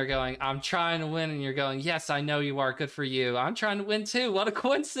 And they're going, I'm trying to win. And you're going, yes, I know you are. Good for you. I'm trying to win too. What a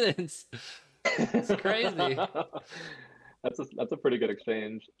coincidence. It's crazy. That's a pretty good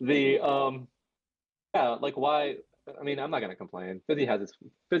exchange. The, yeah, like why... I mean, I'm not gonna complain. Fizzy has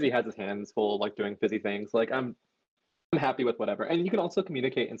his hands full, like doing Fizzy things. Like I'm happy with whatever. And you can also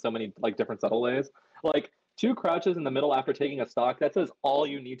communicate in so many like different subtle ways. Like 2 crouches in the middle after taking a stock. That says all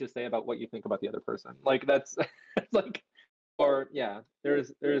you need to say about what you think about the other person. Like that's it's like, or yeah,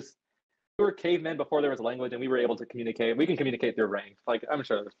 there's we were cavemen before there was language, and we were able to communicate. We can communicate through rank. Like, I'm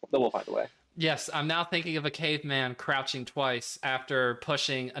sure they will find a way. Yes, I'm now thinking of a caveman crouching twice after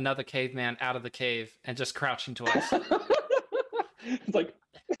pushing another caveman out of the cave and just crouching twice. It's like,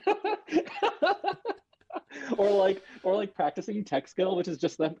 or like practicing tech skill, which is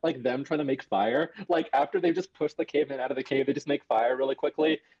just them, like them trying to make fire. Like after they've just pushed the caveman out of the cave, they just make fire really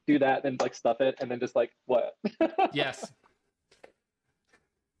quickly. Do that, then like stuff it, and then just like what? Yes.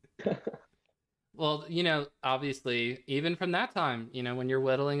 Well, obviously, even from that time, when you're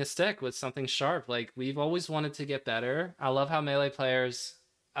whittling a stick with something sharp, like we've always wanted to get better. I love how Melee players,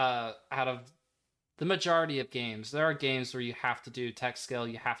 out of the majority of games, there are games where you have to do tech skill,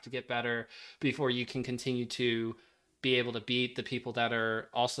 you have to get better before you can continue to be able to beat the people that are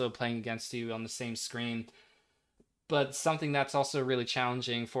also playing against you on the same screen. But something that's also really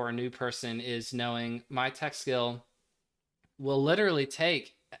challenging for a new person is knowing my tech skill will literally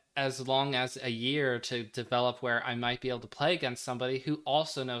take as long as a year to develop, where I might be able to play against somebody who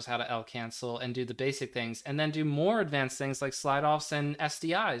also knows how to L cancel and do the basic things, and then do more advanced things like slide offs and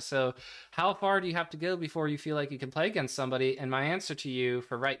SDIs. So how far do you have to go before you feel like you can play against somebody? And my answer to you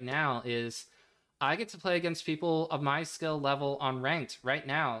for right now is I get to play against people of my skill level on ranked right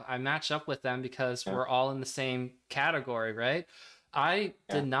now. I match up with them because we're all in the same category, right? I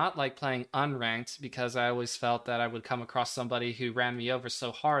did not like playing unranked because I always felt that I would come across somebody who ran me over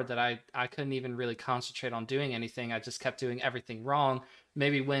so hard that I couldn't even really concentrate on doing anything. I just kept doing everything wrong.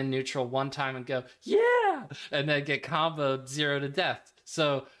 Maybe win neutral one time and go, yeah, and then get comboed 0 to death.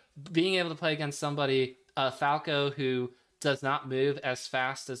 So being able to play against somebody, Falco, who does not move as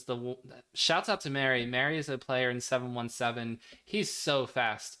fast as shouts out to Mary. Mary is a player in 717. He's so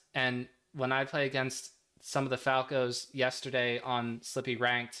fast. And when I play against some of the Falcos yesterday on Slippy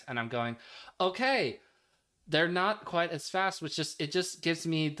ranked, and I'm going, okay, they're not quite as fast, which it just gives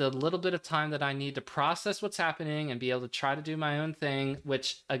me the little bit of time that I need to process what's happening and be able to try to do my own thing,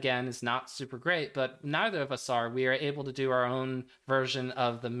 which again is not super great, but neither of us are. We are able to do our own version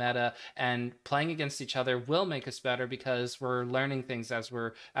of the meta, and playing against each other will make us better because we're learning things as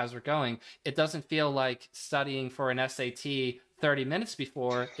we're going. It doesn't feel like studying for an SAT 30 minutes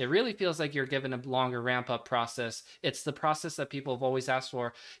before. It really feels like you're given a longer ramp up process. It's the process that people have always asked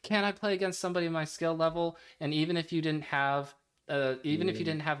for. Can I play against somebody in my skill level? And even if you didn't have if you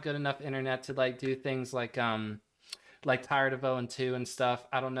didn't have good enough internet to like do things like Tired of 0-2 and stuff,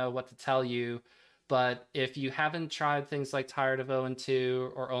 I don't know what to tell you. But if you haven't tried things like Tired of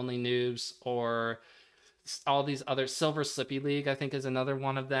 0-2 or Only Noobs or all these other, Silver Slippy League I think is another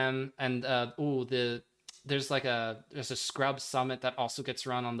one of them, and there's a Scrub Summit that also gets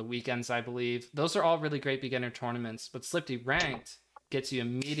run on the weekends, I believe. Those are all really great beginner tournaments, but Slippy Ranked gets you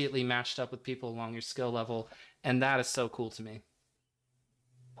immediately matched up with people along your skill level, and that is so cool to me.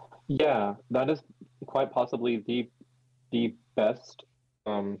 Yeah, that is quite possibly the best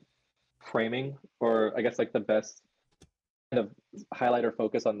framing, or I guess like the best kind of highlight or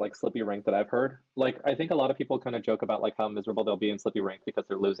focus on like Slippy Rank that I've heard. Like I think a lot of people kind of joke about like how miserable they'll be in Slippy Rank because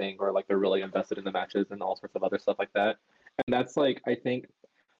they're losing, or like they're really invested in the matches and all sorts of other stuff like that. And that's like, I think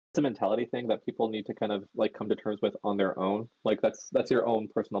it's a mentality thing that people need to kind of like come to terms with on their own. Like that's your own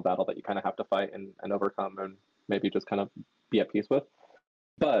personal battle that you kind of have to fight and overcome, and maybe just kind of be at peace with.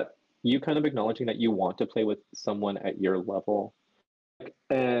 But you kind of acknowledging that you want to play with someone at your level,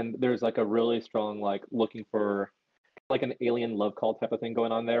 and there's like a really strong like looking for like an alien love call type of thing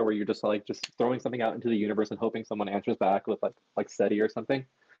going on there, where you're just like just throwing something out into the universe and hoping someone answers back with like SETI or something.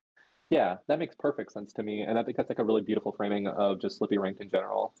 Yeah, that makes perfect sense to me, and I think that's like a really beautiful framing of just Slippy Ranked in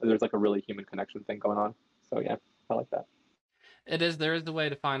general. There's like a really human connection thing going on. So yeah, I like that. There is a way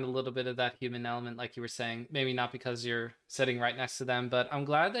to find a little bit of that human element, like you were saying. Maybe not because you're sitting right next to them, but I'm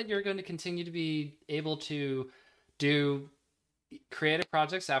glad that you're going to continue to be able to do creative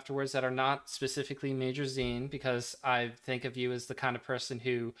projects afterwards that are not specifically Major Zine, because I think of you as the kind of person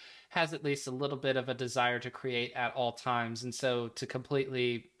who has at least a little bit of a desire to create at all times. And so to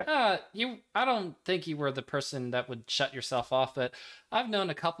completely I don't think you were the person that would shut yourself off, but I've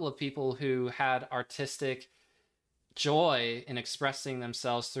known a couple of people who had artistic joy in expressing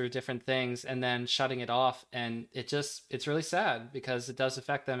themselves through different things and then shutting it off, and it's really sad because it does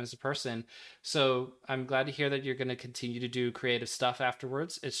affect them as a person. So I'm glad to hear that you're going to continue to do creative stuff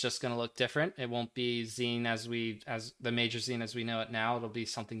afterwards. It's just going to look different. It won't be zine as the Major Zine as we know it now. It'll be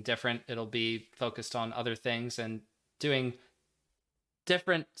something different. It'll be focused on other things and doing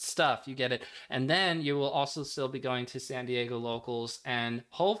different stuff. You get it. And then you will also still be going to San Diego locals, and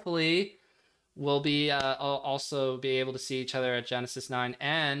hopefully we'll be I'll also be able to see each other at Genesis 9,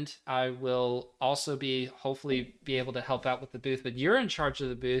 and I will also be hopefully be able to help out with the booth. But you're in charge of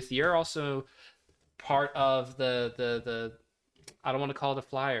the booth. You're also part of the I don't want to call it a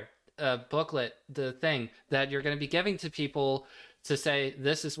flyer, booklet, the thing that you're going to be giving to people to say,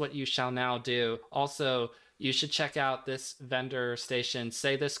 this is what you shall now do. Also, you should check out this vendor station.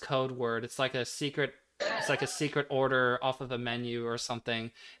 Say this code word. It's like a secret order off of a menu or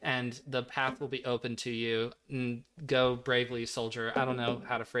something, and the path will be open to you. And go bravely, soldier. I don't know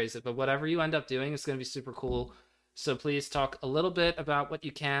how to phrase it, but whatever you end up doing is going to be super cool. So please talk a little bit about what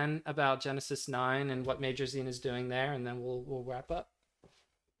you can about Genesis 9 and what Major Zine is doing there, and then we'll wrap up.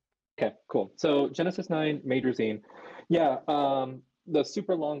 Okay, cool. So Genesis 9 Major Zine. Yeah, the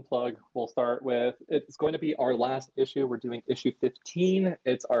super long plug we'll start with. It's going to be our last issue. We're doing issue 15.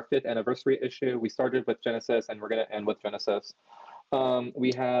 It's our 5th anniversary issue. We started with Genesis and we're going to end with Genesis.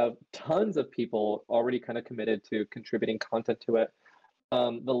 We have tons of people already kind of committed to contributing content to it.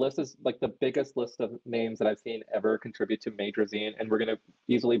 The list is like the biggest list of names that I've seen ever contribute to Major Zine, and we're going to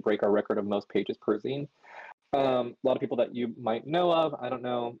easily break our record of most pages per zine. A lot of people that you might know of. I don't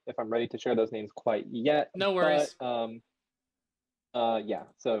know if I'm ready to share those names quite yet. No worries. But yeah,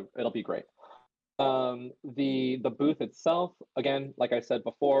 so it'll be great. The booth itself, again, like I said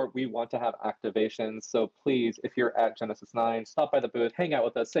before, we want to have activations. So please, if you're at Genesis 9, stop by the booth, hang out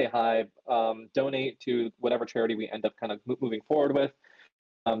with us, say hi, donate to whatever charity we end up kind of moving forward with.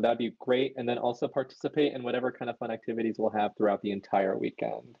 That'd be great. And then also participate in whatever kind of fun activities we'll have throughout the entire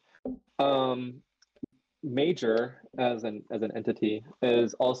weekend. Major, as an entity,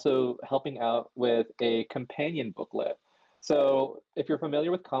 is also helping out with a companion booklet. So if you're familiar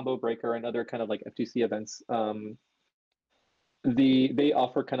with Combo Breaker and other kind of like FGC events, they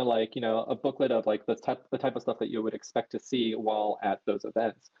offer kind of like, you know, a booklet of like the type of stuff that you would expect to see while at those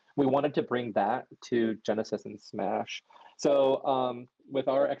events. We wanted to bring that to Genesis and Smash. So with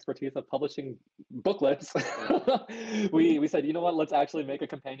our expertise of publishing booklets, we said, you know what, let's actually make a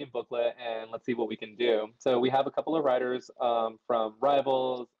companion booklet and let's see what we can do. So we have a couple of writers from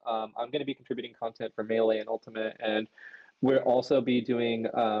Rivals. I'm going to be contributing content for Melee and Ultimate, and we'll also be doing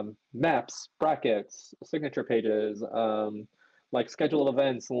maps, brackets, signature pages, like schedule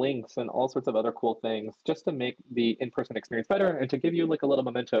events, links, and all sorts of other cool things just to make the in-person experience better and to give you like a little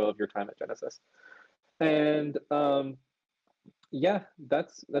memento of your time at Genesis. And yeah,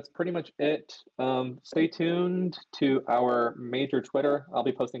 that's pretty much it. Stay tuned to our Major Twitter. I'll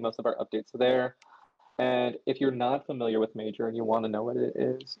be posting most of our updates there. And if you're not familiar with Major and you want to know what it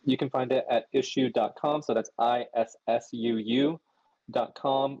is, you can find it at issuu.com. So that's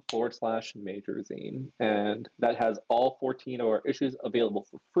issuu.com/Major Zine. And that has all 14 of our issues available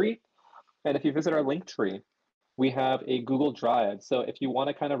for free. And if you visit our link tree, we have a Google Drive. So if you want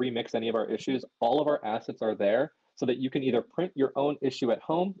to kind of remix any of our issues, all of our assets are there so that you can either print your own issue at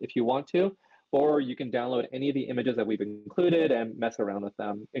home if you want to, or you can download any of the images that we've included and mess around with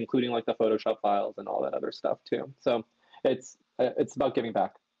them, including like the Photoshop files and all that other stuff too. So it's about giving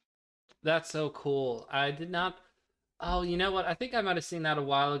back. That's so cool. I did not. Oh, you know what? I think I might have seen that a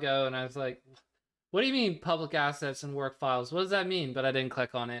while ago, and I was like, what do you mean public assets and work files? What does that mean? But I didn't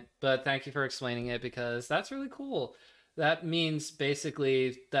click on it. But thank you for explaining it because that's really cool. That means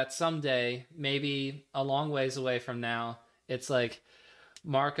basically that someday, maybe a long ways away from now, it's like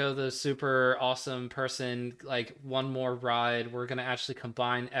Marco, the super awesome person, like one more ride. We're going to actually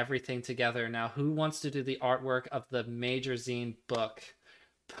combine everything together. Now, who wants to do the artwork of the Major Zine book?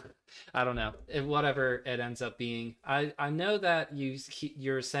 I don't know. Whatever it ends up being. I know that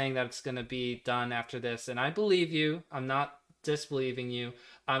you're saying that it's going to be done after this, and I believe you. I'm not disbelieving you.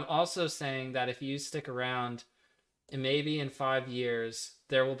 I'm also saying that if you stick around, and maybe in 5 years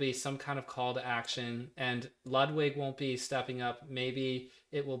there will be some kind of call to action, and Ludwig won't be stepping up. Maybe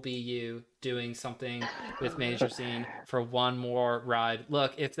it will be you doing something with Major Zine for one more ride.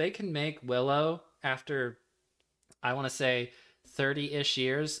 Look, if they can make Willow after, I want to say, 30-ish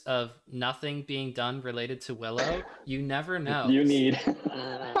years of nothing being done related to Willow, you never know. You need.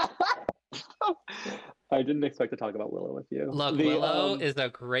 I didn't expect to talk about Willow with you. Look, Willow is a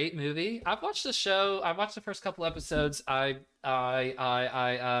great movie. I've watched the show. I watched the first couple episodes. I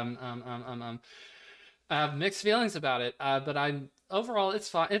have mixed feelings about it. But I'm overall, it's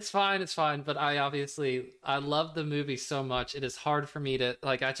fine. It's fine. It's fine. But I love the movie so much. It is hard for me to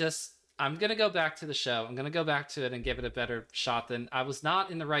like. I'm going to go back to the show. I'm going to go back to it and give it a better shot than I was not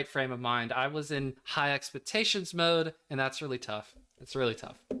in the right frame of mind. I was in high expectations mode, and that's really tough. It's really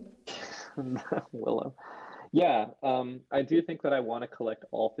tough. Willow. Yeah, I do think that I want to collect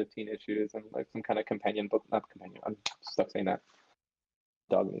all 15 issues and like some kind of companion book, not companion, I'm stuck saying that.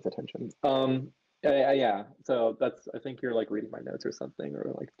 dog needs attention. Yeah. So that's, I think you're like reading my notes or something,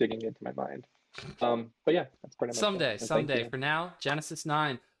 or like digging into my mind. But yeah, that's pretty much it. Someday. For now, Genesis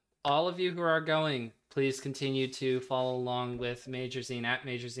 9. All of you who are going, please continue to follow along with Majorzine at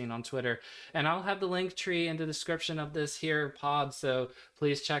Majorzine on Twitter. And I'll have the link tree in the description of this here pod, so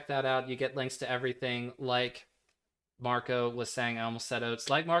please check that out. You get links to everything. Like Marco was saying, I almost said Oates.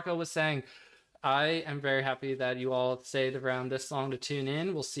 Like Marco was saying, I am very happy that you all stayed around this long to tune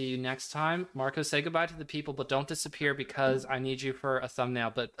in. We'll see you next time. Marco, say goodbye to the people, but don't disappear because I need you for a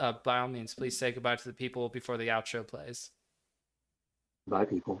thumbnail. But by all means, please say goodbye to the people before the outro plays. Bye,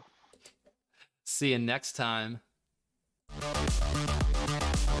 people. See you next time.